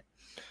for a minute.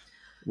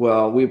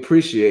 Well, we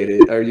appreciate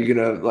it. Are you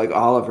gonna, like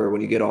Oliver,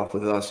 when you get off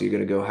with us, you're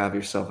gonna go have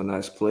yourself a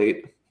nice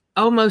plate?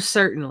 Oh, most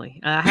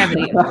certainly. I haven't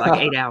eaten for like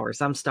 8 hours.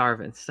 I'm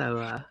starving, so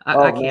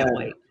I can't man.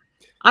 wait.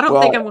 I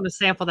don't think Well, I'm going to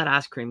sample that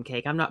ice cream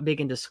cake. I'm not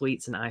big into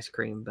sweets and ice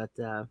cream, but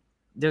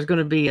there's going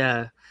to be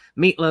a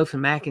meatloaf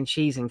and mac and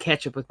cheese and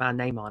ketchup with my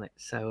name on it.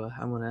 So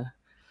I'm gonna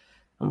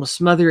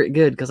smother it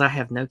good because I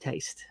have no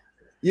taste.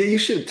 yeah, you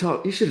should have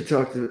talked. You should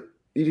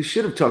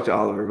have talked to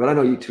Oliver, but I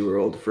know you two are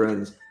old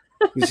friends.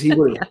 Because he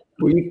would. Yeah.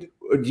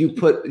 Do you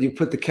put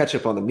the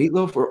ketchup on the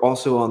meatloaf or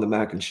also on the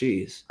mac and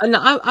cheese?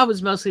 No, I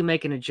was mostly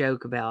making a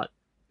joke about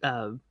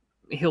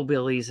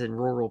hillbillies and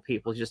rural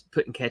people just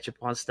putting ketchup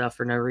on stuff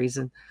for no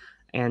reason,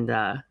 and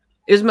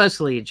it was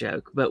mostly a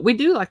joke. But we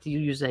do like to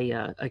use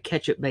a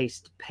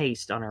ketchup-based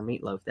paste on our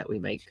meatloaf that we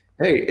make.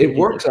 Hey, it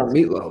works on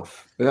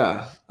meatloaf.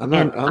 Yeah,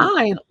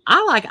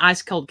 I like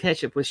ice cold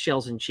ketchup with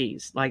shells and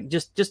cheese, like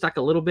just like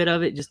a little bit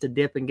of it, just to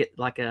dip and get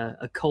like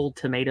a cold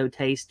tomato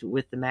taste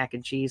with the mac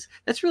and cheese.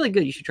 That's really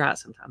good. You should try it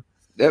sometime.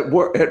 That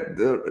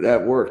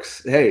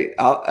works. Hey,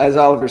 as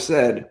Oliver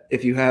said,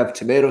 if you have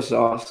tomato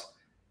sauce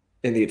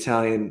in the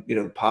Italian,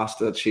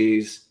 pasta,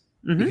 cheese,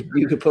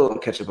 you could put a little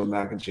ketchup on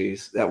mac and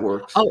cheese. That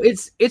works. Oh,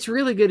 it's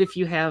really good if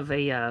you have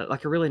a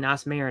like a really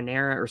nice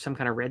marinara or some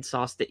kind of red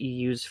sauce that you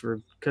use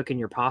for cooking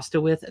your pasta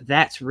with.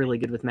 That's really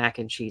good with mac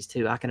and cheese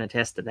too. I can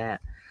attest to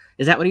that.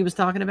 Is that what he was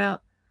talking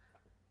about?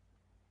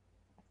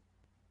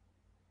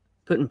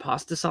 Putting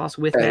pasta sauce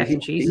with mac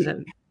and cheese?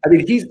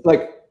 He's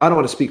like, I don't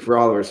want to speak for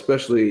Oliver,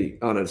 especially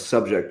on a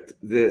subject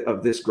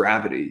of this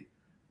gravity,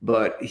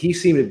 but he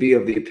seemed to be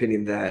of the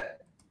opinion that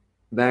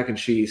mac and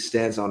cheese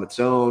stands on its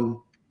own.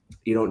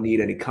 You don't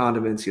need any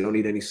condiments. You don't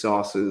need any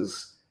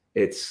sauces.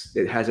 It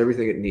has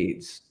everything it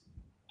needs.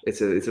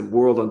 It's a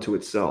world unto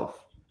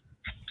itself.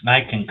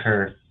 I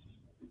concur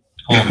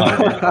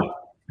wholeheartedly.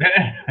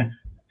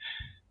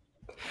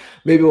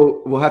 Maybe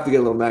we'll have to get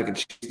a little mac and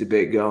cheese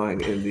debate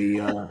going in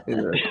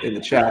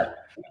the chat.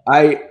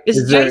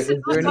 Is there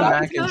any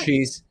mac and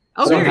cheese?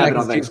 Oh, Mac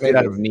and cheese made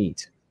out of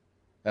meat.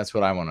 That's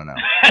what I want to know.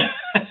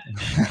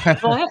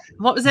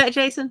 What was that,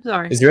 Jason?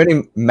 Sorry. Is there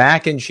any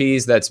mac and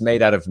cheese that's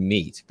made out of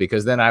meat?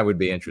 Because then I would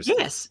be interested.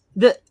 Yes.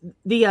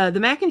 The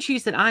mac and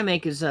cheese that I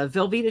make is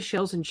Velveeta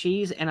shells and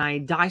cheese, and I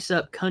dice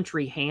up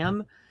country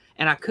ham,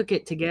 and I cook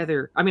it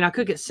together. I mean, I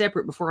cook it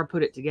separate before I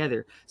put it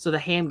together, so the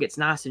ham gets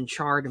nice and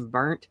charred and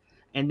burnt.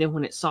 And then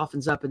when it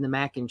softens up in the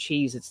mac and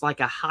cheese, it's like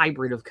a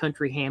hybrid of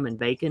country ham and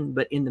bacon,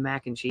 but in the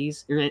mac and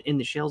cheese, or in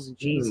the shells and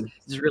cheese.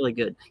 It's really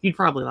good. You'd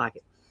probably like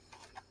it.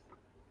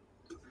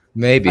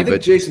 Maybe, but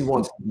Jason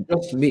wants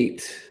just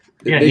meat.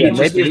 Maybe if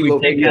we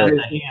take out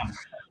the ham.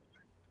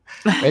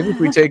 Maybe if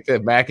we take the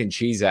mac and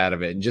cheese out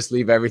of it and just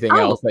leave everything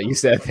else that you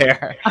said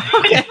there.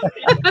 Okay.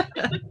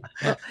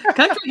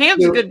 Country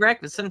ham's a good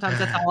breakfast. Sometimes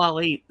that's all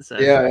I'll eat. So.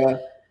 Yeah.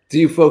 Do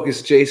you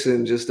focus,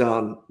 Jason, just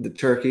on the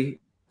turkey?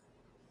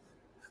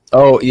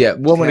 Oh yeah.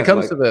 Well, when it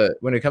comes to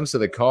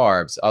the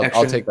carbs,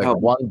 I'll take like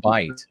one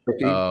bite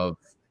of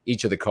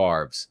each of the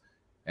carbs,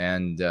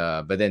 and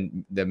but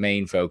then the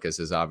main focus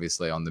is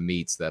obviously on the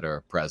meats that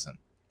are present.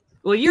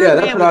 Well,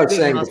 that's what I was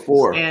saying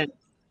before. And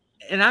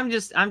I'm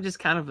just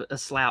kind of a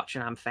slouch,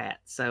 and I'm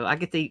fat, so I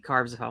get to eat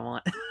carbs if I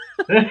want.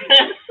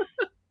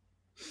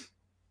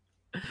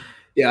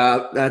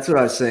 Yeah, that's what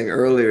I was saying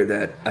earlier.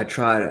 That I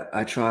try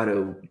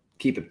to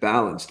keep it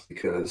balanced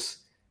because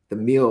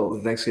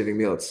the Thanksgiving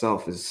meal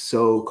itself is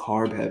so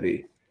carb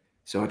heavy.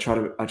 So I try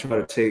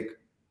to take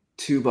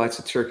 2 bites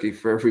of turkey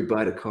for every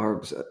bite of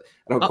carbs. I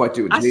don't quite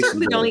do it. I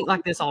certainly don't eat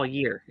like this all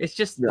year. It's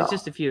just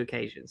a few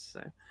occasions.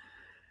 So.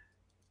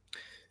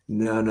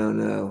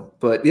 No.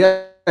 But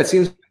yeah, it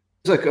seems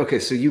like okay.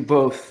 So you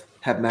both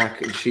have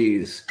mac and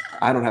cheese.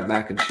 I don't have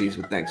mac and cheese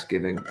with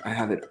Thanksgiving. I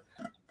have it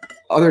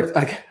I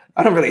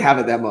don't really have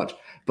it that much,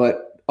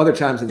 but other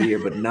times in the year,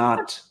 but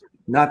not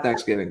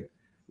Thanksgiving.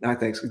 Not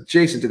Thanksgiving.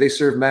 Jason, do they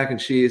serve mac and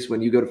cheese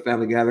when you go to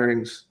family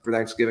gatherings for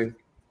Thanksgiving?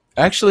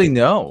 Actually,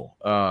 no.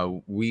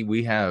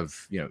 We have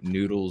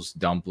noodles,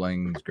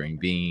 dumplings, green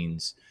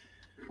beans,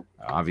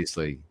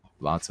 obviously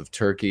lots of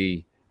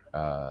turkey,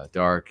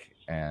 dark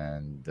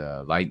and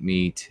light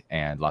meat,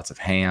 and lots of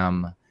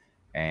ham,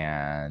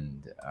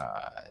 and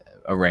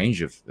a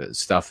range of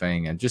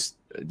stuffing, and just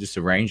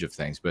a range of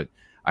things. But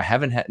I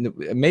haven't had.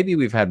 Maybe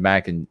we've had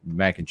mac and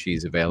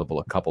cheese available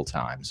a couple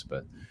times,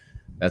 but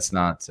that's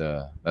not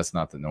the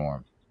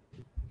norm.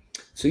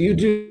 So you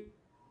do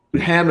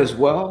ham as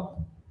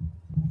well?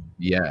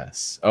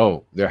 Yes.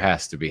 Oh, there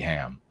has to be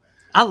ham.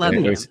 I love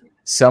ham.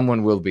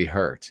 Someone will be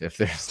hurt if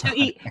there's to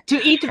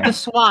eat the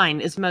swine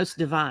is most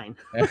divine.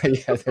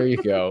 Yeah, there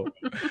you go.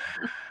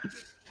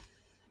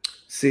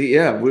 See,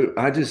 yeah,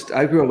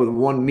 I grew up with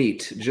one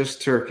meat,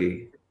 just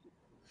turkey,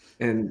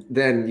 and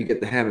then you get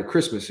the ham at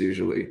Christmas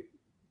usually.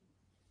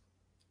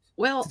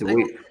 Well,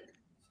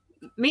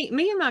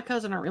 me and my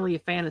cousin aren't really a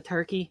fan of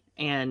turkey,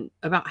 and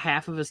about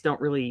half of us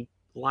don't really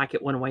like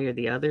it one way or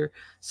the other.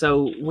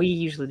 So we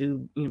usually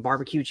do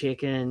barbecue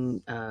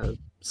chicken,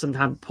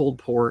 sometimes pulled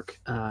pork.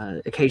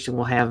 Occasionally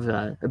we'll have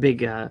a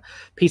big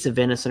piece of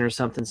venison or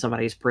something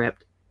somebody's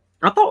prepped.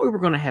 I thought we were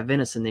going to have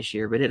venison this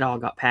year, but it all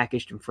got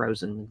packaged and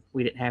frozen.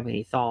 We didn't have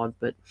any thawed,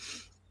 but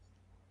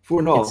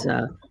it's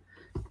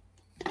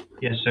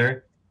yes,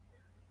 sir.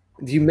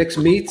 Do you mix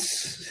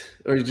meats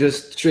or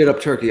just straight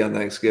up turkey on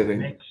Thanksgiving?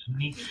 Mix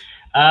meat.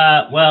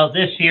 Well,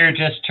 this year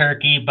just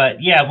turkey,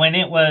 but yeah, when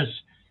it was,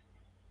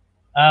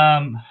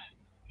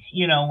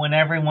 you know, when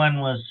everyone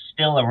was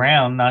still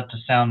around, not to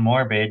sound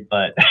morbid,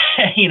 but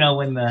you know,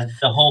 when the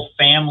whole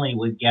family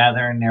would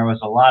gather and there was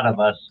a lot of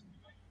us,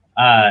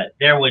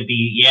 there would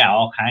be,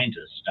 all kinds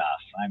of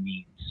stuff. I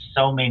mean,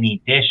 so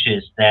many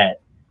dishes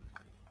that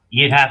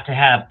you'd have to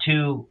have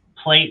 2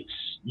 plates,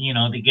 you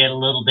know, to get a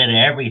little bit of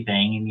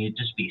everything, and you'd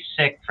just be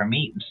sick from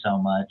eating so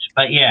much.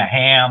 But yeah,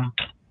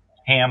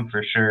 ham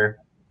for sure.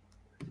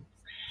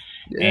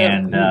 Yeah,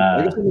 and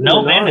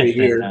no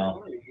venison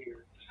though.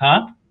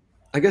 Huh?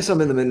 I guess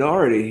I'm in the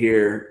minority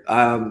here.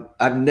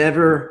 I've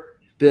never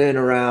been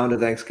around a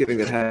Thanksgiving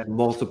that had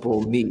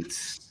multiple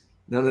meats.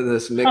 None of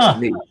this mixed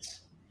meats.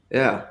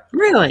 Yeah.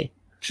 Really?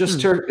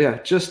 Just turkey.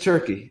 Yeah, just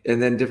turkey,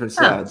 and then different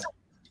sides.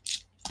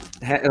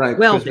 Like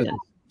well,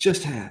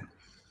 just ham.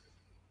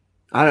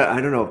 I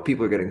don't know if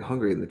people are getting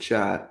hungry in the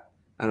chat.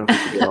 I don't know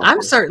if we should get off I'm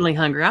this. certainly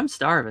hungry. I'm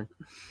starving.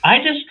 I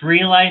just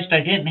realized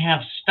I didn't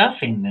have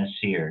stuffing this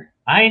year.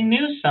 I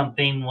knew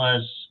something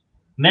was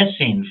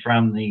missing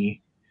from the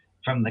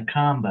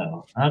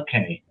combo.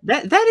 Okay.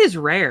 That is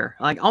rare.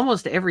 Like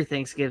almost every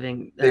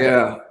Thanksgiving.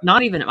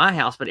 Not even at my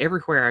house, but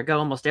everywhere I go,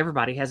 almost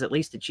everybody has at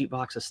least a cheap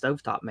box of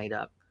stovetop made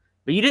up.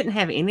 But you didn't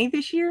have any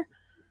this year?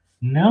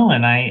 No,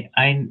 and I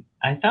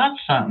thought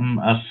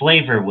a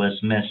flavor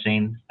was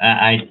missing.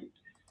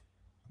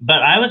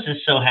 But I was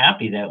just so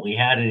happy that we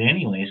had it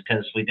anyways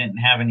because we didn't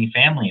have any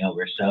family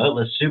over. So it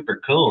was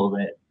super cool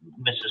that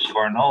Mrs.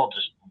 Fornell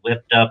just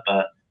whipped up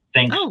a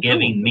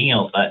Thanksgiving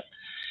meal. But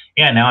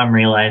yeah, now I'm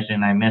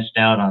realizing I missed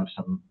out on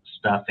some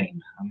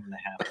stuffing. I'm gonna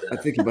have to.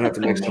 I think you're gonna have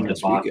to make some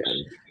this weekend.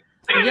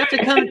 You have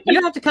to come.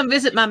 You have to come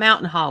visit my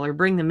mountain holler.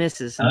 Bring the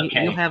missus. And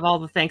okay. You'll have all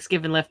the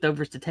Thanksgiving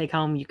leftovers to take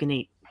home. You can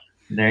eat.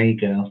 There you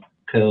go.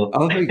 Cool. I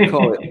don't think you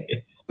call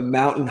it a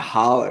mountain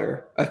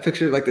holler. I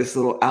pictured like this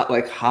little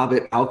like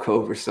Hobbit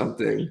alcove or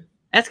something.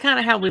 That's kind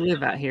of how we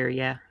live out here.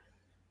 Yeah.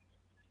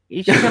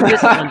 You should come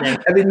visit one day.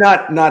 I mean,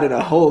 not in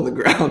a hole in the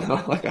ground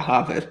though, like a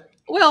Hobbit.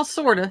 Well,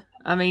 sort of.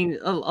 I mean,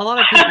 a lot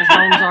of people's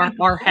homes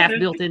are half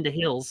built into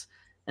hills,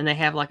 and they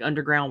have like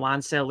underground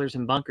wine cellars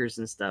and bunkers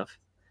and stuff.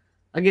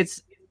 Like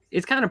it's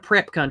kind of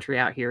prep country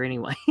out here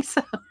anyway.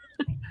 So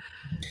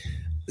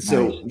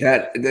nice.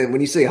 That when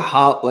you say a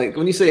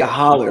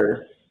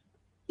holler,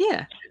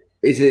 yeah,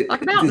 is it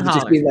like does it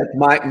just mean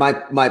like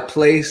my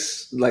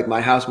place, like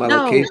my house, my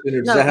location,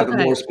 or does that have a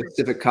more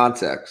specific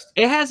context?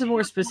 It has a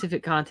more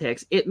specific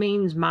context. It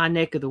means my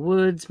neck of the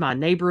woods, my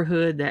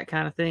neighborhood, that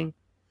kind of thing.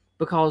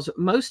 Because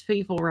most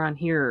people around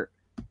here,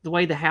 the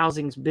way the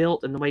housing's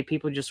built and the way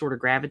people just sort of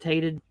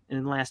gravitated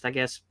in the last, I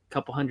guess,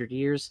 couple hundred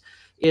years,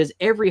 is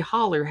every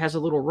holler has a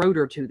little road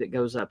or two that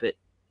goes up it,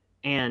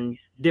 and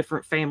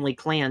different family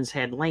clans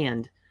had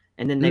land,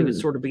 and then they would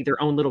sort of be their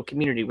own little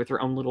community with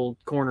their own little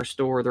corner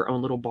store, their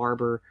own little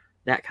barber,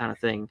 that kind of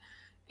thing.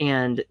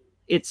 And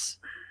it's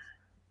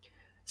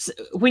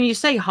when you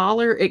say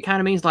holler, it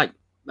kind of means like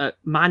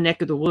my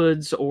neck of the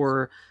woods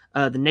or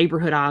the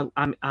neighborhood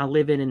I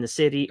live in the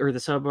city or the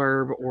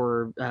suburb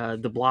or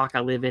the block I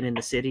live in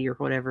the city or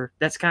whatever.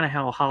 That's kind of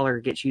how a holler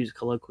gets used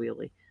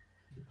colloquially.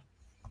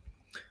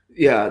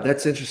 Yeah,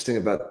 that's interesting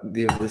about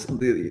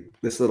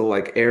this little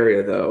like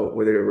area though,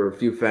 where there were a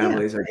few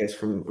families, I guess,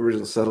 from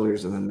original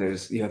settlers, and then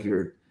you have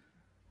your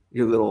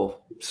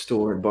little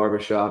store and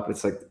barbershop.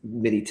 It's like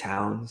mini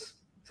towns.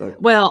 Like,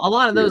 well, a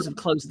lot of those have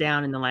closed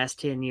down in the last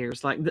 10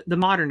 years. Like the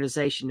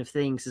modernization of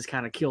things has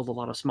kind of killed a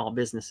lot of small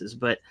businesses.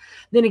 But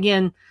then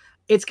again,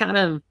 things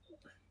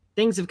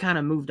have kind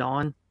of moved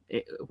on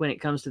when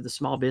it comes to the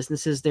small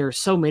businesses. There are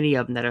so many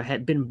of them that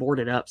have been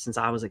boarded up since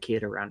I was a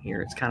kid around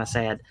here. It's kind of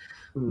sad,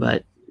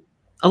 but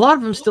a lot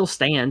of them still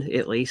stand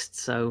at least.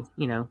 So,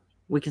 you know,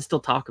 we can still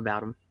talk about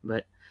them,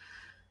 but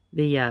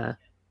the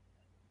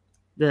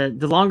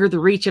longer the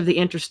reach of the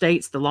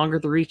interstates, the longer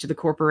the reach of the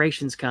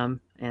corporations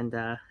come, and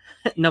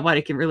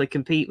nobody can really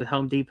compete with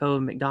Home Depot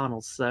and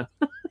McDonald's. So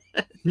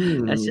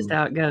that's just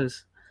how it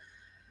goes.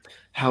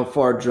 How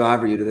far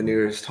drive are you to the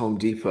nearest Home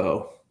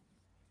Depot?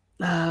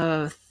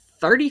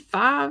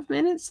 35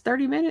 minutes,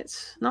 30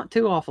 minutes, not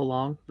too awful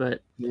long,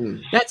 but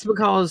that's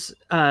because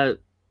out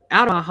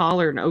of my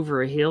holler and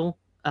over a hill,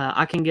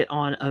 I can get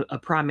on a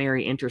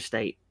primary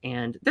interstate,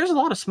 and there's a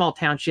lot of small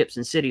townships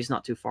and cities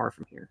not too far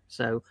from here.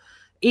 So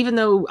even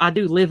though I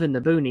do live in the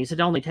boonies, it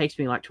only takes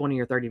me like 20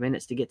 or 30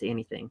 minutes to get to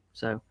anything.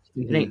 So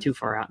it ain't too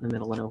far out in the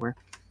middle of nowhere.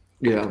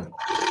 Yeah.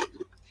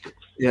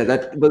 Yeah,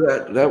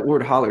 that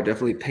word holler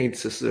definitely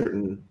paints a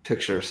certain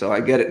picture. So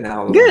I get it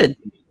now. Good.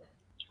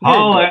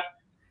 Holler.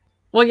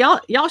 Well,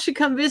 y'all should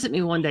come visit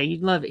me one day.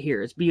 You'd love it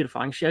here. It's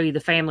beautiful. I can show you the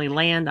family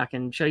land. I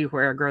can show you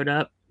where I grew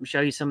up, show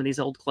you some of these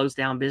old closed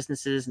down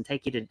businesses, and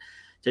take you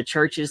to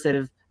churches that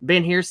have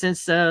been here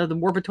since the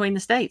war between the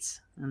states.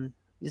 And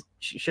just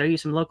show you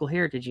some local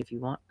heritage if you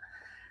want.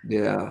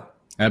 Yeah.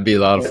 That'd be a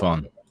lot of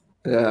fun.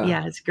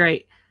 Yeah, it's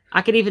great.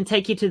 I could even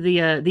take you to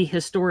the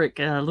historic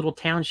little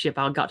township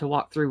I got to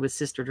walk through with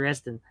Sister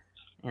Dresden,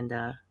 and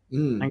I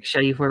can show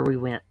you where we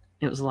went.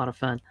 It was a lot of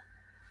fun.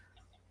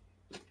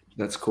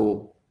 That's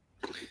cool.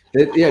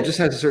 It just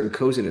has a certain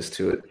coziness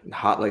to it.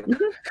 Hot, like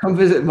come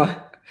visit my.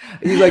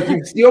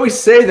 You always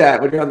say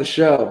that when you're on the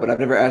show, but I've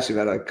never asked you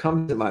about it. Like,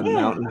 come to my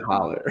mountain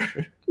holler.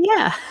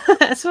 Yeah,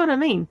 that's what I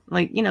mean.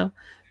 Like,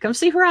 come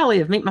see where I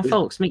live, meet my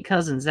folks, meet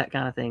cousins, that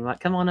kind of thing. Like,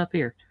 come on up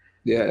here.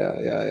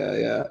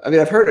 Yeah. I mean,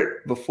 I've heard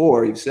it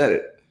before. You've said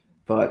it,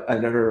 but I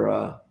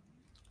never.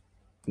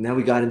 Now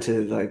we got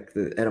into like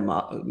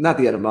not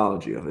the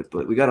etymology of it,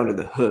 but we got under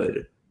the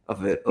hood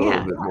of it a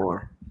little bit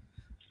more.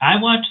 I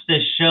watched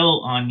this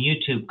show on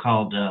YouTube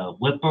called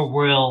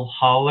Whippoorwill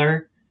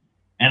Holler,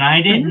 and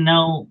I didn't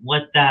know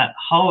what that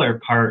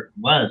holler part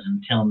was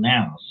until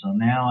now. So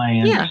now I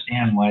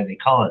understand why they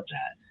call it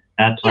that.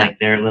 That's like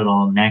their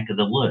little neck of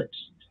the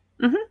woods.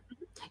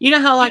 You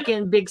know how like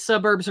in big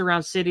suburbs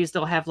around cities,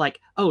 they'll have like,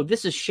 oh,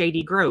 this is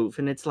Shady Grove.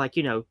 And it's like,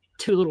 2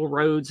 little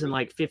roads and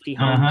like 50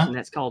 homes. And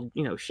that's called,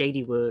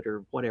 Shady Wood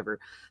or whatever.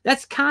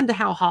 That's kind of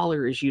how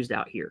holler is used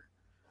out here.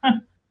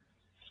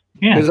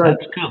 Yeah,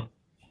 that's cool.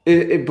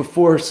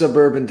 Before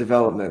suburban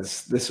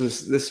developments, this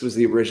was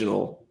the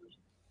original.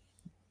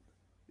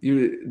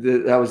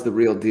 That was the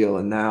real deal,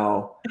 and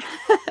now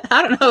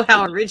I don't know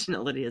how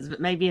original it is,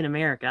 but maybe in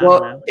America.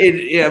 Well, I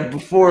don't know.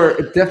 Before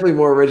definitely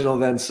more original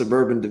than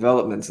suburban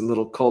developments and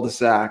little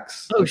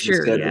cul-de-sacs. Oh,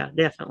 sure, yeah,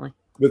 definitely.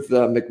 With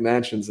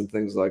McMansions and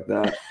things like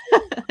that.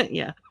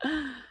 Yeah.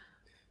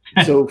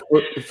 So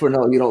for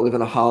no, you don't live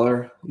in a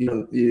holler.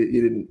 You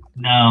didn't.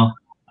 No,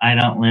 I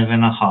don't live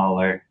in a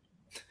holler.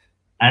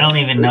 I don't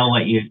even know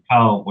what you'd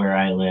call where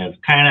I live.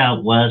 Kind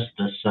of was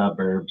the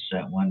suburbs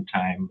at one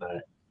time,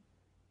 but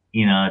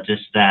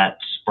just that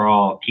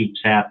sprawl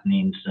keeps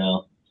happening.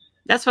 So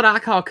that's what I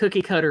call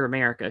cookie cutter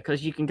America,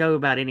 because you can go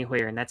about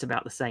anywhere and that's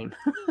about the same.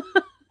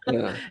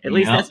 At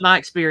least that's my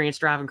experience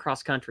driving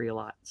cross country a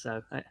lot.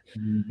 So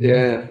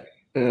yeah.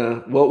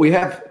 Well, we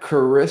have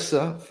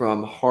Carissa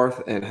from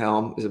Hearth and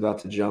Helm is about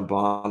to jump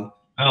on.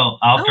 Oh,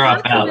 I'll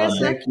drop out.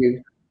 Thank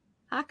you.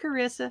 Hi,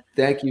 Carissa.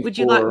 Thank you. Would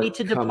you like me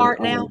to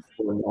depart now?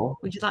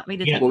 Would you like me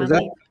to take my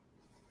leave?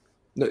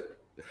 No.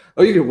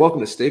 Oh, you're welcome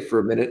to stay for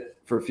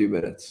a few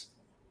minutes.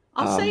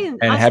 I'll say.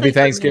 And happy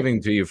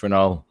Thanksgiving to you,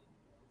 Fernal.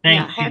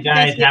 Thanks, you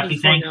guys. Happy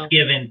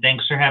Thanksgiving.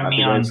 Thanks for having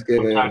me on.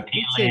 We'll talk to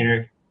you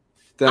later.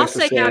 I'll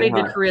say howdy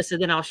to Carissa,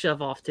 then I'll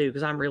shove off too,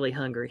 because I'm really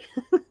hungry.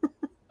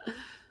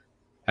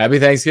 Happy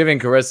Thanksgiving,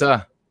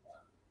 Carissa.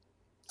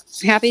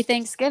 Happy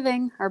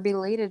Thanksgiving, or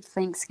belated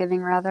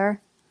Thanksgiving,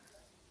 rather.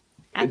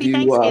 Happy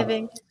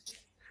Thanksgiving.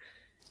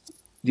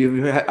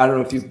 I don't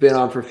know if you've been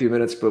on for a few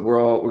minutes, but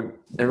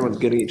everyone's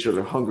getting each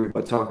other hungry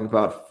by talking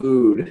about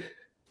food.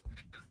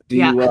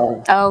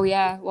 Oh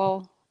yeah.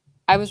 Well,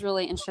 I was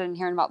really interested in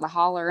hearing about the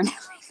holler and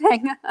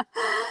everything.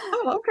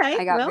 Oh, okay.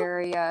 I got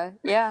very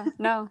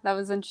no, that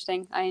was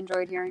interesting. I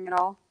enjoyed hearing it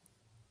all.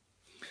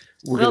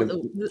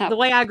 The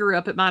way I grew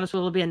up, it might as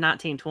well have been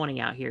 1920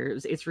 out here.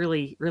 It's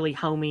really, really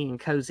homey and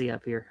cozy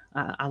up here.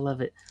 I love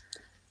it.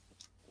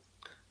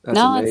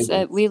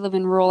 We live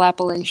in rural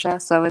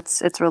Appalachia, so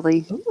it's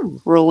really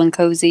rural and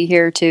cozy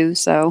here too.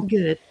 So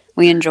good.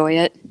 We enjoy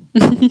it.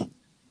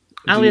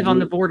 I live on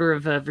the border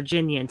of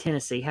Virginia and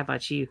Tennessee. How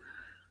about you?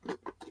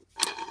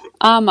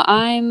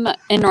 I'm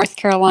in North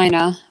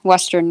Carolina,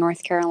 Western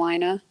North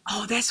Carolina.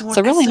 Oh, that's one.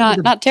 So really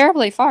not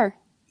terribly far.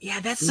 Yeah,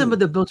 that's some of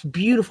the most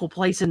beautiful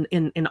place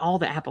in all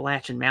the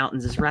Appalachian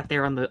Mountains is right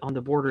there on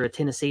the border of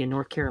Tennessee and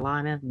North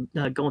Carolina,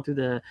 going through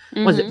the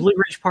was it Blue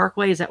Ridge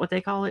Parkway? Is that what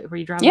they call it? Where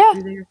you drive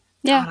through there?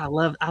 Yeah,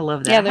 God, I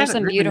love that. Yeah, I there's haven't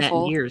some ridden beautiful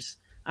that in years.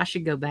 I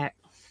should go back.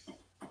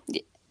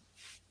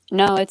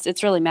 No,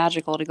 it's really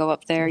magical to go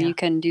up there. Yeah. You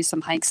can do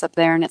some hikes up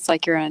there, and it's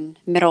like you're in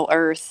Middle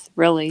Earth,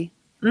 really.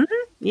 Mm-hmm.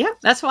 Yeah,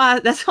 that's why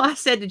I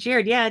said to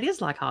Jared, yeah, it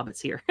is like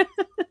hobbits here.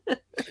 It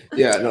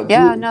is. I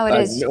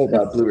know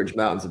about Blue Ridge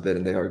Mountains a bit,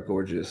 and they are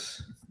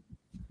gorgeous.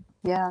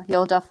 Yeah,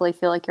 you'll definitely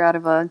feel like you're out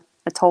of a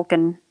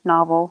Tolkien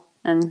novel,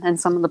 and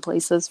some of the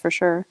places for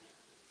sure.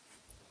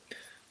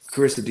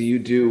 Carissa, do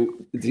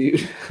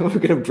you? We're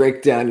gonna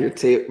break down your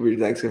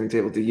Thanksgiving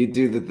table. Do you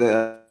do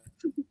the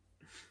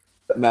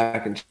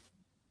mac and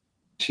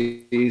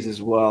cheese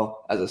as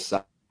well as a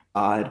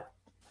side?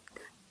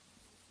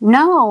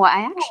 No,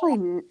 I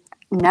actually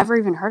never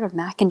even heard of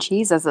mac and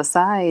cheese as a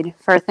side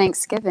for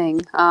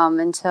Thanksgiving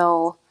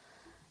until,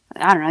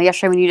 I don't know,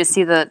 yesterday when you just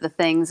see the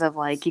things of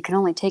like you can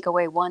only take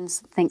away one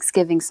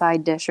Thanksgiving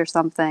side dish or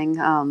something.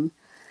 No,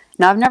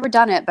 I've never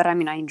done it, but I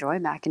mean, I enjoy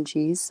mac and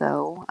cheese,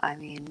 so I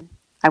mean,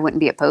 I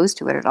wouldn't be opposed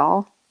to it at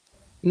all.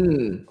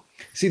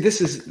 See,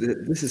 this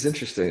is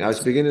interesting. I was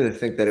beginning to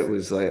think that it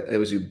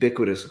was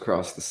ubiquitous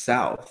across the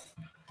South,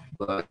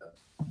 but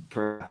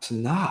perhaps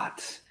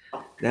not.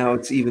 Now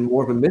it's even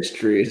more of a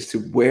mystery as to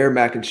where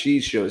mac and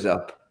cheese shows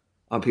up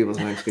on people's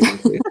Thanksgiving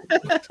tables.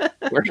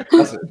 Where it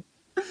doesn't.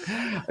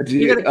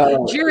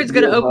 Jared's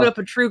going to open up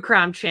a true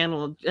crime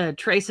channel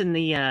tracing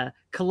the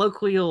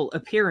colloquial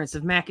appearance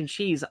of mac and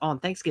cheese on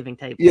Thanksgiving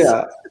tables.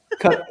 Yeah.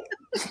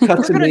 cut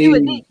We're to going to do a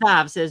me. deep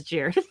dive, says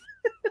Jared.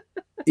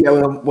 Yeah,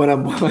 when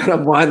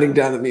I'm winding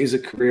down the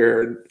music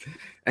career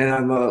and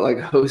I'm like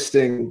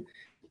hosting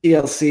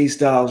ELC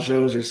style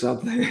shows or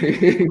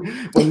something.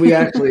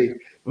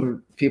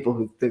 when people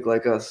who think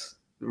like us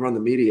run the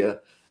media,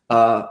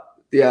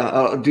 yeah,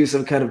 I'll do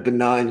some kind of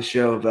benign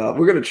show about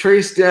we're going to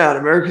trace down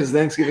America's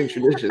Thanksgiving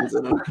traditions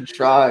and I'm going to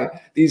try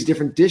these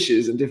different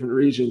dishes in different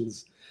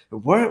regions.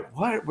 Where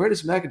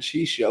does mac and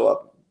cheese show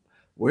up?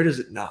 Where does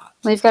it not?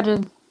 Well, you've got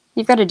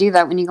to do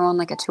that when you go on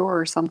like a tour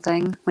or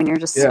something, when you're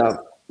just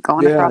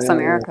going across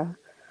America.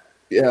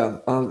 Yeah,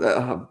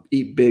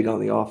 eat big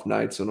on the off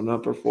nights when I'm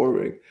not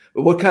performing.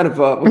 But what kind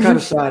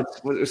of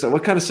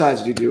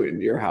sides do you do in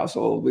your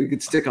household? We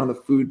could stick on the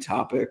food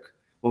topic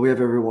while we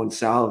have everyone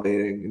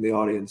salivating in the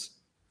audience.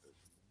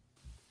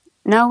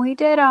 No, we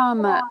did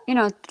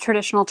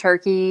traditional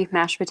turkey,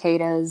 mashed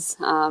potatoes,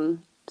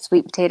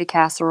 sweet potato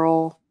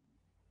casserole.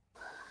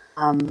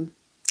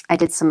 I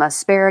did some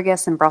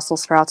asparagus and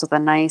Brussels sprouts with a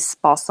nice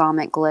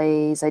balsamic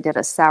glaze. I did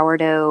a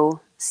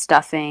sourdough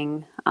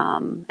stuffing,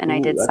 and I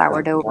did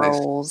sourdough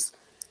rolls.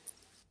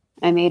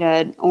 I made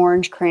an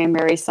orange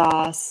cranberry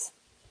sauce.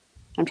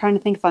 I'm trying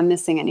to think if I'm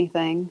missing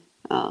anything.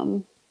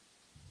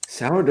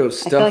 Sourdough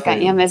stuffing. I feel like I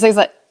am. It's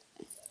like,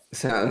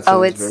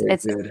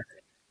 it's good.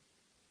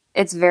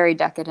 It's very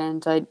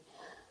decadent.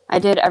 I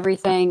did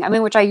everything. I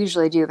mean, which I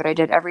usually do, but I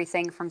did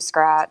everything from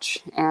scratch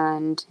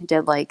and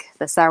did like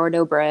the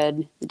sourdough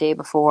bread the day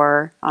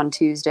before on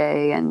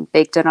Tuesday and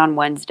baked it on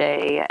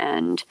Wednesday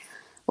and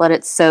let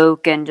it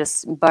soak in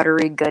just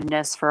buttery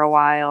goodness for a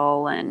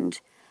while and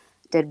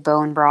did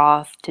bone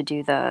broth to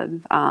do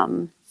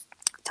the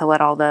to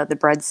let all the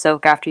bread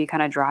soak after you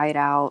kind of dry it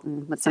out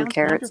and with some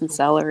carrots and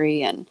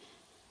celery. And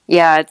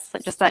yeah, it's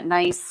just that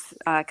nice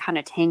kind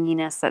of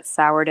tanginess that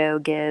sourdough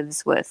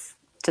gives with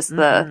just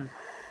the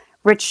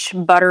rich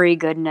buttery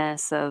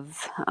goodness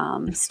of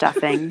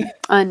stuffing.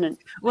 And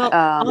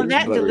on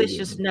that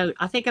delicious note,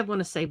 I think I'm going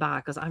to say bye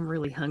because I'm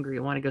really hungry.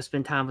 I want to go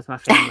spend time with my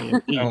family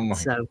and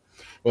eat.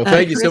 Well,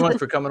 thank you so much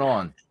for coming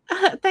on.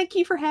 Thank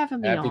you for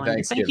having me Happy on.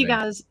 Thanksgiving.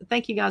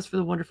 Thank you guys for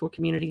the wonderful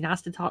community.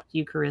 Nice to talk to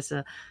you,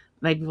 Carissa.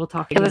 Maybe we'll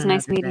talk again. It was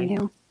nice meeting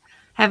you.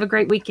 Have a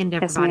great weekend,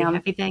 everybody. Yes,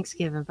 Happy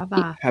Thanksgiving.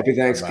 Bye-bye. Happy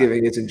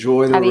Thanksgiving. It's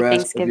enjoy the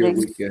rest of your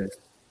weekend.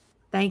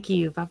 Thank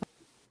you. Bye-bye.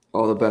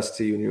 All the best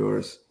to you and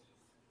yours.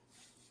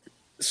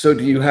 So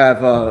do you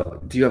have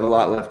a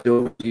lot left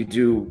over? Do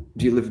you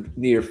live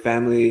near your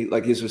family?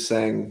 Like Iz was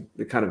saying,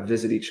 they kind of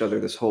visit each other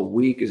this whole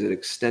week. Is it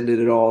extended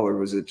at all,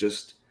 or is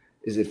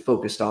it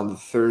focused on the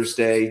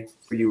Thursday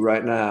for you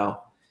right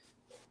now?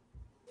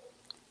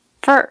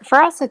 For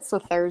us, it's the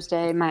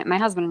Thursday. My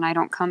husband and I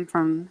don't come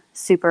from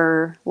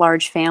super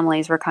large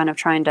families. We're kind of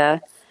trying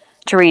to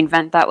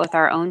reinvent that with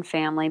our own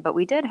family. But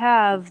we did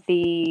have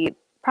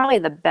probably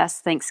the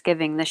best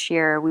Thanksgiving this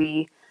year.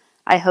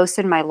 I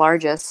hosted my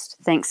largest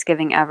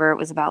Thanksgiving ever. It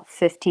was about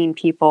 15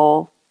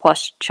 people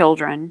plus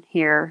children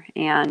here.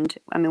 And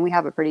I mean, we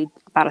have about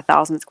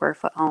 1,000 square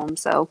foot home,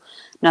 so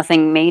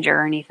nothing major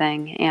or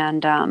anything.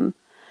 And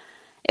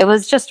it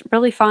was just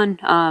really fun.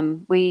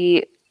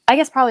 I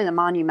guess probably the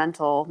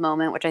monumental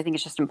moment, which I think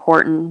is just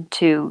important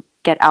to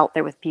get out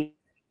there with people,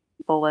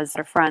 was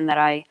a friend that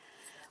I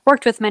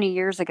worked with many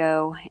years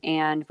ago,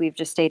 and we've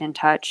just stayed in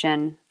touch.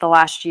 And the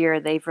last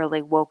year, they've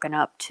really woken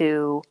up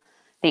to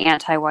the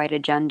anti-white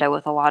agenda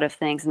with a lot of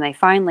things, and they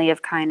finally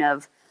have kind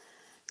of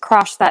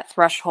crossed that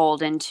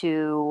threshold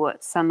into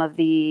some of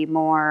the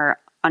more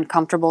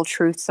uncomfortable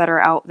truths that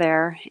are out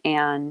there,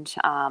 and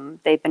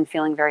they've been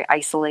feeling very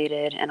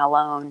isolated and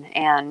alone.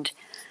 And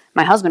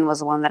my husband was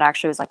the one that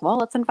actually was like, well,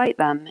 let's invite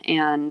them.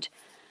 And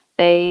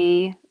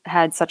they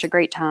had such a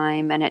great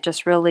time, and it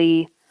just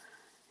really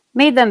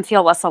made them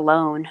feel less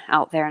alone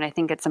out there. And I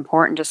think it's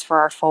important just for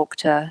our folk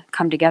to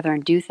come together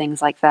and do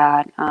things like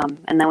that.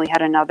 And then we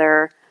had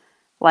another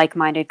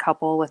like-minded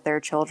couple with their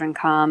children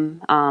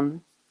come.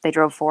 They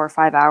drove 4 or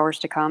 5 hours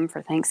to come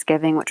for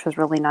Thanksgiving, which was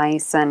really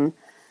nice. And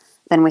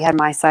then we had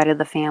my side of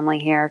the family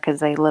here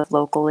because they live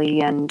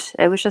locally, and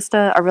it was just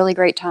a really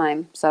great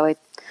time. So I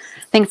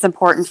think it's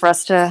important for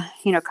us to,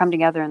 come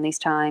together in these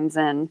times,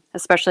 and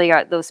especially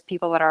those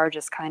people that are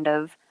just kind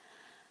of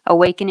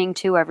awakening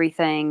to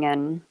everything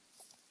and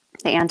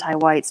the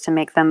anti-whites, to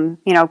make them,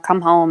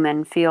 come home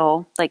and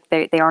feel like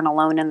they aren't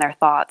alone in their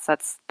thoughts.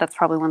 That's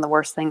probably one of the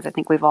worst things. I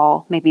think we've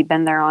all maybe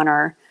been there on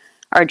our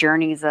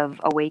journeys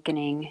of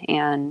awakening,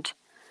 and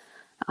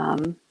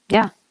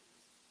yeah.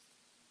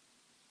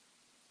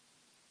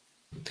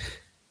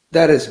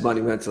 That is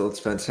monumental. It's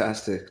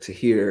fantastic to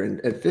hear.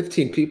 And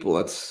 15 people,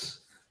 that's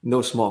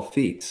no small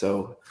feat.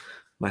 So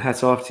my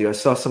hat's off to you. I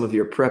saw some of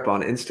your prep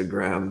on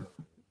Instagram.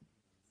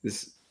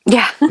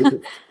 Yeah.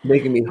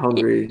 Making me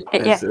hungry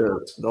as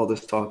all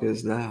this talk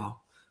is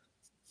now.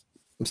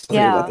 I'm sorry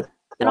about the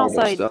and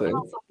also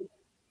stuffing.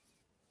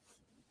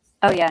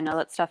 Oh yeah, no,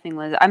 that stuffing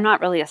was. I'm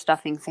not really a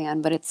stuffing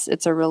fan, but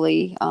it's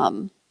really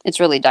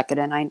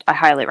decadent. I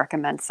highly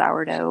recommend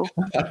sourdough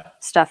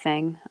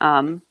stuffing.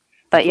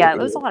 But yeah, it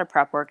was a lot of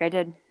prep work. I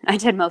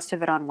did most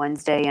of it on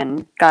Wednesday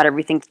and got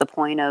everything to the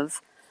point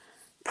of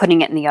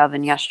putting it in the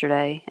oven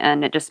yesterday,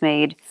 and it just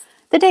made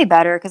the day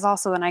better because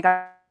also then I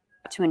got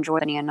to enjoy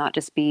it and not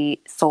just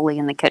be solely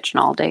in the kitchen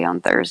all day on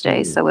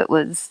Thursday. So it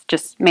was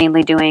just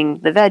mainly doing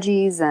the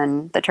veggies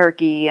and the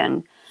turkey,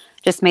 and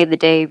just made the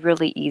day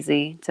really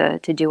easy to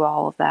do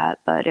all of that.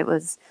 But it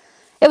was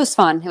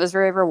fun. It was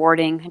very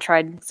rewarding. I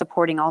tried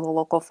supporting all the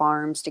local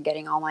farms to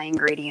getting all my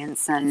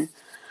ingredients, and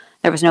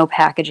there was no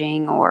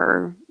packaging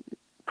or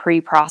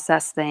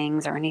pre-processed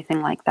things or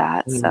anything like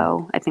that.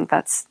 So I think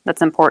that's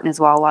important as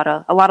well.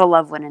 A lot of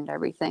love went into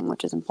everything,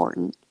 which is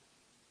important.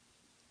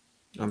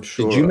 I'm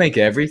sure. Did you make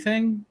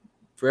everything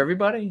for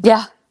everybody?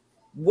 Yeah.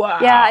 Wow.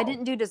 Yeah, I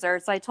didn't do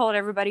desserts. I told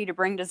everybody to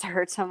bring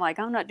desserts. I'm like,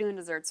 I'm not doing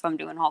desserts if I'm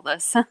doing all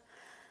this.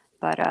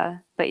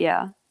 but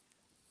yeah.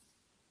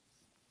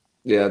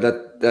 Yeah,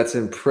 that's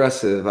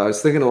impressive. I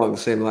was thinking along the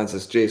same lines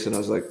as Jason. I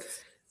was like,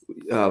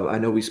 I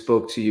know we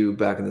spoke to you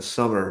back in the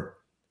summer,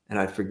 and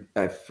I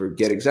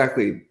forget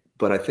exactly,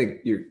 but I think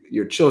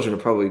your children are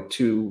probably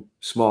too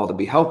small to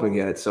be helping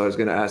yet. So I was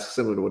going to ask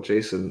similar to what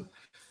Jason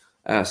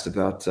asked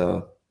about.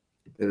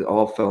 It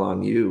all fell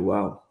on you.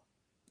 Wow.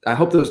 I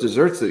hope those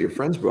desserts that your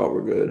friends brought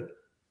were good.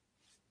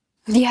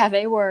 Yeah,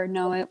 they were.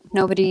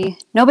 Nobody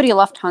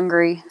left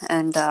hungry,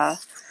 and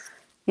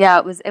yeah,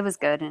 it was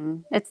good,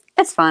 and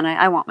it's fun.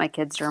 I want my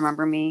kids to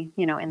remember me,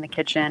 in the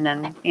kitchen,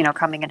 and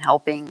coming and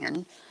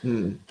helping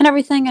and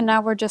everything. And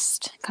now we're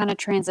just kind of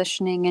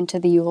transitioning into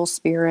the Yule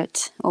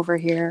spirit over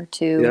here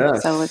too.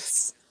 Yes. So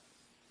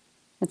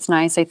it's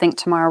nice. I think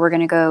tomorrow we're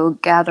going to go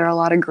gather a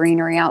lot of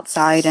greenery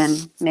outside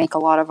and make a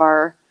lot of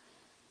our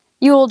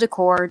Yule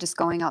decor, just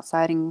going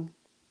outside and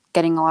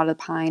getting a lot of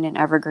pine and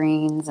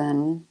evergreens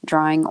and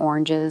drying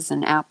oranges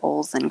and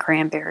apples and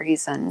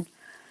cranberries and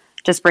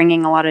just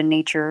bringing a lot of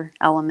nature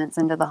elements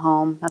into the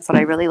home. That's what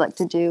I really like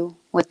to do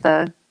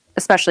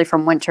especially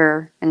from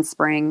winter and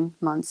spring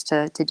months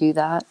to do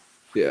that.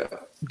 Yeah.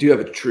 Do you have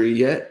a tree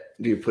yet?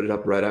 Do you put it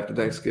up right after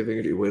Thanksgiving,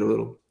 or do you wait a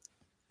little?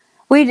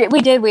 We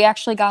did. We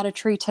actually got a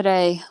tree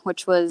today,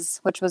 which was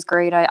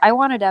great. I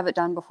wanted to have it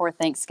done before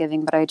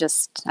Thanksgiving, but I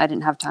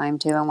didn't have time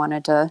to. I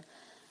wanted to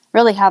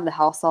really have the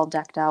house all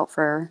decked out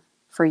for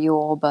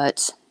Yule,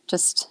 but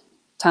just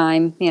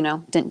time,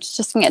 didn't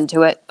just get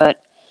into it.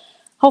 But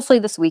hopefully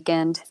this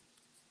weekend.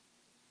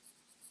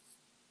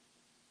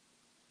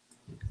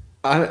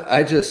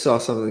 I just saw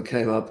something that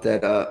came up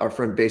that our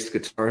friend bass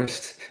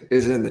guitarist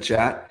is in the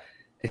chat,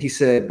 and he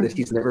said that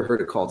he's never heard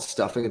it called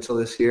stuffing until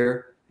this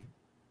year.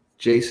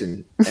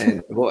 Jason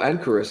and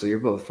Carissa, you're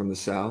both from the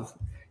South.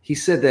 He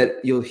said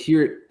that you'll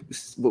hear it,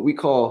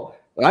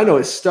 what I know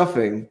is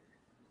stuffing,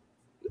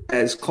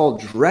 as called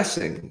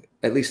dressing,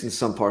 at least in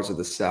some parts of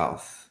the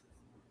South.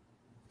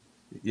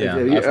 Yeah.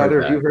 Have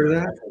either of you heard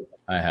of that?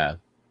 I have.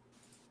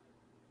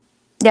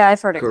 Yeah,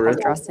 I've heard it called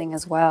Carissa? dressing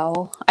as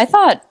well. I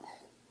thought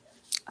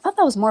that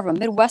was more of a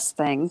Midwest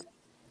thing,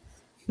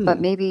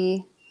 but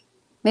maybe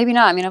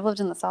not. I mean, I've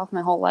lived in the South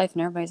my whole life,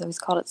 and everybody's always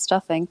called it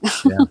stuffing.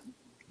 Yeah.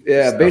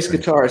 Yeah, bass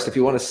guitarist. If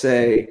you want to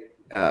say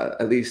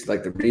at least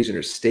like the region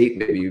or state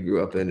maybe you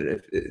grew up in,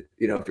 and if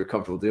you're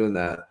comfortable doing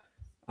that,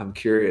 I'm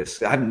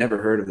curious. I've never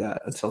heard of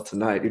that until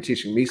tonight. You're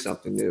teaching me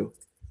something new.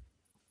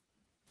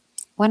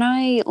 When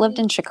I lived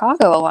in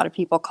Chicago, a lot of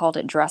people called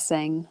it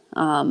dressing.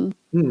 So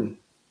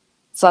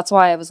that's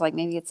why I was like,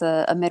 maybe it's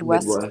a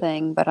Midwest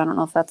thing, but I don't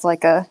know if that's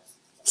like a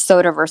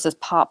soda versus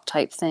pop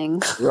type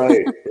thing.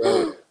 Right.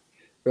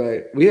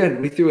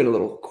 We threw in a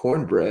little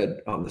cornbread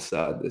on the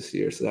side this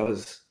year, so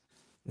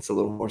it's a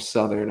little more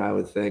Southern, I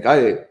would think.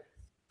 I'm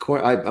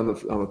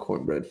a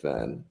cornbread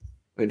fan.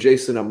 I mean,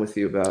 Jason, I'm with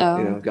you about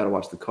got to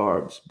watch the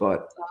carbs,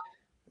 but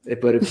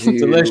if you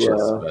delicious,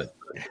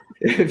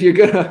 if you're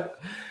gonna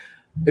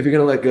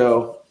let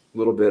go a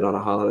little bit on a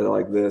holiday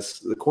like this,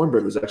 the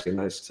cornbread was actually a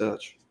nice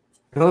touch.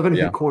 I don't have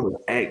anything corn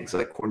with eggs,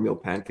 like cornmeal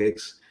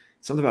pancakes.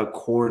 Something about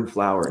corn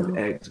flour and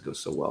eggs goes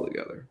so well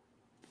together.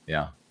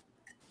 Yeah.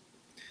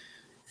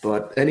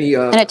 But and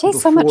it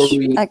tastes so much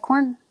like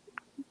corn.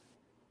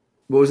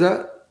 What was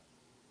that?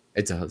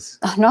 It does.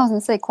 No, I was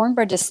gonna say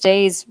cornbread just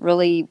stays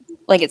really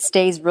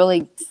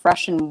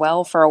fresh and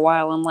well for a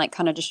while, unlike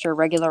kind of just your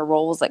regular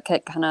rolls that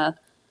get kind of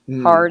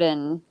hard.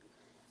 And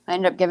I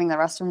ended up giving the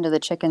rest of them to the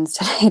chickens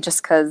today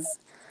just because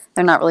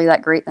they're not really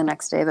that great the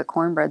next day. But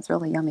cornbread's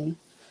really yummy.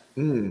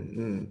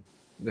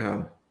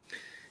 Yeah.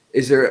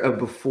 Is there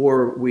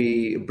before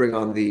we bring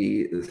on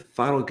the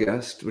final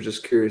guest, we're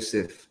just curious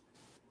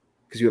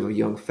because you have a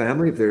young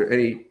family, if there are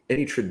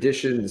any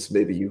traditions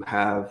maybe you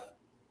have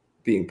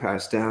being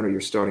passed down or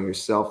you're starting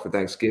yourself for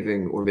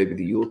Thanksgiving or maybe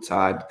the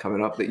Yuletide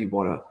coming up that you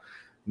want to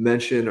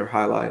mention or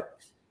highlight?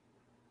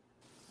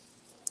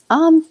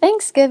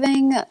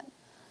 Thanksgiving,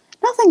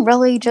 nothing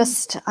really,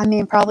 just,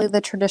 probably the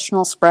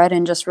traditional spread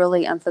and just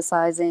really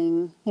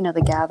emphasizing,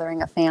 the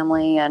gathering of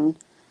family and,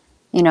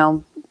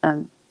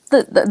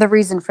 the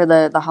reason for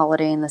the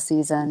holiday and the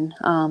season.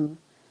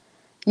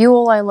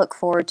 Yule, I look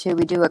forward to.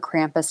 We do a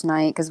Krampus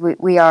night because we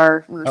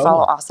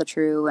follow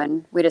Asatru,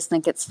 and we just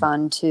think it's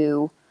fun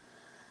to.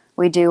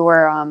 We do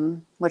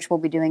which we'll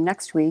be doing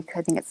next week.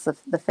 I think it's the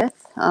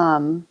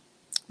 5th.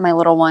 my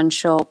little one,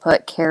 she'll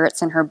put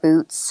carrots in her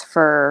boots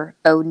for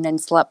Odin and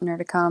Sleipnir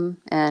to come.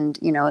 And,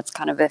 you know, it's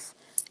kind of, if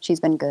she's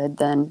been good,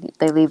 then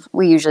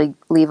we usually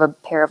leave a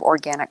pair of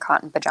organic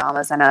cotton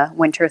pajamas and a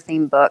winter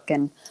themed book.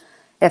 And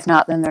if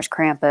not, then there's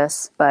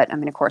Krampus. But I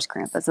mean, of course,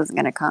 Krampus isn't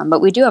going to come.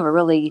 But we do have a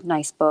really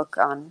nice book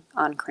on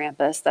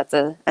Krampus. That's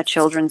a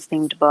children's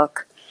themed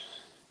book.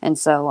 And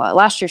so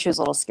last year she was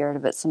a little scared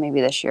of it. So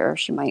maybe this year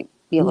she might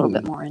be a little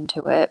bit more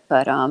into it.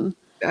 But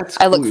That's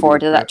I look cool forward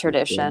to that Krampus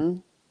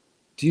tradition.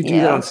 Do you do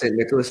that on St.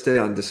 Nicholas Day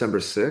on December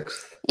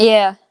 6th?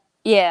 Yeah.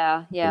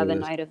 The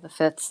night of the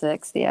 5th,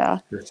 6th. Yeah.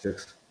 The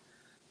 6th.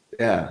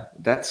 Yeah,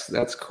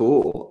 that's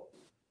cool.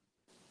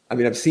 I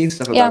mean, I've seen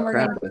stuff about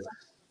Krampus,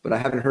 but I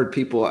haven't heard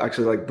people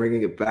actually like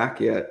bringing it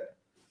back yet.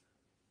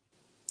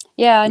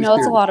 Yeah, I know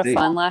it's a lot of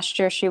fun. Last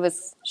year she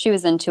was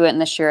into it, and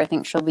this year I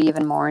think she'll be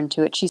even more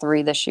into it. She's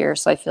 3 this year,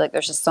 so I feel like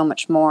there's just so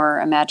much more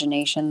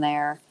imagination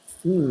there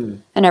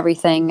and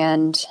everything.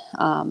 And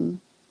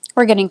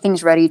we're getting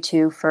things ready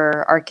too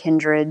for our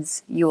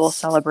Kindred's Yule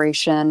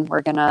celebration.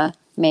 We're gonna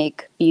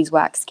make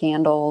beeswax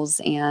candles,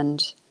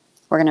 and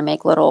we're gonna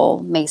make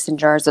little mason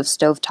jars of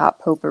stovetop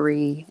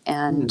potpourri.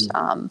 And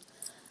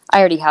I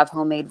already have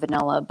homemade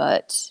vanilla,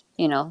 but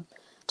you know,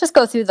 just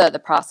go through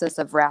the process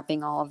of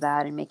wrapping all of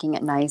that and making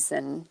it nice.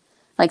 And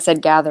like I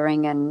said,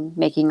 gathering and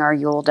making our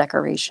Yule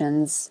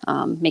decorations,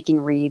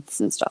 making wreaths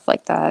and stuff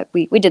like that.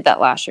 We did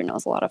that last year, and it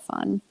was a lot of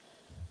fun.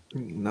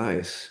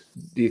 Nice.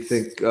 Do you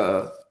think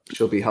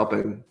she'll be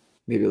helping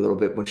maybe a little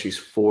bit when she's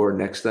 4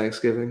 next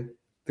Thanksgiving?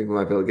 Think we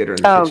might be able to get her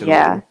in the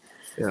kitchen.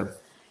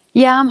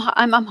 Yeah.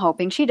 I'm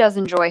hoping she does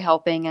enjoy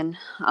helping, and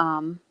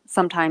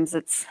sometimes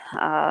it's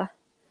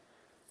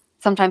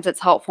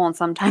helpful and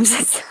sometimes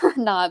it's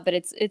not. But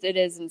it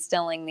is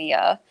instilling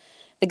the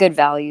good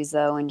values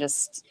though, and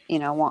just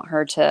want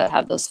her to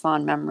have those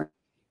fond memories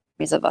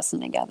of us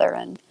and together,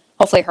 and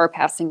hopefully her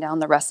passing down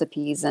the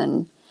recipes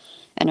and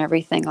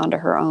everything onto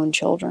her own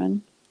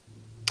children.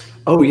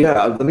 Oh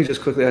yeah, let me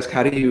just quickly ask: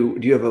 do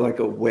you have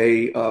a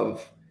way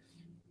of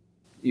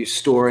you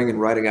storing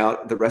and writing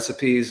out the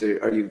recipes?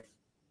 Are you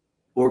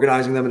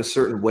organizing them in a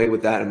certain way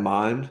with that in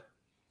mind?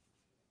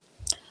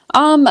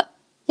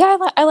 Yeah,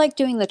 I like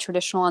doing the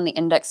traditional on the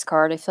index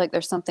card. I feel like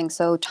there's something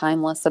so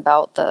timeless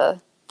about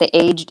the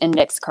aged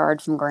index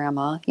card from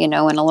Grandma, in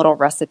a little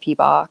recipe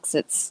box.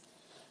 It's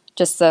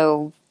just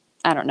so,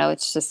 I don't know,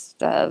 it's just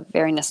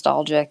very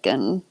nostalgic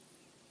and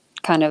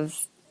kind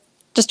of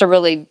just a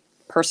really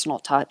personal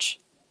touch.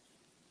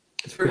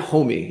 It's very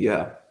homey,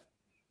 yeah.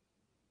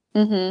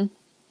 Mm-hmm.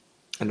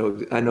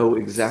 I know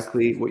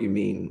exactly what you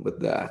mean with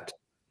that.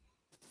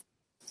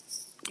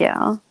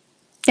 Yeah.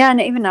 Yeah,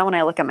 and even now when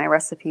I look at my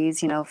recipes,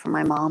 from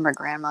my mom or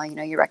grandma,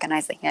 you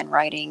recognize the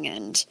handwriting,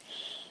 and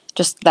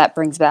just that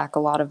brings back a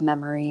lot of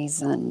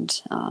memories.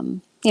 And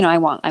I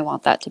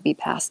want that to be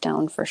passed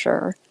down for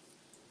sure.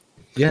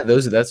 Yeah,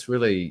 that's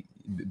really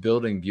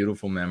building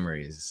beautiful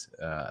memories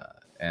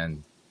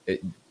and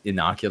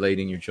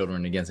inoculating your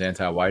children against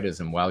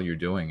anti-whiteism while you're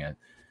doing it.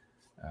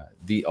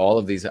 All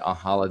of these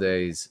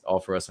holidays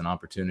offer us an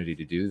opportunity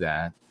to do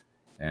that,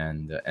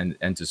 and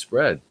to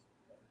spread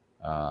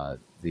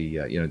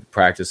the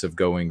practice of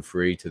going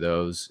free to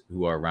those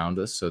who are around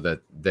us, so that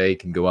they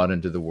can go out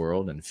into the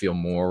world and feel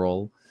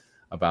moral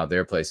about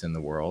their place in the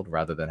world,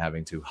 rather than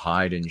having to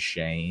hide in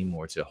shame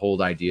or to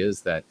hold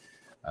ideas that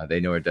they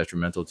know are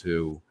detrimental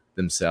to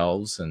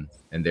themselves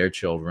and their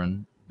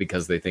children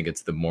because they think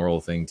it's the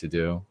moral thing to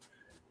do.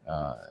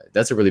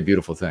 That's a really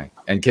beautiful thing.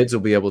 And kids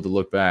will be able to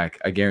look back.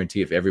 I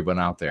guarantee if everyone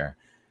out there,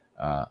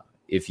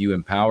 if you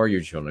empower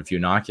your children, if you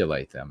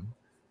inoculate them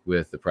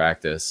with the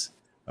practice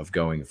of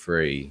going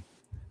free,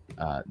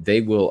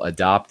 they will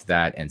adopt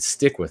that and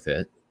stick with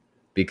it,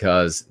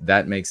 because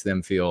that makes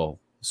them feel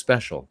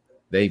special.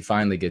 They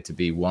finally get to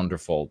be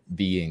wonderful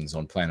beings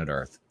on planet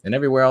Earth. And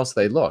everywhere else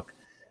they look,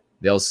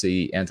 they'll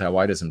see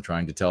anti-whiteism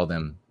trying to tell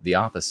them the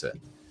opposite.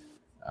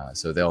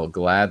 So they'll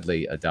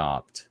gladly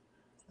adopt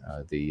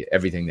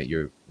everything that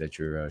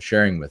you're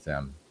sharing with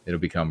them. It'll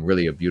become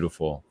really a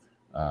beautiful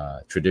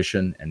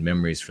tradition and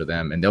memories for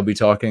them. And they'll be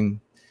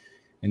talking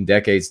in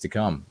decades to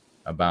come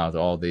about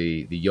all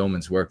the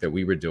yeoman's work that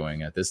we were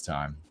doing at this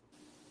time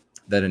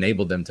that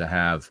enabled them to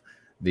have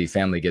the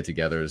family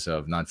get-togethers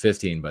of not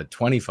 15 but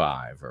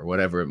 25 or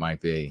whatever it might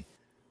be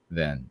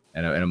then,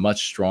 and a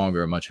much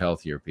stronger, much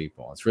healthier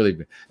people. It's really,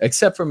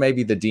 except for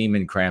maybe the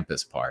demon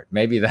Krampus part.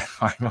 Maybe that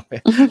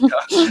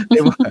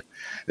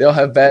they'll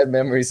have bad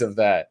memories of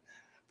that,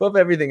 but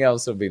everything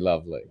else will be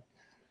lovely.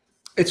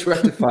 It's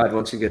rectified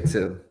once you get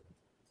to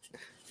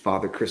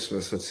Father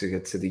Christmas, once you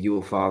get to the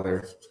Yule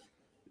Father.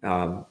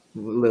 A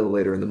little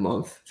later in the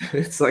month,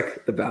 it's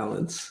like the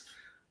balance,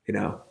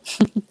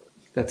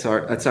 that's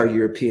our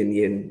European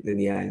yin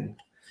and yang.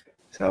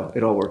 So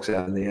it all works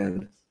out in the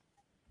end.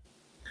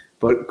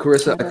 But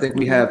Carissa, I think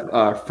we have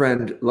our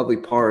friend Lovely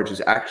Porridge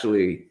is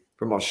actually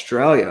from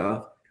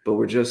Australia, but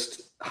we're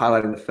just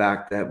highlighting the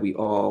fact that we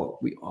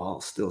all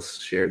still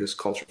share this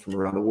culture from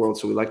around the world.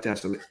 So we like to have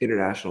some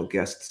international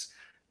guests,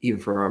 even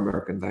for our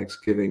American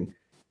Thanksgiving.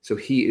 So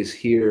he is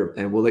here,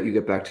 and we'll let you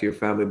get back to your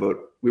family. But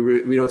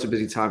we know it's a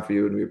busy time for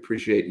you, and we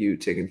appreciate you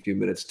taking a few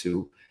minutes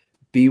to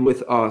be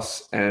with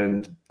us.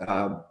 And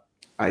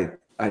I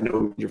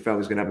know your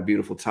family's going to have a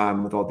beautiful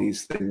time with all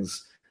these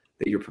things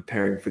that you're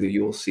preparing for the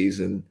Yule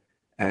season.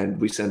 And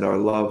we send our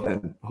love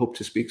and hope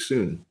to speak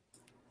soon.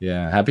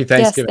 Yeah. Happy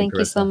Thanksgiving. Yes, thank Carissa.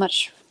 you so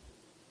much.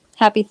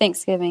 Happy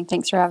Thanksgiving.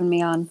 Thanks for having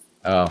me on.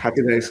 Oh,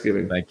 Happy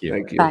Thanksgiving. thank you.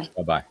 Thank you. Bye.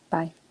 Bye-bye.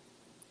 Bye.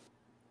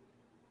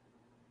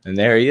 And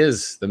there he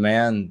is, the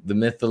man, the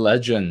myth, the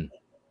legend.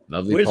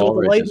 Lovely Where's Paul all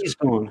the Richards. ladies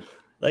gone?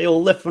 They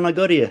all left when I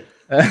got here.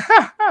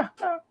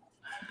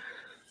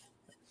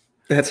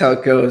 That's how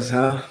it goes,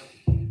 huh?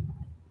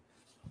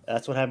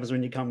 That's what happens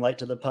when you come late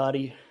to the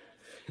party.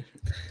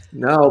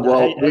 No,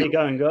 well, how you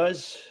going,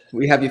 guys?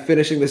 we have you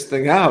finishing this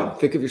thing out.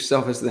 Think of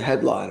yourself as the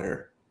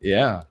headliner.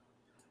 Yeah.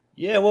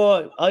 Yeah,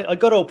 well, I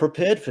got all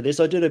prepared for this.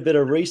 I did a bit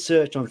of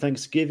research on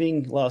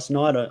Thanksgiving last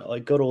night. I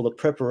got all the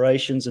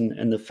preparations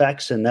and the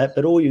facts and that.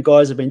 But all you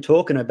guys have been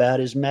talking about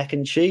is mac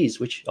and cheese,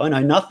 which I know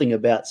nothing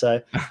about.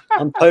 So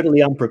I'm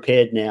totally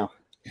unprepared now.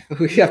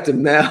 We have to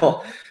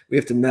mail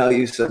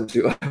you some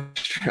to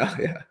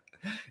Australia,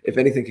 if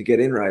anything could get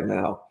in right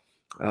now,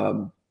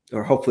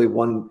 or hopefully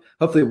one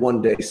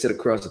day sit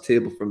across the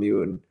table from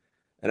you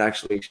and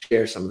actually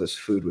share some of this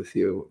food with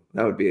you.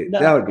 That would be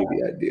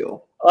the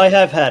ideal. I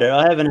have had it.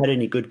 I haven't had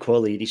any good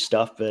quality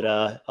stuff, but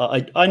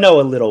I know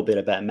a little bit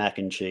about mac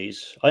and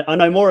cheese. I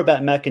know more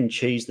about mac and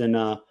cheese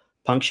than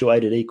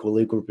punctuated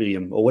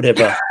equilibrium or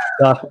whatever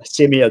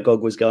Semiagog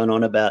was going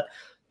on about.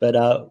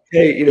 But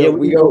hey,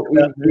 we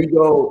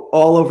go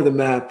all over the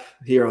map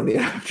here on the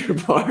after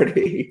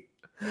party.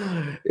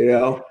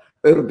 It'll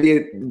be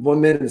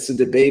 1 minute it's a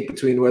debate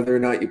between whether or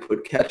not you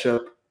put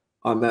ketchup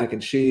on mac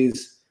and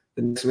cheese.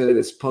 The next minute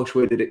it's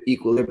punctuated at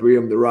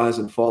equilibrium, the rise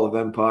and fall of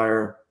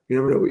empire. You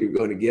never know what you're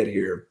going to get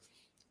here,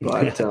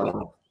 but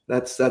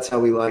that's how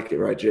we like it,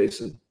 right,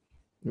 Jason?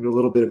 And a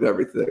little bit of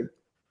everything.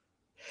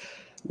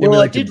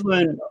 Well, I did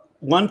learn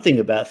one thing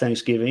about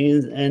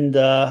Thanksgiving, and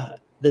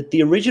that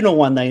the original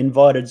one, they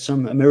invited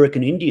some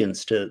American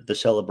Indians to the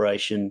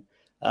celebration,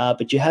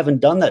 but you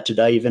haven't done that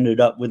today. You've ended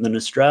up with an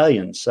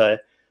Australian. So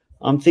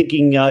I'm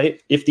thinking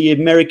if the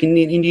American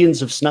Indians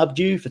have snubbed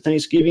you for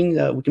Thanksgiving,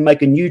 we can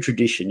make a new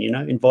tradition,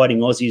 inviting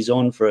Aussies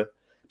on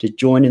to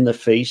join in the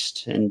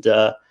feast. And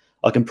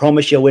I can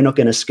promise you we're not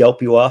going to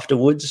scalp you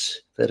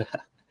afterwards, but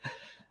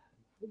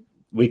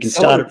we can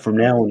start it from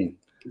now on.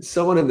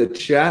 Someone in the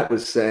chat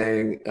was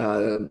saying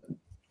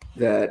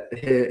that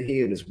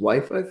he and his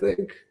wife, I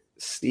think,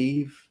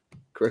 Steve,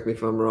 correct me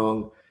if I'm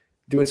wrong,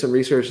 doing some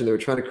research, and they were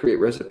trying to create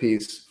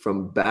recipes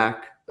from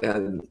back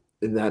and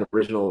in that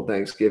original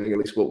Thanksgiving, at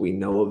least what we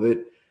know of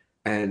it.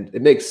 And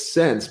it makes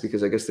sense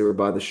because I guess they were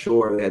by the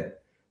shore. They had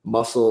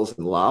mussels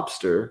and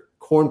lobster,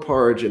 corn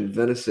porridge, and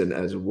venison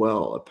as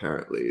well,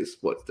 apparently, is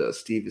what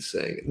Steve is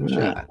saying in the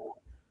chat.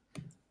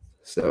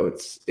 So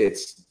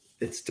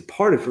it's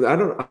departed from. I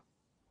don't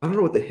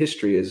know what the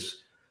history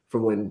is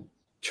from when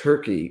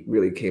turkey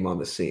really came on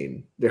the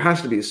scene. There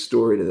has to be a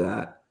story to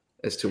that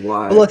as to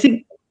why. Well,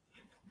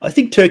 I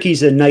think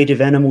turkey's a native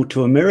animal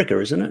to America,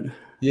 isn't it?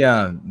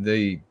 Yeah,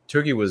 the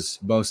turkey was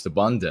most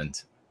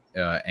abundant,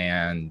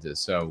 and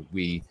so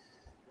we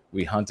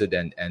hunted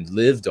and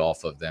lived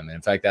off of them. And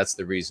in fact, that's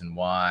the reason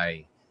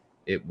why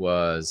it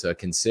was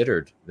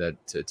considered that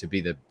to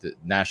be the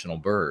national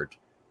bird,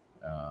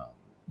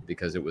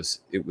 because it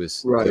was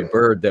right. the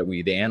bird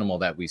the animal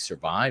that we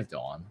survived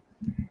on.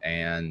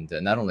 And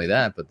not only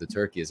that, but the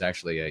turkey is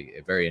actually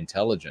a very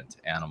intelligent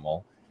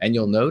animal. And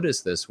you'll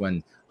notice this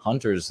when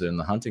hunters in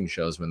the hunting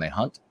shows, when they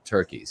hunt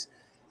turkeys,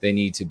 they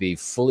need to be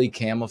fully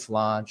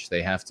camouflaged.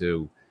 They have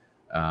to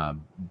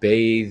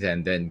bathe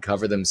and then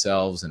cover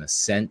themselves in a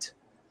scent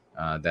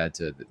that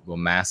will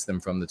mask them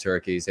from the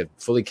turkeys. They're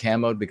fully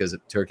camoed because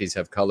turkeys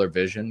have color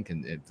vision,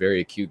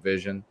 very acute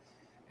vision.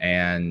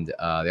 And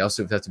they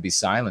also have to be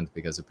silent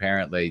because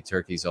apparently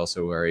turkeys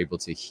also are able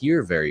to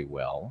hear very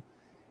well.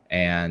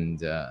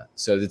 And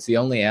so it's the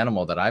only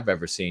animal that I've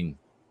ever seen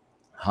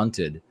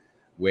hunted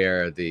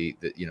where the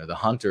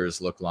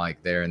hunters look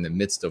like they're in the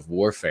midst of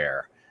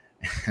warfare.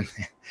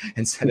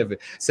 instead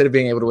of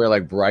being able to wear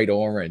like bright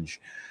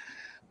orange,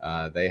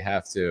 they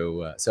have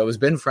to. So it was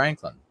Ben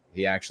Franklin.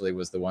 He actually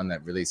was the one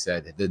that really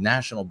said the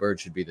national bird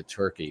should be the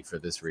turkey for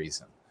this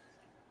reason.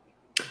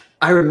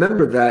 I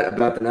remember that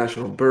about the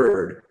national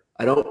bird.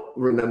 I don't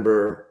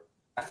remember.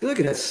 I feel like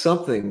it has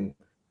something.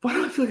 Why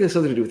do I feel like it has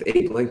something to do with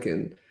Abe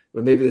Lincoln?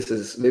 But maybe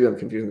I'm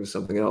confusing with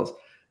something else.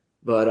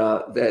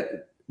 But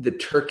that the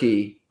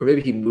turkey, or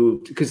maybe he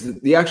moved, because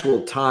the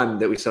actual time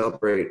that we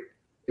celebrate,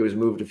 it was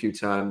moved a few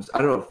times. I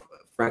don't know if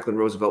Franklin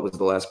Roosevelt was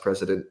the last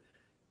president.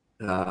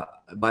 It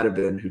might have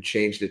been who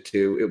changed it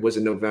to. It was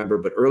in November,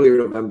 but earlier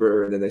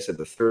November, and then they said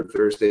the third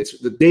Thursday.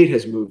 The date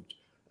has moved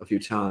a few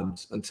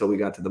times until we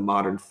got to the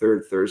modern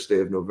third Thursday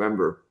of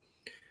November.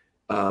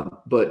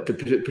 But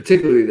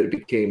particularly that it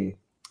became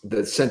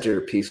the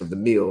centerpiece of the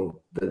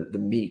meal, the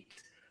meat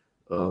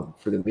for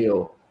the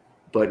meal.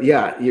 But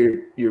yeah,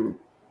 you're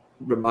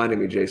reminding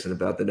me, Jason,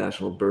 about the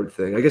national bird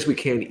thing. I guess we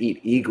can't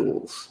eat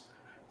eagles,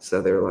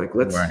 so they're like,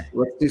 let's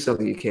do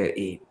something you can't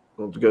eat.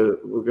 We'll go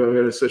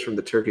to switch from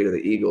the turkey to the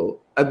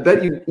eagle. I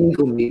bet you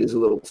eagle meat is a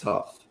little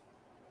tough.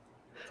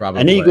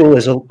 Probably. An eagle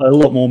is a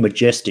lot more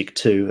majestic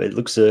too. It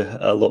looks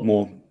a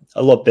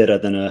lot better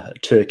than a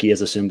turkey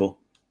as a symbol.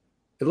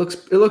 It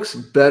looks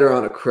better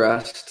on a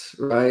crest,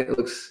 right? It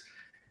looks.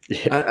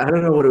 Yeah. I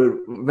don't know what it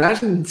would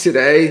imagine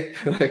today.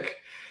 Like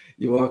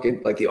you walk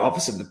in like the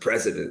office of the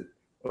president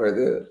or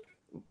the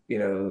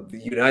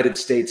United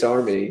States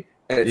Army,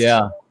 and it's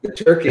the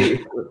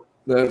turkey,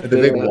 the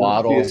big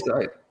waddle.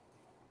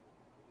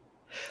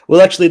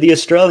 Well, actually, the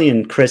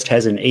Australian crest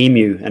has an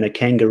emu and a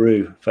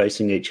kangaroo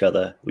facing each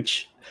other,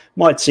 which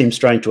might seem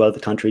strange to other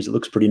countries. It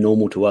looks pretty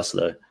normal to us,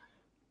 though.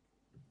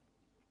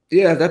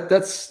 Yeah,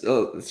 that's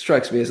it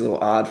strikes me as a little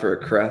odd for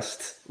a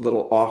crest, a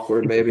little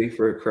awkward maybe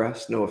for a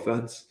crest. No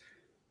offense.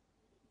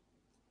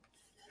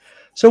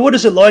 So what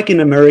is it like in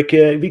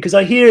America? Because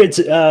I hear it's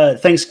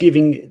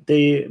Thanksgiving,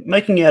 they're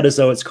making out as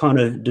though it's kind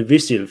of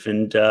divisive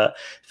and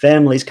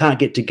families can't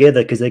get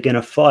together because they're going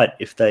to fight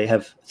if they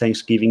have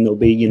Thanksgiving. There'll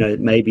be,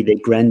 maybe their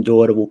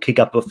granddaughter will kick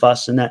up a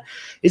fuss and that.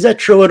 Is that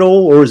true at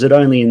all, or is it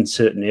only in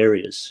certain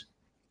areas?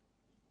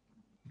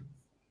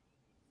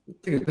 I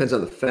think it depends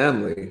on the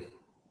family.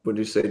 Would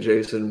you say,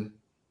 Jason?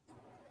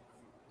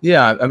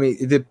 Yeah, I mean,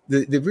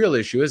 the real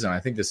issue is, and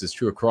I think this is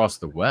true across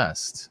the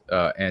West,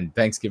 and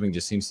Thanksgiving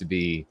just seems to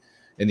be,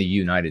 in the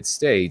United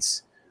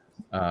States,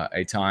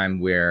 a time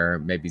where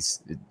maybe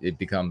it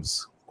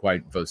becomes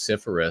quite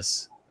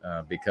vociferous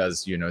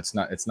because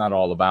it's not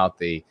all about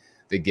the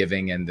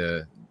giving and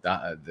the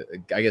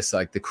I guess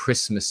like the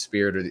Christmas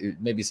spirit or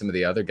maybe some of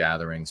the other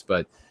gatherings,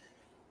 but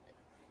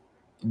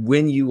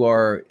when you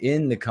are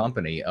in the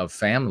company of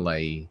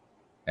family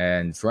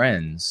and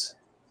friends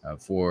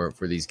for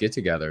these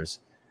get-togethers,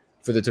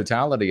 for the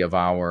totality of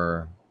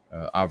our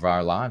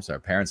lives, our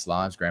parents'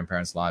 lives,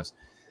 grandparents' lives,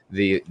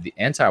 the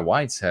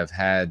anti-whites have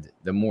had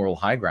the moral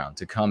high ground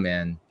to come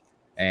in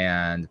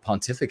and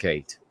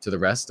pontificate to the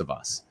rest of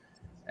us,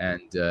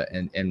 and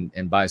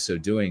by so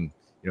doing,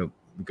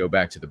 go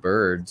back to the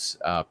birds,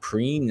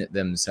 preen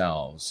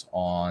themselves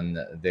on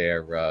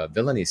their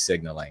villainy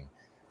signaling,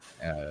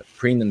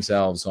 preen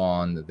themselves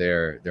on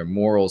their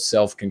moral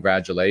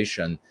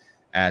self-congratulation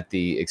at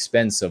the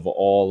expense of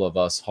all of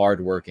us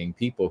hardworking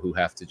people who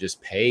have to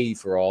just pay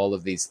for all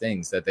of these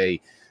things that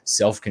they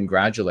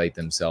self-congratulate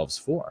themselves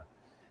for.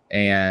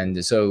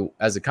 And so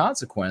as a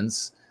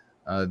consequence,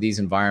 these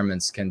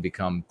environments can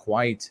become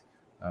quite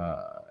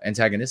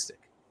antagonistic,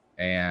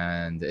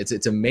 and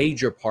it's a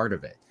major part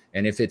of it.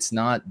 And if it's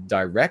not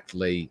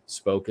directly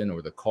spoken,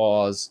 or the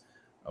cause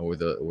or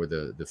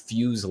the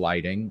fuse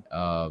lighting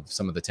of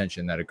some of the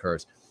tension that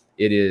occurs,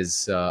 it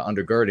is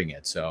undergirding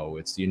it. So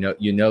it's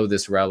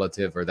this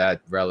relative or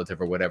that relative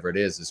or whatever it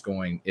is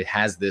it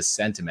has this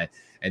sentiment,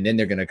 and then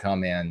they're going to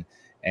come in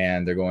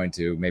and they're going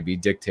to maybe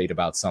dictate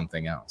about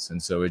something else.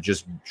 And so it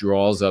just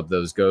draws up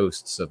those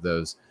ghosts of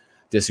those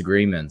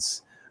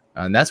disagreements.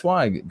 And that's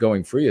why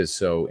going free is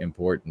so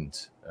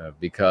important,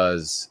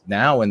 because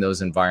now in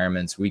those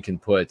environments, we can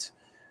put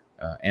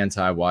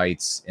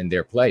anti-whites in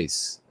their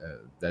place,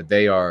 that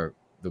they are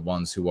the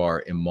ones who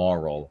are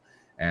immoral.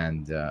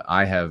 And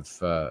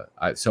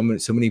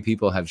so many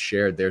people have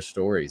shared their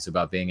stories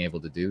about being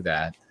able to do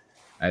that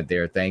at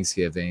their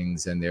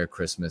Thanksgivings and their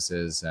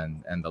Christmases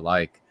and the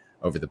like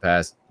over the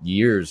past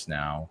years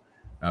now,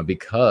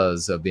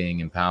 because of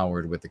being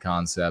empowered with the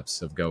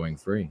concepts of going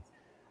free.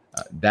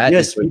 That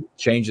is what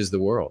changes the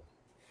world.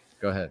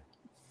 Go ahead.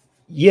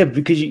 Yeah,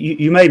 because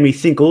you made me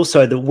think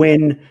also that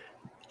when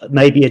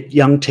maybe a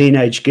young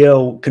teenage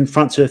girl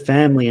confronts her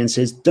family and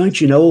says, "Don't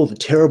you know all the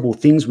terrible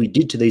things we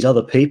did to these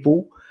other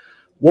people?"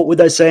 What would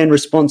they say in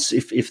response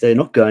if they're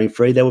not going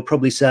free? They would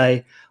probably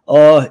say,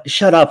 "Oh,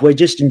 shut up. We're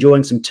just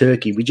enjoying some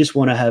turkey. We just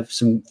want to have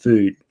some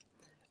food."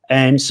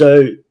 And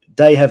so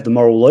they have the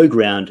moral low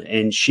ground,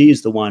 and she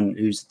is the one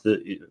who's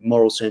the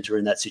moral center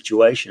in that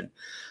situation.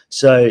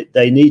 So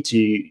they need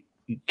to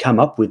come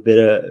up with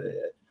better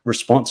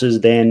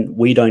responses than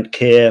 "we don't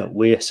care,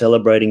 we're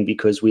celebrating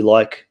because we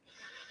like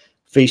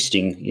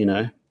feasting,"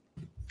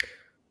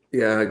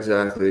 Yeah,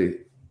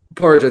 exactly.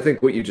 Parge, I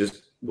think what you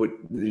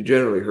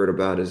generally heard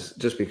about is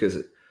just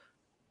because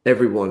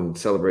everyone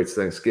celebrates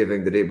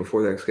Thanksgiving, the day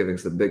before Thanksgiving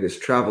is the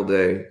biggest travel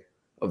day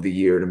of the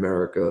year in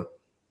America.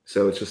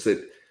 So it's just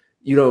that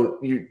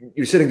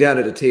you're sitting down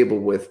at a table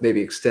with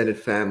maybe extended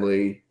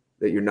family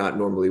that you're not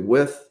normally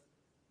with.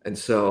 And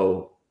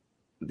so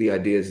the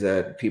idea is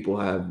that people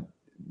have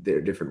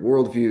their different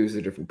worldviews,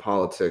 their different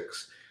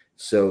politics.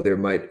 So there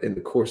might, in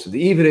the course of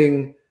the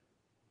evening,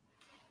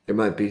 there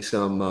might be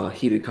some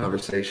heated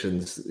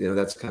conversations,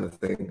 that's the kind of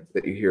thing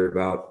that you hear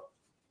about,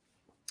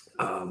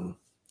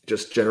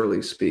 just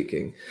generally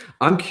speaking.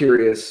 I'm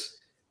curious,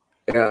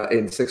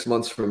 in 6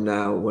 months from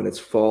now, when it's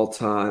fall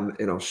time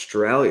in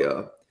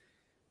Australia,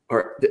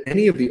 are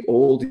any of the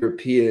old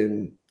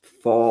European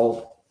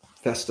fall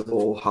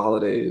festival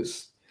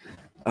holidays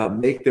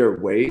make their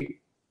way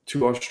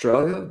to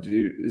Australia?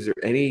 Is there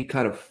any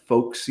kind of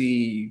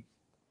folksy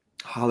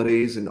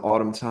holidays in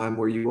autumn time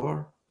where you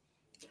are?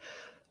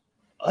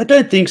 I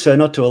don't think so,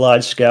 not to a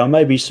large scale.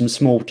 Maybe some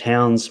small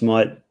towns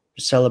might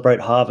celebrate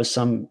harvest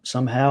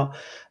somehow,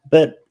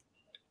 but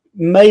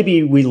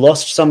maybe we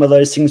lost some of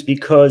those things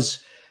because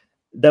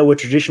they were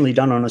traditionally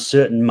done on a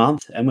certain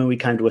month, and when we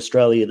came to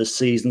Australia, the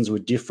seasons were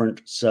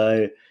different,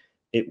 so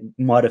it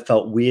might have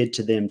felt weird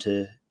to them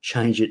to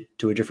change it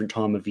to a different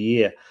time of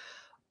year.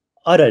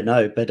 I don't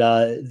know, but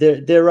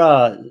there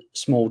are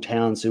small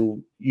towns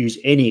who use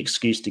any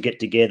excuse to get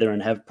together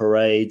and have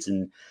parades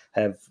and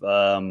have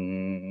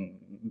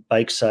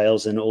bake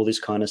sales and all this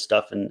kind of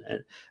stuff, and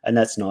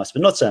that's nice,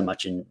 but not so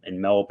much in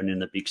Melbourne, in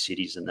the big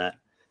cities and that.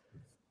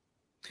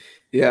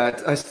 Yeah,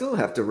 I still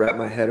have to wrap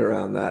my head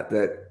around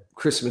that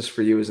Christmas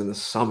for you is in the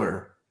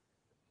summer.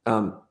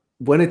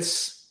 When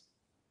it's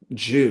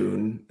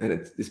June and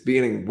it's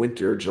beginning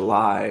winter,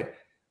 July,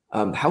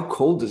 how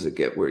cold does it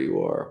get where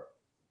you are?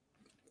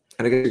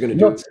 And I guess you're going to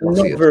do it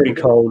not very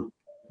cold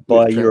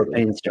by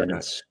European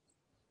standards.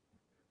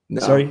 No.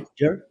 Sorry,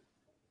 Jared?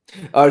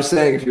 I was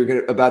saying if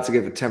you're about to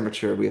give a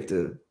temperature,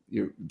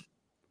 you're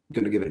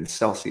going to give it in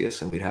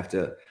Celsius, and we'd have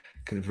to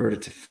convert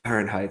it to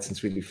Fahrenheit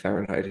since we do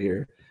Fahrenheit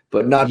here.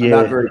 But not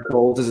very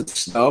cold. Does it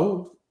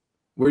snow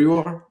where you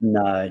are?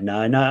 No.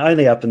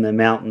 Only up in the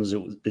mountains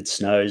it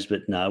snows,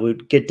 but no,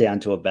 we'd get down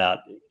to about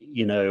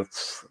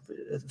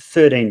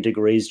 13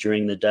 degrees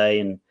during the day,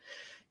 and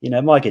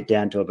it might get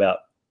down to about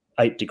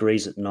 8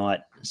 degrees at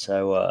night.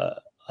 So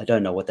I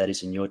don't know what that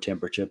is in your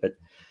temperature, but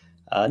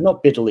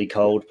not bitterly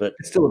cold, but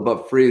it's still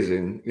above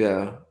freezing.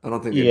 Yeah, I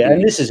don't think. Yeah,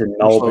 and this is in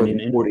Melbourne,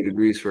 in 40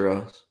 degrees for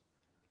us.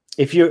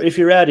 If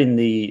you're out in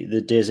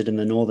the desert in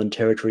the Northern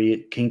Territory,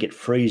 it can get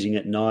freezing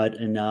at night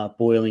and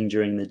boiling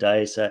during the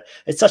day. So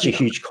it's such a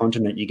huge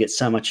continent; you get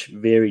so much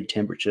varied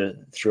temperature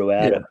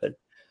throughout it. But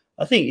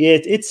I think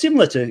it's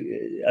similar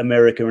to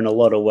America in a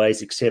lot of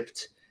ways,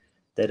 except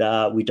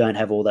that we don't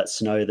have all that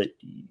snow that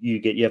you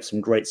get. You have some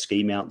great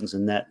ski mountains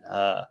and that.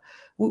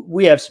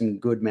 We have some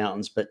good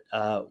mountains, but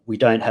we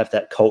don't have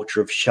that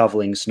culture of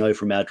shoveling snow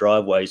from our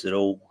driveways at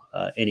all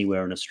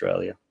anywhere in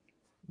Australia.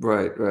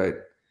 Right.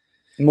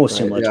 More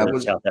similar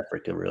to South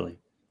Africa, really.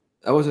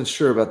 I wasn't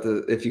sure about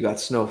if you got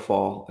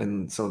snowfall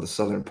in some of the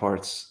southern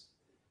parts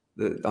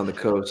on the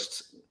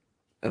coast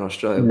in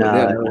Australia.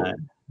 No.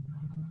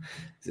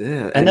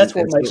 Yeah, and that's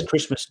what makes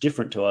Christmas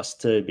different to us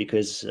too,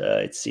 because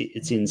it's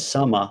in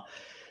summer,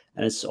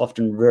 and it's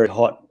often very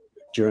hot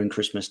during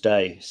Christmas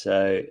Day.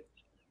 So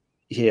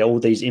yeah, all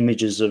these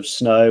images of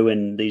snow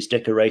and these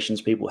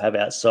decorations people have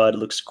outside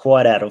looks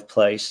quite out of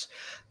place,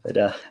 but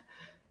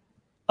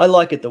I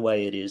like it the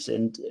way it is,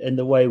 and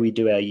the way we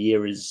do our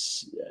year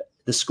is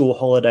the school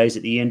holidays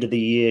at the end of the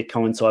year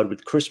coincide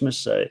with Christmas,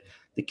 so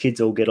the kids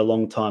all get a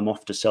long time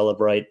off to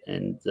celebrate,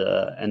 and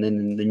then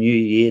in the new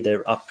year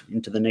they're up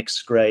into the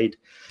next grade.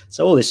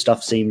 So all this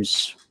stuff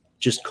seems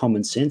just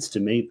common sense to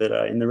me, but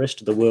in the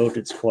rest of the world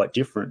it's quite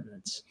different.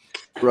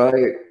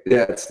 Right,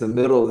 yeah, it's the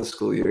middle of the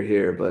school year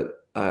here, but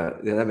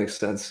yeah, that makes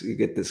sense. You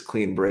get this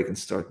clean break and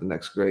start the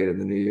next grade in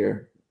the new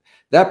year.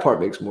 That part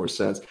makes more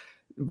sense.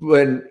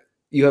 When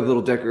you have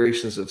little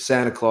decorations of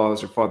Santa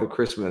Claus or Father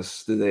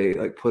Christmas, do they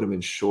like put him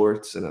in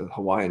shorts and a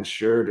Hawaiian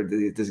shirt, or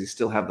does he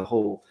still have the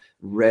whole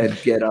red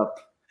get up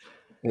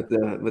with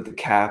the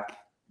cap?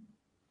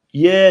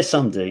 Yeah,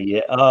 some do.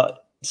 Yeah,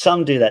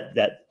 some do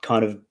that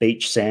kind of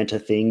beach Santa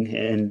thing,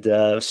 and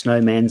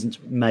snowman's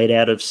made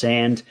out of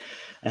sand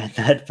and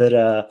that.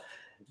 But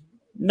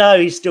no,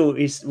 we've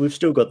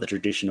still got the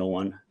traditional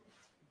one.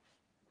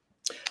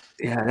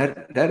 Yeah,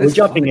 that is. We're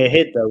jumping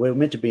ahead though. We're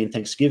meant to be in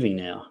Thanksgiving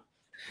now.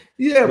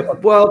 Yeah,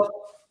 well,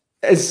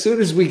 as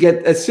soon as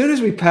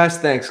we pass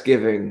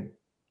Thanksgiving,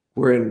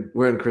 we're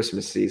in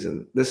Christmas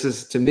season. This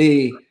is, to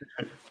me,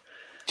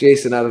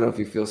 Jason, I don't know if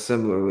you feel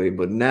similarly,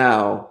 but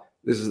now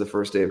this is the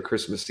first day of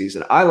Christmas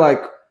season. I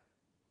like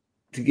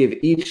to give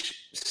each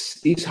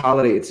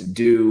holiday its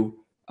due.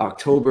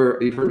 October,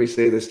 you've heard me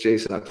say this,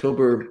 Jason,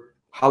 October,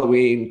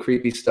 Halloween,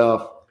 creepy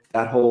stuff,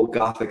 that whole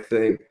Gothic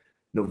thing.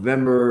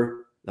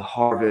 November, the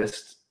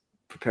harvest,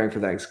 preparing for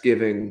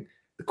Thanksgiving,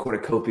 the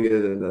cornucopia,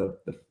 and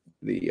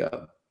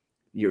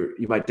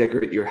you might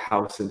decorate your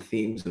house in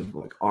themes of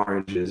like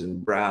oranges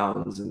and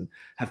browns and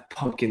have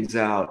pumpkins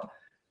out.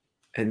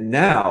 And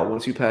now,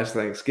 once you pass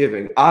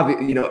Thanksgiving,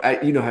 obviously, you know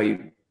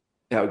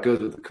how it goes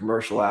with the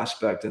commercial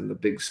aspect and the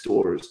big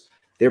stores.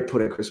 They're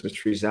putting Christmas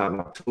trees out in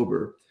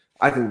October.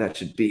 I think that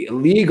should be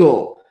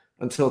illegal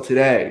until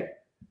today.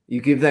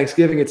 You give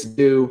Thanksgiving its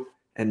due,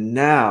 and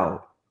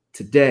now,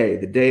 today,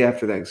 the day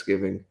after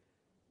Thanksgiving,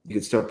 you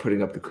can start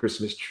putting up the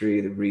Christmas tree,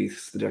 the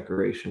wreaths, the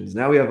decorations.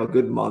 Now we have a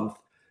good month.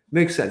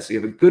 Makes sense.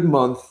 You have a good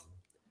month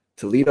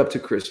to lead up to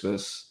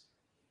Christmas.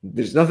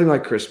 There's nothing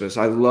like Christmas.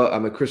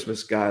 I'm a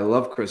Christmas guy. I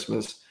love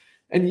Christmas.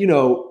 And,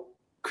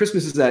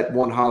 Christmas is that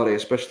one holiday,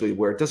 especially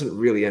where it doesn't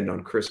really end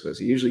on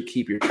Christmas. You usually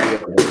keep your tree up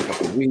for a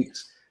couple of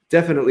weeks.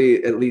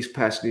 Definitely at least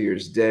past New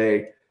Year's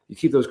Day. You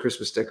keep those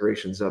Christmas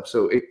decorations up.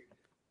 So,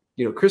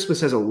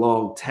 Christmas has a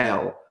long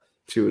tail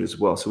to it as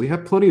well. So we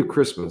have plenty of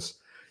Christmas.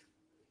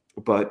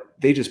 But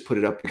they just put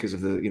it up because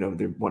of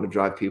they want to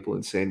drive people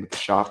insane with the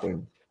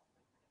shopping.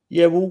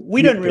 Yeah, well,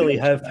 we don't really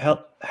have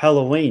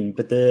Halloween,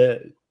 but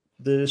the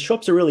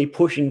shops are really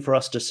pushing for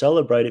us to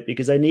celebrate it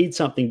because they need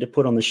something to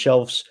put on the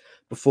shelves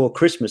before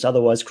Christmas.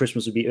 Otherwise,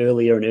 Christmas would be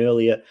earlier and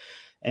earlier.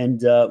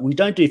 And we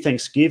don't do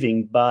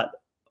Thanksgiving, but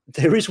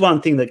there is one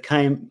thing that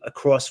came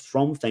across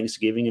from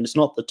Thanksgiving, and it's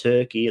not the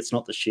turkey, it's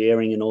not the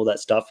sharing and all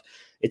that stuff.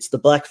 It's the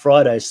Black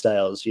Friday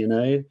sales, you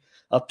know,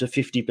 up to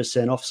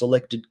 50% off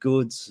selected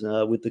goods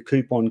with the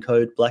coupon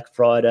code Black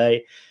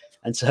Friday.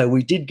 And so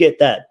we did get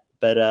that,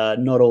 but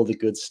not all the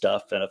good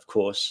stuff, and of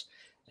course.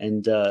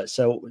 And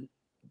so,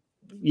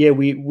 yeah,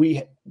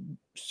 we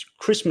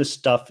Christmas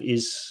stuff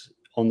is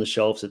on the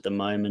shelves at the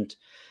moment.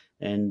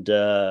 And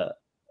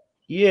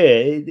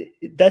yeah,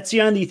 that's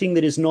the only thing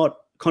that is not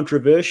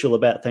controversial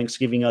about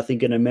Thanksgiving, I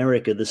think, in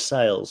America, the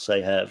sales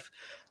they have.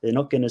 They're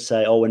not going to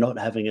say, oh, we're not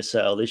having a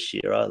sale this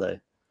year, are they?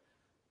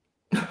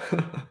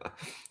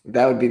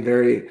 That would be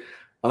very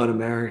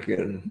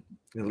un-American,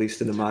 at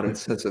least in the modern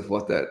sense of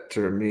what that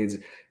term means.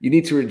 You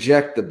need to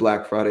reject the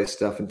Black Friday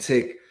stuff and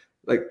take,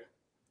 like,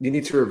 you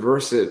need to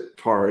reverse it,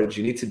 Porridge.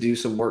 You need to do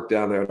some work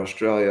down there in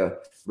Australia.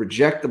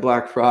 Reject the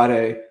Black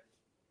Friday,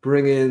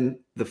 bring in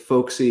the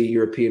folksy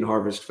European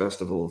harvest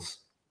festivals.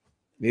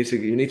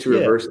 You need to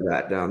reverse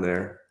that down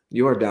there.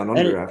 You are down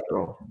under, after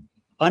all.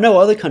 I know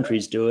other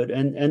countries do it,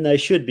 and they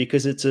should,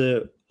 because it's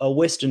a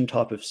Western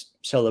type of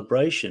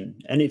celebration.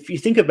 And if you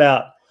think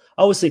about,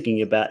 I was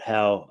thinking about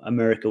how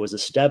America was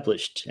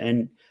established,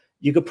 and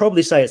you could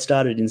probably say it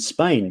started in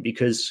Spain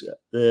because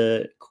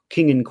the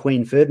King and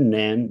Queen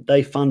Ferdinand,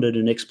 they funded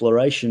an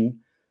exploration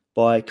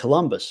by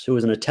Columbus, who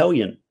was an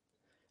Italian,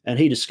 and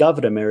he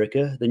discovered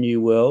America, the New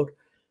World.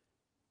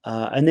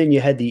 And then you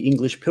had the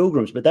English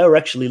Pilgrims, but they were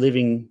actually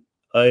living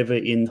over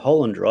in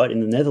Holland, right,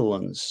 in the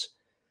Netherlands.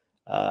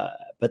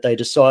 But they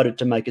decided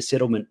to make a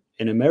settlement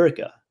in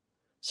America.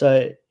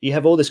 So you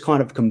have all this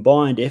kind of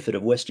combined effort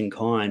of Western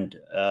kind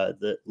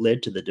that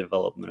led to the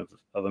development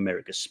of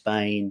America.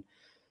 Spain,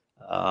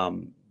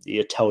 the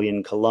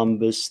Italian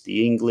Columbus,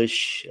 the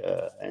English,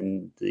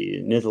 and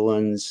the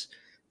Netherlands.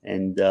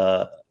 And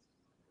there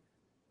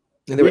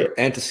were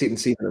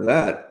antecedents even of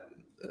that.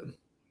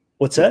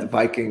 What's that? The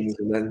Vikings,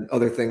 and then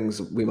other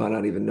things we might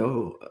not even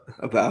know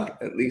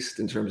about, at least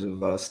in terms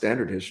of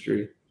standard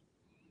history.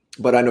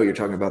 But I know you're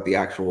talking about the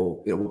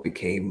actual, you know, what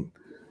became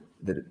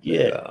the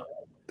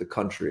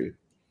country.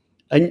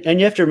 And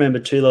you have to remember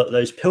too, like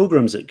those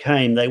pilgrims that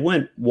came, they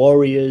weren't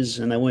warriors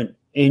and they weren't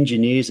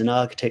engineers and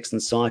architects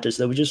and scientists.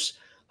 They were just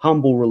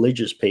humble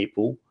religious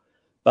people,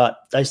 but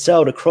they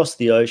sailed across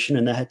the ocean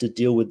and they had to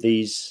deal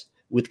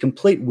with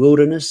complete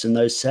wilderness and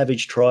those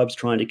savage tribes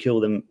trying to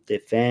kill their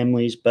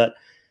families. But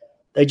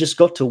they just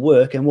got to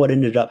work, and what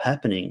ended up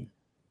happening?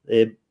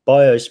 Their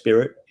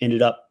biospirit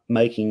ended up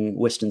making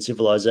Western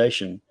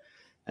civilization,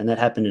 and that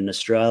happened in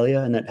Australia,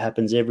 and that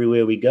happens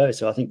everywhere we go.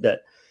 So I think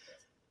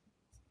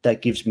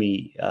that gives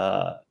me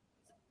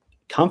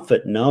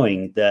comfort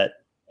knowing that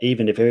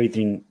even if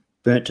everything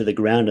burnt to the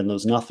ground and there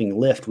was nothing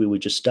left, we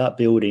would just start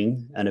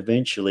building and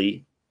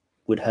eventually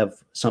would have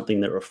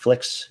something that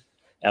reflects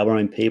our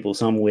own people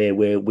somewhere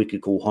where we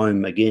could call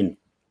home again.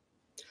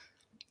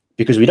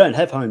 Because we don't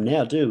have home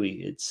now, do we?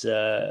 It's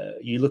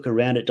you look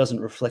around, it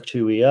doesn't reflect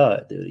who we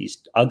are. There are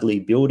these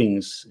ugly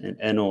buildings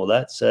and all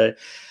that. So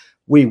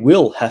we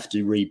will have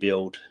to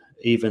rebuild,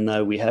 even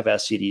though we have our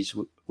cities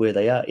where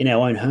they are. In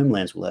our own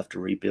homelands, we'll have to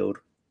rebuild.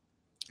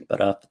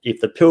 But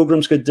if the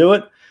Pilgrims could do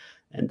it,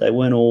 and they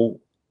weren't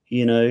all,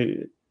 you know,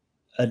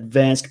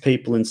 advanced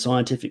people in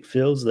scientific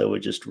fields, they were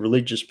just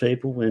religious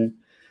people, and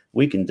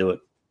we can do it.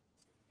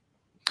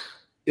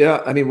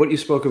 Yeah, I mean, what you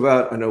spoke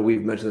about, I know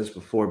we've mentioned this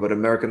before, but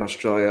America and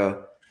Australia,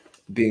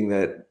 being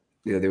that,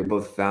 you know, they were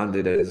both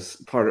founded as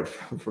part of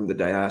from the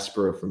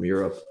diaspora from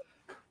Europe,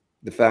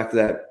 the fact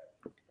that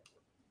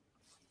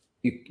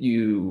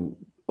you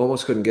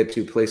almost couldn't get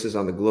to places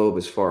on the globe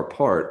as far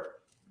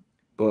apart,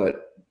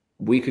 but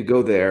we could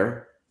go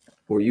there,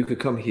 or you could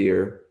come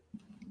here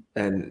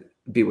and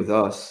be with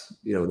us,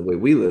 you know, the way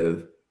we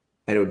live,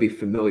 and it would be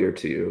familiar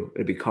to you.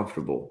 It'd be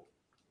comfortable.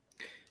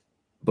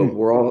 But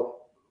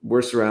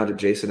we're surrounded,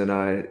 Jason and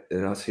I,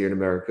 and us here in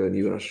America, and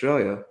you in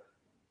Australia,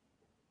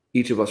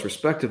 each of us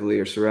respectively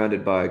are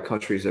surrounded by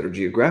countries that are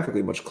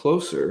geographically much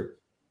closer.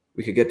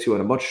 We could get to on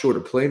a much shorter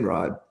plane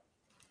ride,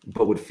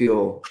 but would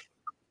feel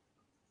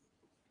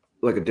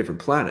like a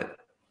different planet.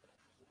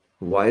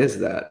 Why is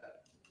that?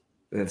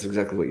 And that's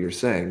exactly what you're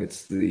saying.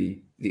 It's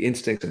the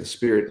instinct and the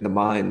spirit and the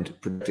mind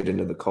projected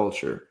into the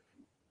culture.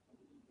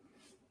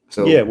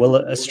 So yeah, well,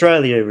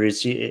 Australia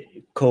is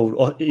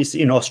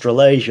in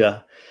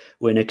Australasia.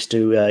 We're next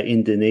to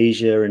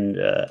Indonesia and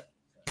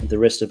the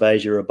rest of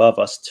Asia above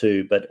us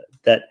too. But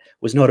that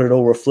was not at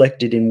all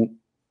reflected in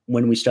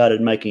when we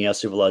started making our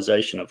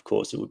civilization. Of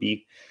course, it would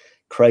be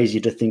crazy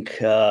to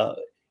think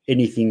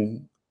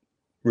anything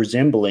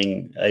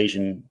resembling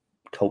Asian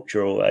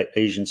culture or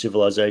Asian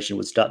civilization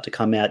would start to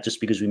come out just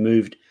because we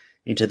moved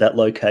into that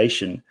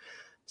location.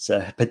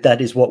 So, but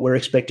that is what we're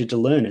expected to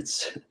learn.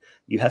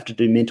 You have to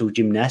do mental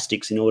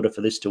gymnastics in order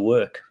for this to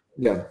work.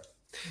 Yeah,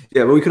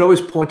 but we can always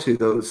point to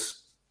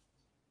those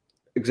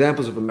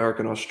examples of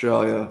America and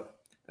Australia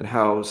and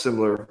how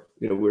similar,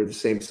 we're the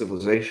same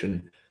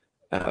civilization,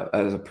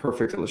 as a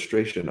perfect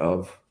illustration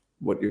of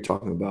what you're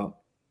talking about.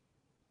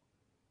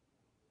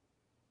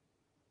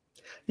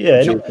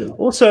 Yeah, and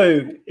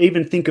also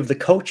even think of the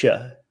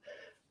culture.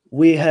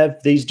 We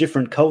have these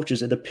different cultures.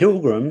 The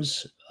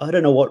Pilgrims, I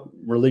don't know what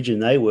religion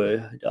they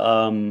were,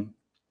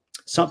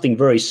 something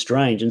very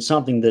strange and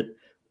something that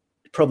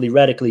probably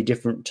radically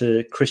different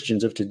to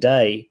Christians of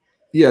today.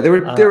 Yeah, there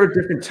were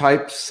different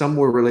types. Some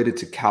were related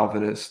to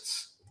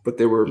Calvinists, but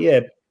there were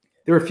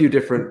a few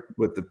different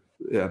with the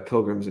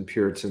Pilgrims and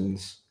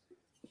Puritans.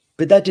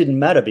 But that didn't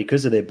matter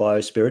because of their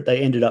biospirit.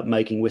 They ended up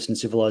making Western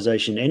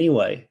civilization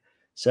anyway.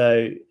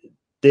 So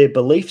their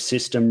belief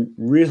system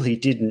really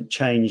didn't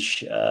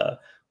change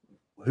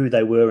who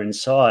they were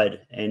inside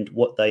and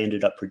what they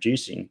ended up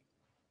producing.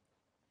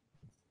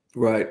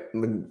 Right.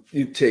 When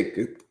you take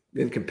it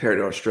and compare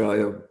to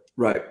Australia,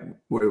 right,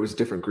 where it was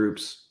different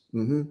groups.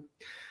 Mm-hmm.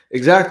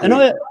 Exactly.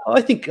 And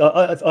I think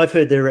I've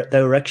heard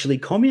they were actually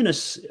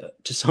communists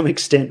to some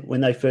extent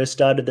when they first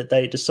started, that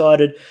they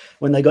decided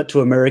when they got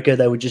to America,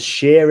 they would just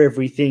share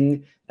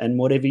everything and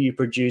whatever you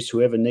produce,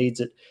 whoever needs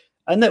it.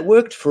 And that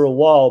worked for a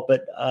while,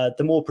 but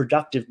the more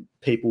productive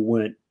people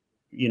weren't,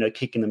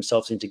 kicking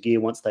themselves into gear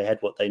once they had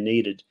what they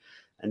needed.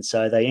 And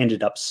so they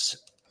ended up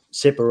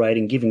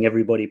separating, giving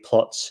everybody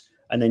plots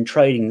and then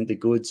trading the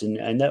goods.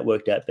 And that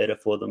worked out better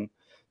for them.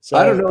 So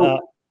I don't know.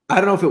 I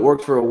don't know if it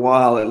worked for a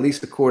while, at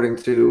least according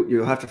to,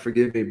 you'll have to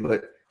forgive me,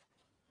 but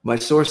my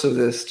source of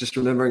this, just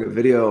remembering a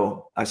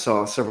video I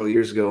saw several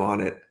years ago on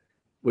it,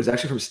 was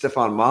actually from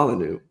Stefan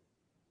Molyneux.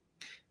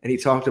 And he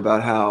talked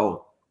about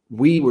how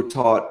we were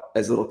taught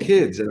as little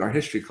kids in our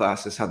history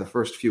classes how the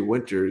first few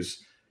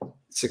winters,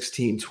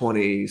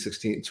 1620,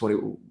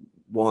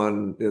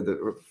 1621,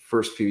 the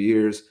first few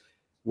years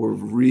were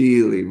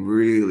really,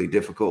 really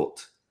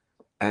difficult.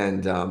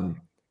 And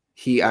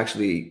he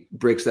actually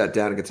breaks that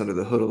down and gets under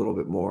the hood a little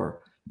bit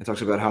more and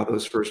talks about how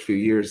those first few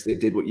years they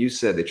did what you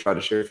said. They tried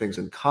to share things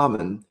in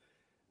common.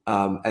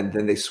 And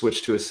then they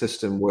switched to a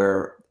system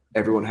where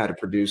everyone had to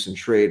produce and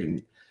trade,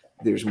 and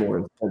there's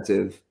more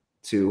incentive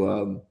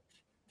to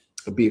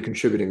be a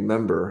contributing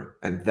member.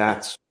 And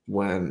that's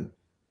when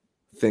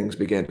things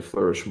began to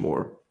flourish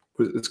more.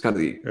 It's kind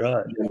of the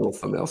general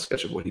thumbnail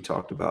sketch of what he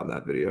talked about in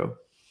that video.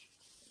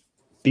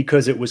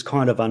 Because it was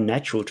kind of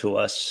unnatural to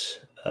us.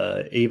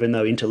 Even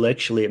though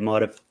intellectually it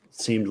might have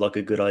seemed like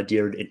a good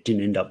idea, it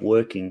didn't end up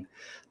working.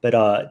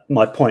 But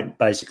my point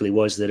basically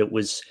was that it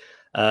was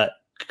a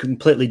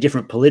completely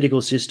different political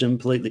system,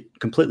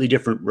 completely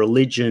different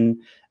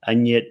religion,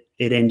 and yet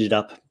it ended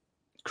up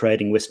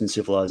creating Western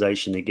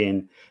civilization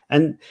again.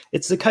 And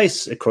it's the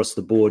case across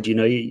the board.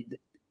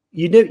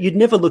 You'd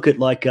never look at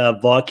like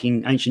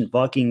ancient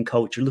Viking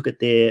culture, look at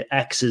their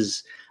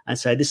axes and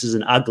say this is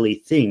an ugly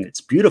thing.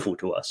 It's beautiful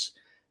to us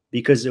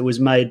because it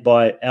was made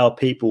by our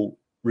people,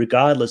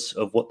 regardless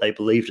of what they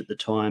believed at the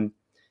time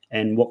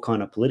and what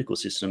kind of political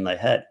system they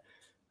had.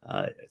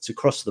 It's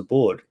across the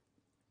board.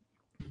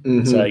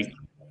 Mm-hmm. So,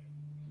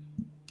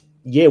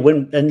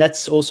 and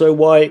that's also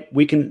why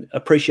we can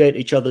appreciate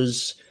each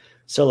other's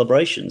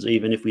celebrations,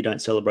 even if we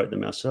don't celebrate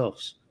them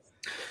ourselves.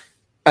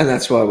 And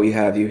that's why we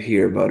have you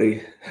here,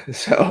 buddy.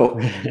 So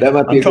that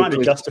might be I'm trying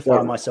to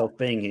justify myself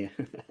being here.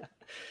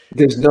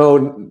 There's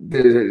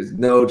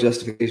no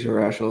justification or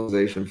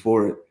rationalization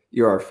for it.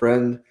 You're our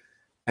friend,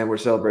 and we're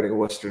celebrating a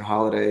Western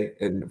holiday,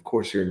 and of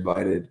course you're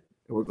invited,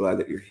 and we're glad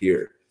that you're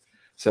here.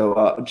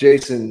 So,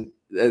 Jason,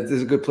 this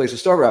is a good place to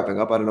start wrapping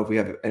up. I don't know if we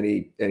have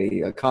any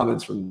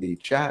comments from the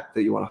chat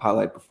that you want to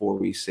highlight before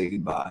we say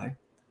goodbye.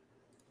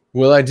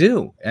 Well, I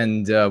do,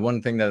 and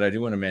one thing that I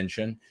do want to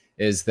mention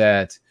is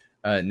that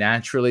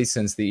naturally,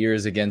 since the ear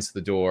is against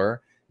the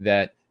door,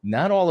 that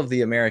not all of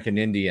the American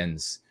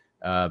Indians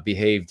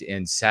behaved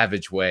in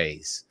savage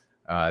ways.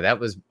 That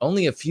was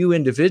only a few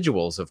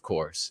individuals, of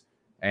course.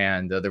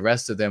 And the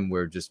rest of them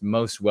were just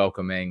most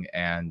welcoming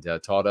and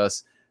taught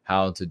us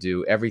how to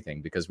do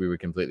everything because we were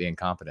completely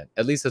incompetent.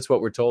 At least that's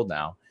what we're told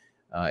now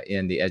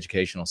in the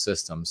educational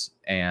systems.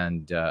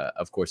 And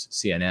of course,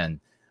 CNN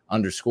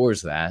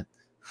underscores that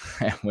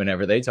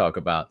whenever they talk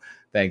about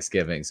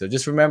Thanksgiving. So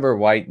just remember,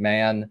 white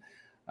man,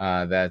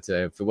 that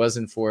if it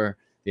wasn't for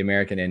the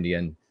American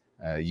Indian,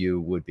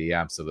 you would be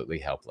absolutely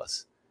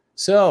helpless.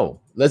 So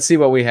let's see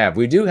what we have.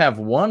 We do have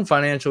one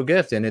financial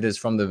gift, and it is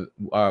from the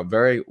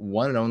very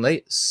one and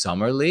only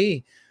Summer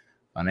Lee,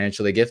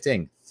 financially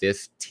gifting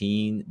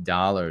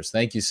 $15.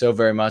 Thank you so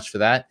very much for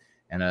that.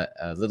 And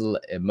a little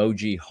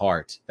emoji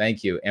heart.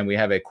 Thank you. And we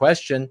have a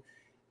question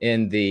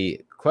in the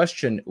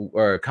question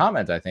or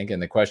comment, I think, in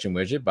the question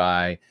widget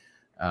by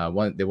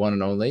the one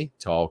and only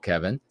Tall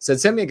Kevin. Said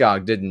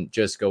Semigog didn't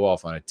just go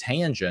off on a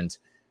tangent.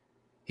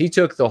 He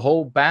took the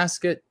whole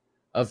basket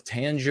of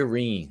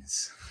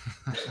tangerines.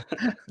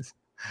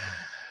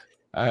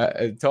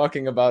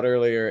 Talking about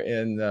earlier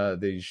in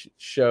the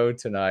show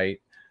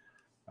tonight.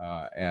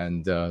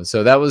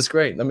 So that was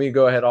great. Let me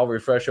go ahead. I'll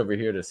refresh over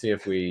here to see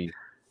if we...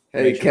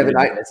 Hey, Kevin,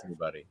 I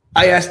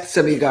asked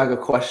Semigog a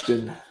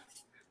question,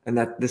 and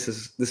that this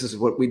is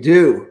what we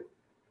do.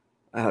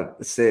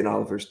 say in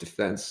Oliver's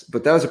defense,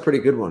 but that was a pretty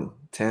good one.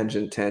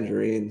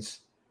 Tangerines.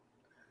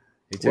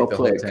 He took the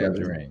whole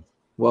tangerine. Kevin.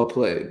 Well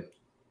played.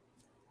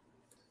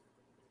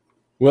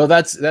 Well,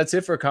 that's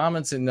it for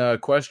comments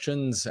and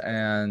questions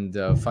and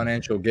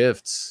financial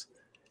gifts.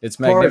 It's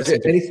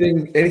magnificent.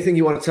 Anything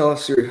you want to tell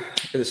us in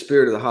the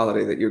spirit of the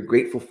holiday that you're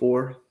grateful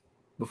for?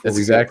 That's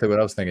exactly what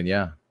I was thinking.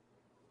 Yeah.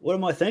 What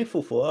am I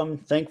thankful for? I'm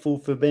thankful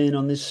for being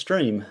on this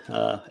stream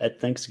at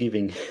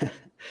Thanksgiving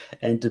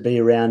and to be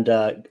around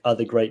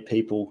other great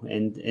people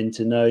and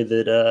to know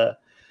that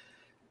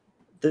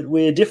that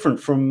we're different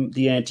from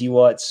the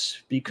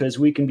anti-whites, because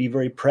we can be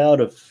very proud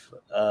of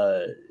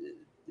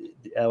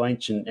our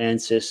ancient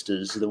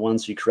ancestors, the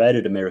ones who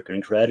created America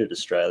and created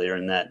Australia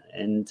and that.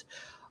 And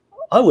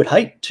I would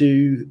hate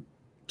to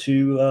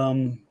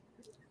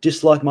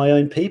dislike my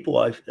own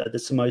people.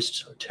 That's the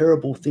most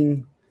terrible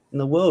thing in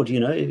the world, you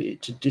know.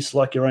 To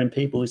dislike your own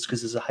people is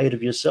because there's a hate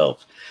of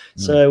yourself.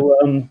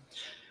 So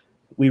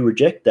we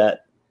reject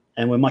that,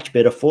 and we're much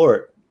better for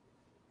it.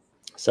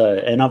 So,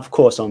 and of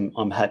course,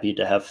 I'm happy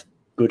to have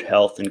good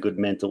health and good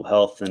mental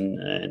health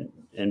and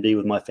be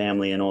with my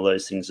family and all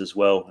those things as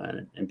well,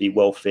 and be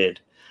well fed.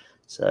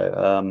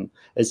 So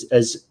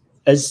as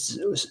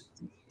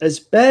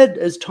bad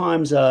as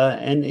times are,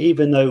 and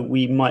even though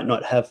we might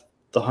not have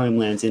the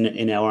homelands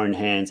in our own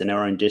hands and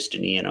our own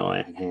destiny in our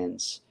own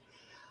hands,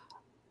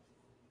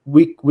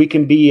 we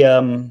can be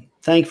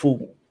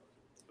thankful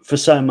for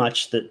so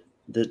much that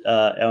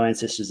our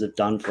ancestors have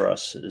done for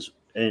us,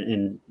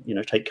 and you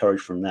know, take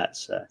courage from that.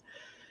 So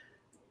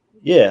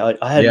yeah,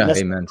 I had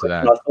amen to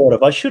that.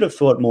 I should have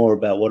thought more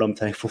about what I'm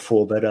thankful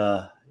for, but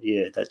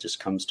yeah, that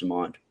just comes to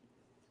mind.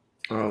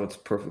 Oh, it's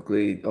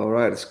perfectly all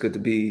right. It's good to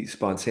be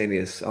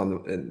spontaneous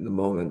in the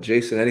moment.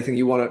 Jason, anything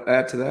you want to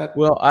add to that?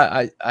 Well,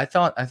 I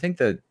think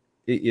that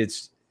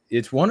it's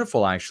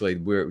wonderful actually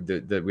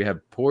that we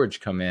have Porridge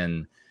come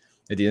in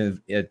at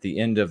the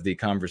end of the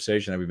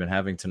conversation that we've been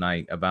having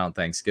tonight about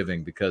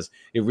Thanksgiving, because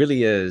it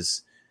really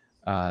is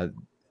the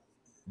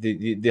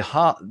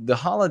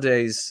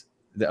holidays.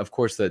 Of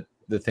course, the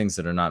things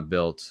that are not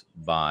built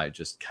by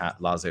just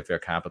laissez-faire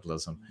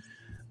capitalism,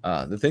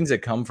 the things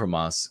that come from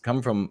us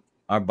come from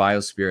our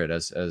biospirit,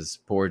 as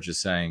Porridge is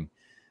saying,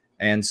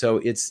 and so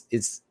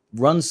it's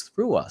runs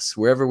through us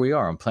wherever we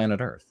are on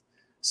planet Earth.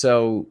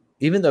 So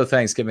even though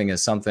Thanksgiving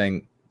is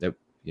something that,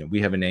 you know,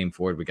 we have a name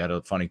for it, we got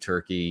a funny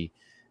turkey,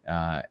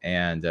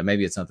 and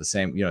maybe it's not the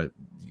same. You know,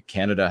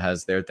 Canada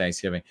has their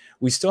Thanksgiving.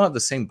 We still have the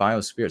same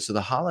biospirit. So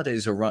the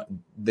holidays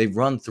they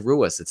run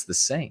through us. It's the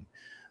same.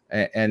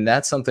 And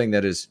that's something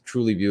that is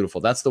truly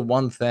beautiful. That's the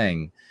one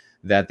thing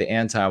that the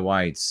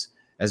anti-whites,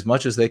 as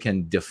much as they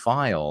can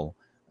defile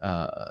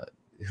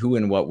who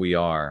and what we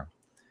are,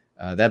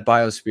 that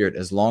biospirit,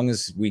 as long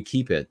as we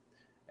keep it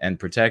and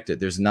protect it,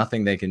 there's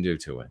nothing they can do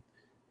to it.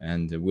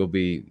 And we'll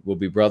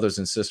be brothers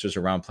and sisters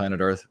around planet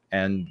Earth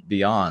and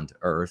beyond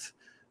Earth.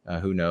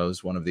 Who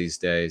knows, one of these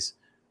days,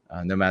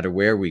 no matter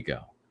where we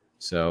go.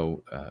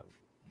 So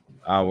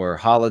our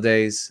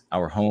holidays,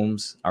 our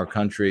homes, our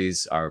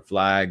countries, our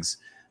flags,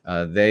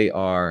 they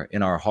are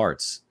in our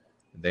hearts.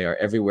 They are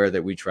everywhere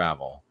that we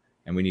travel.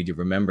 And we need to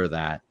remember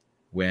that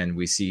when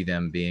we see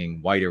them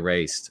being white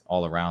erased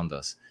all around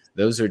us.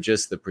 Those are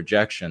just the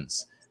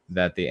projections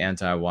that the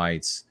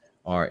anti-whites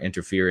are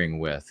interfering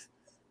with.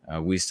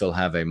 We still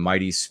have a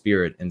mighty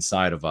spirit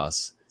inside of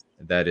us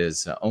that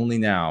is only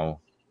now,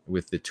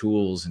 with the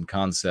tools and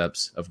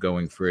concepts of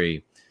going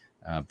free,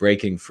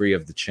 breaking free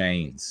of the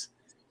chains,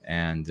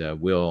 and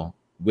will,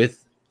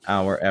 with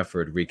our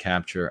effort,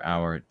 recapture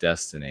our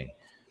destiny.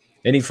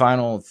 Any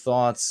final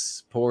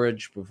thoughts,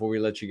 Porridge, before we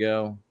let you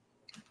go?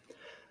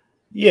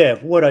 Yeah,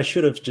 what I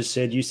should have just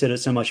said, you said it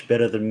so much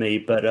better than me,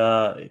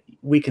 but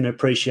we can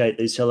appreciate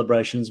these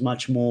celebrations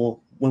much more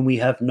when we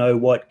have no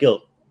white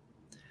guilt,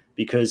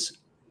 because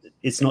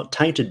it's not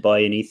tainted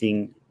by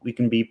anything. We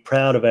can be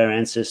proud of our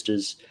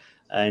ancestors,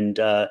 and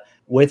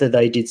whether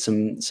they did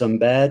some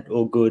bad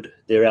or good,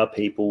 they're our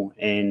people,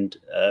 and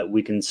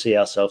we can see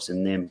ourselves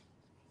in them.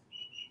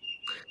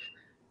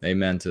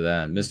 Amen to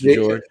that. Mr.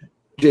 George?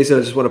 Jason,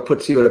 I just want to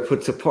put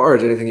to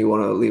Porridge anything you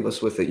want to leave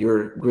us with that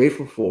you're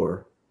grateful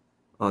for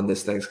on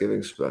this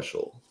Thanksgiving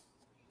special.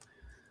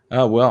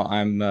 Well,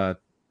 I'm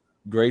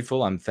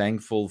grateful. I'm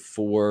thankful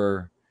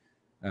for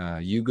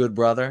you, good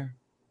brother.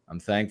 I'm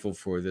thankful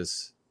for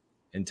this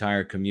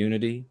entire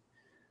community.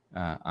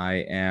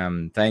 I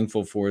am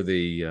thankful for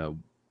the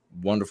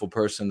wonderful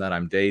person that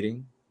I'm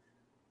dating.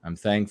 I'm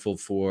thankful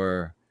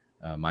for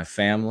my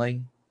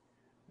family.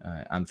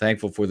 I'm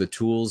thankful for the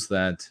tools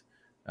that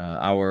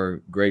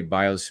our great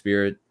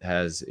biospirit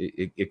has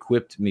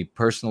equipped me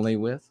personally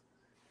with.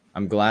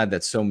 I'm glad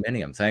that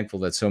I'm thankful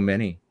that so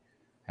many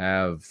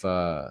have,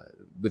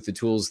 with the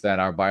tools that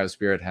our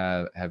biospirit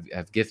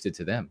have gifted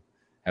to them,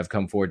 have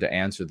come forward to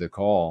answer the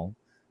call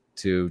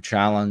to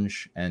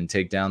challenge and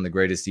take down the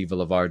greatest evil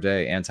of our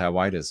day,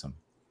 anti-whiteism.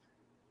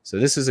 So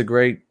this is a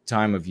great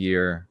time of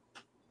year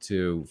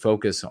to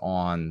focus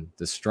on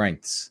the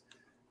strengths,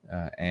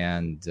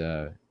 and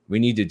we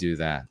need to do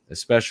that,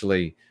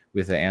 especially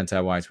with the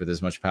anti-whites, with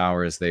as much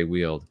power as they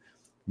wield.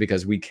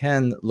 because we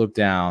can look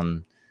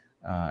down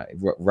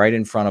right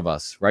in front of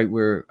us, right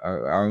where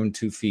our own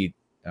 2 feet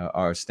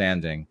are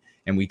standing,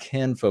 and we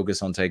can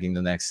focus on taking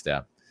the next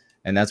step.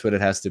 And that's what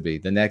it has to be,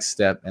 the next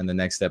step and the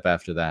next step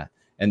after that.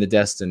 And the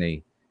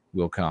destiny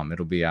will come.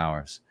 It'll be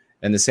ours.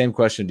 And the same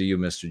question to you,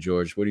 Mr.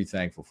 George. What are you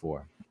thankful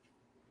for?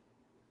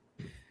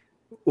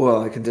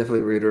 Well, I can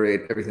definitely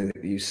reiterate everything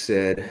that you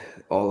said.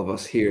 All of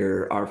us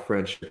here, our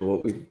friendship,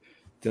 what we've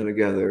done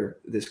together,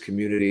 this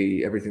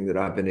community, everything that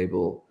I've been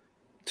able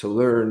to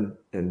learn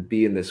and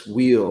be in this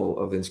wheel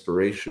of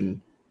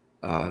inspiration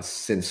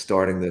since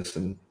starting this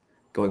and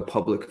going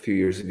public a few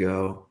years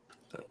ago.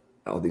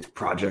 All these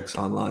projects,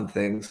 online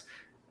things,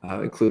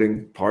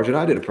 including Parj and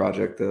I did a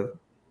project, the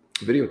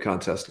video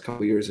contest a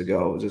couple years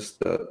ago.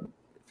 Just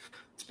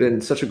it's been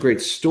such a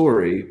great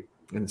story.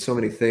 And so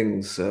many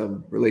things,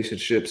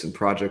 relationships and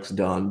projects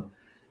done.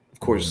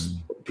 Of course,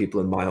 people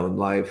in my own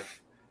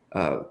life,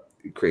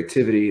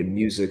 creativity and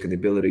music and the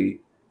ability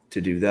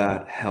to do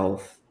that,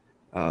 health,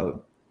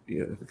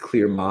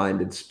 clear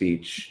mind and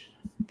speech,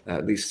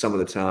 at least some of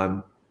the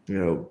time,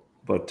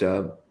 but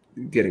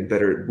getting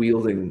better at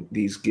wielding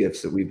these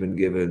gifts that we've been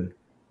given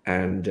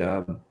and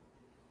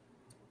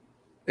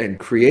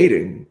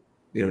creating,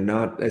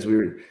 not as we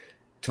were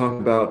talking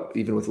about,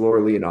 even with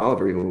Laura Lee and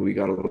Oliver, even when we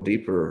got a little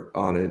deeper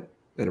on it,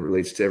 and it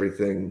relates to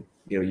everything,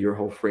 your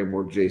whole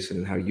framework, Jason,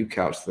 and how you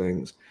couch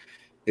things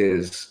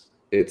is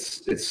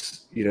it's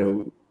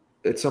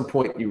at some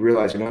point you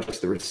realize you're not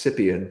just the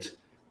recipient,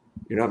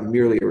 you're not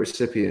merely a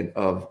recipient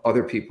of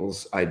other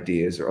people's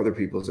ideas or other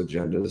people's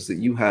agendas, that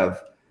you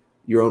have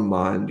your own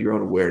mind, your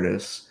own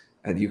awareness,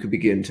 and you can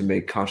begin to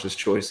make conscious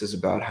choices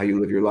about how you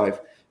live your life.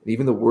 And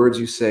even the words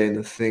you say and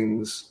the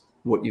things,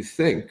 what you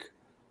think,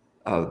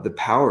 the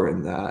power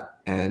in that.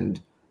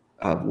 And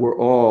we're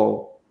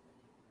all,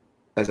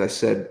 as I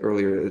said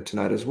earlier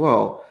tonight as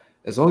well,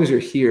 as long as you're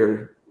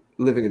here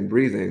living and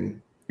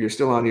breathing, you're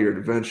still on your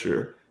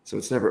adventure. So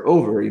it's never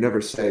over. You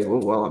never say,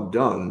 well, I'm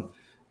done.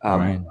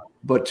 Right.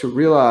 But to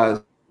realize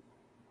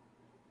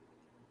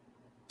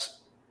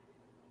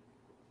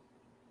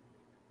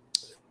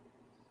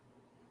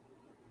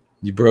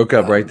you broke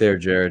up right there,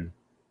 Jared.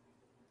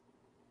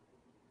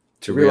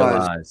 To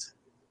realize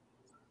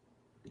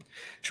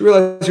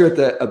you're at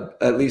that,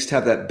 at least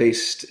have that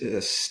base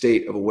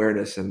state of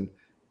awareness and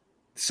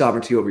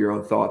sovereignty over your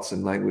own thoughts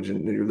and language,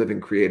 and you're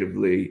living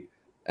creatively,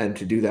 and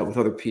to do that with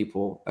other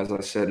people, as I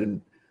said,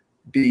 and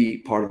be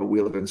part of a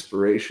wheel of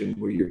inspiration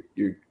where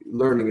you're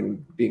learning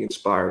and being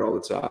inspired all the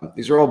time.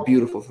 These are all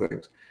beautiful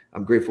things.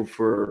 I'm grateful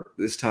for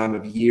this time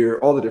of year,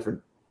 all the different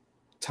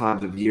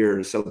times of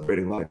year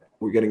celebrating life.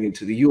 We're getting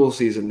into the Yule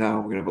season now.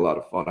 We're gonna have a lot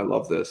of fun. I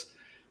love this.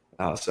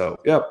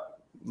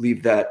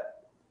 Leave that.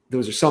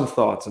 Those are some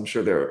thoughts. I'm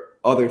sure there are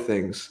other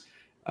things.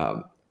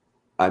 I'm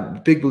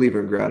a big believer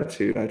in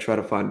gratitude. I try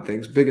to find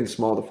things big and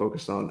small to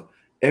focus on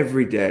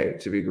every day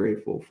to be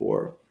grateful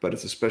for, but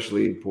it's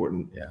especially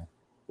important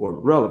or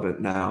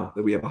relevant now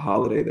that we have a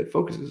holiday that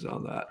focuses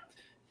on that.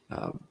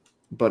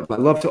 But my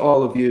love to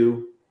all of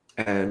you,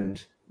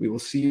 and we will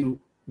see you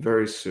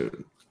very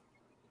soon.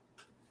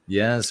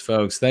 Yes,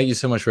 folks. Thank you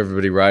so much for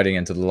everybody writing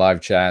into the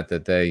live chat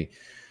that they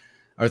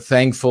are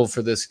thankful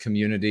for this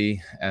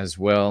community as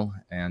well,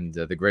 and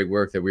the great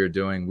work that we're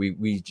doing.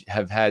 We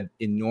have had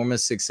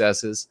enormous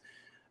successes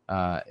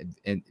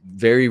and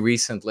very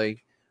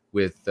recently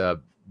with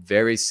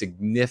very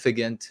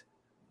significant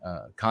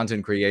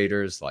content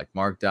creators like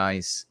Mark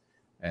Dice,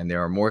 and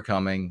there are more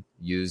coming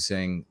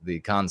using the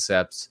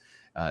concepts.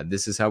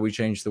 This is how we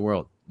change the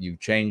world. You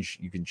can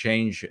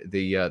change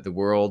the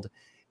world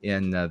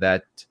in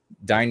that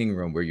dining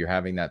room where you're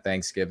having that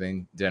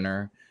Thanksgiving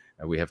dinner.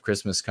 We have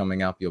Christmas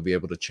coming up. You'll be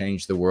able to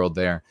change the world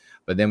there.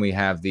 But then we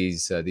have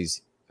these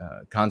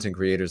content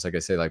creators, like I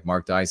say, like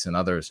Mark Dice and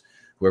others,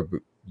 who are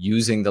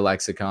using the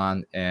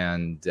lexicon,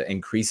 and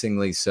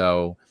increasingly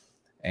so.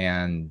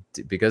 And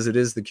because it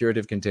is the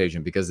curative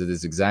contagion, because it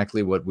is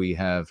exactly what we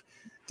have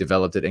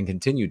developed it and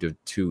continue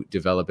to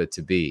develop it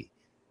to be,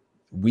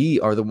 we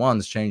are the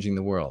ones changing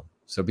the world.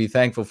 So be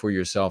thankful for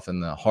yourself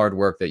and the hard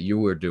work that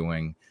you are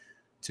doing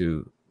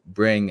to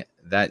bring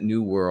that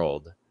new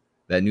world,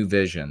 that new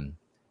vision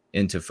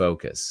into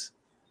focus.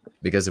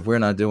 Because if we're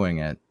not doing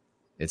it,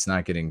 it's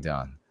not getting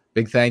done.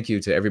 Big thank you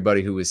to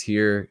everybody who was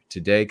here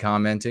today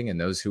commenting, and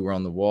those who were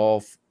on the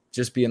wall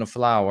just being a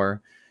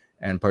flower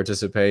and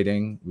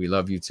participating. We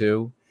love you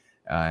too.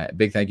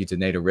 Big thank you to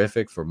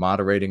Naderific for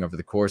moderating over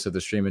the course of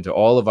the stream, and to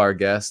all of our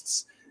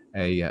guests,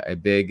 a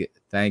big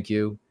thank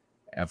you.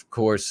 Of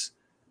course,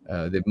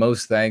 the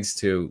most thanks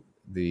to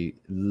the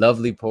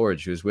lovely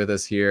Porge who's with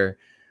us here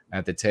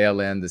at the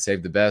tail end, to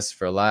save the best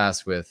for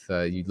last. With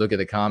you look at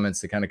the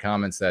comments, the kind of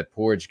comments that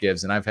Porge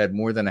gives, and I've had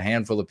more than a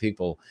handful of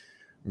people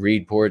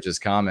read Porge's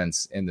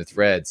comments in the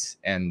threads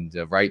and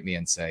write me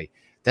and say,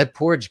 that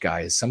Porge guy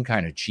is some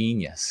kind of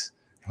genius.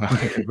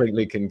 I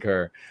completely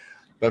concur.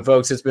 But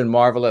folks, it's been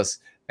marvelous,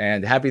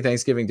 and happy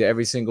Thanksgiving to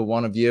every single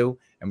one of you,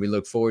 and we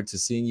look forward to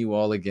seeing you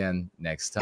all again next time.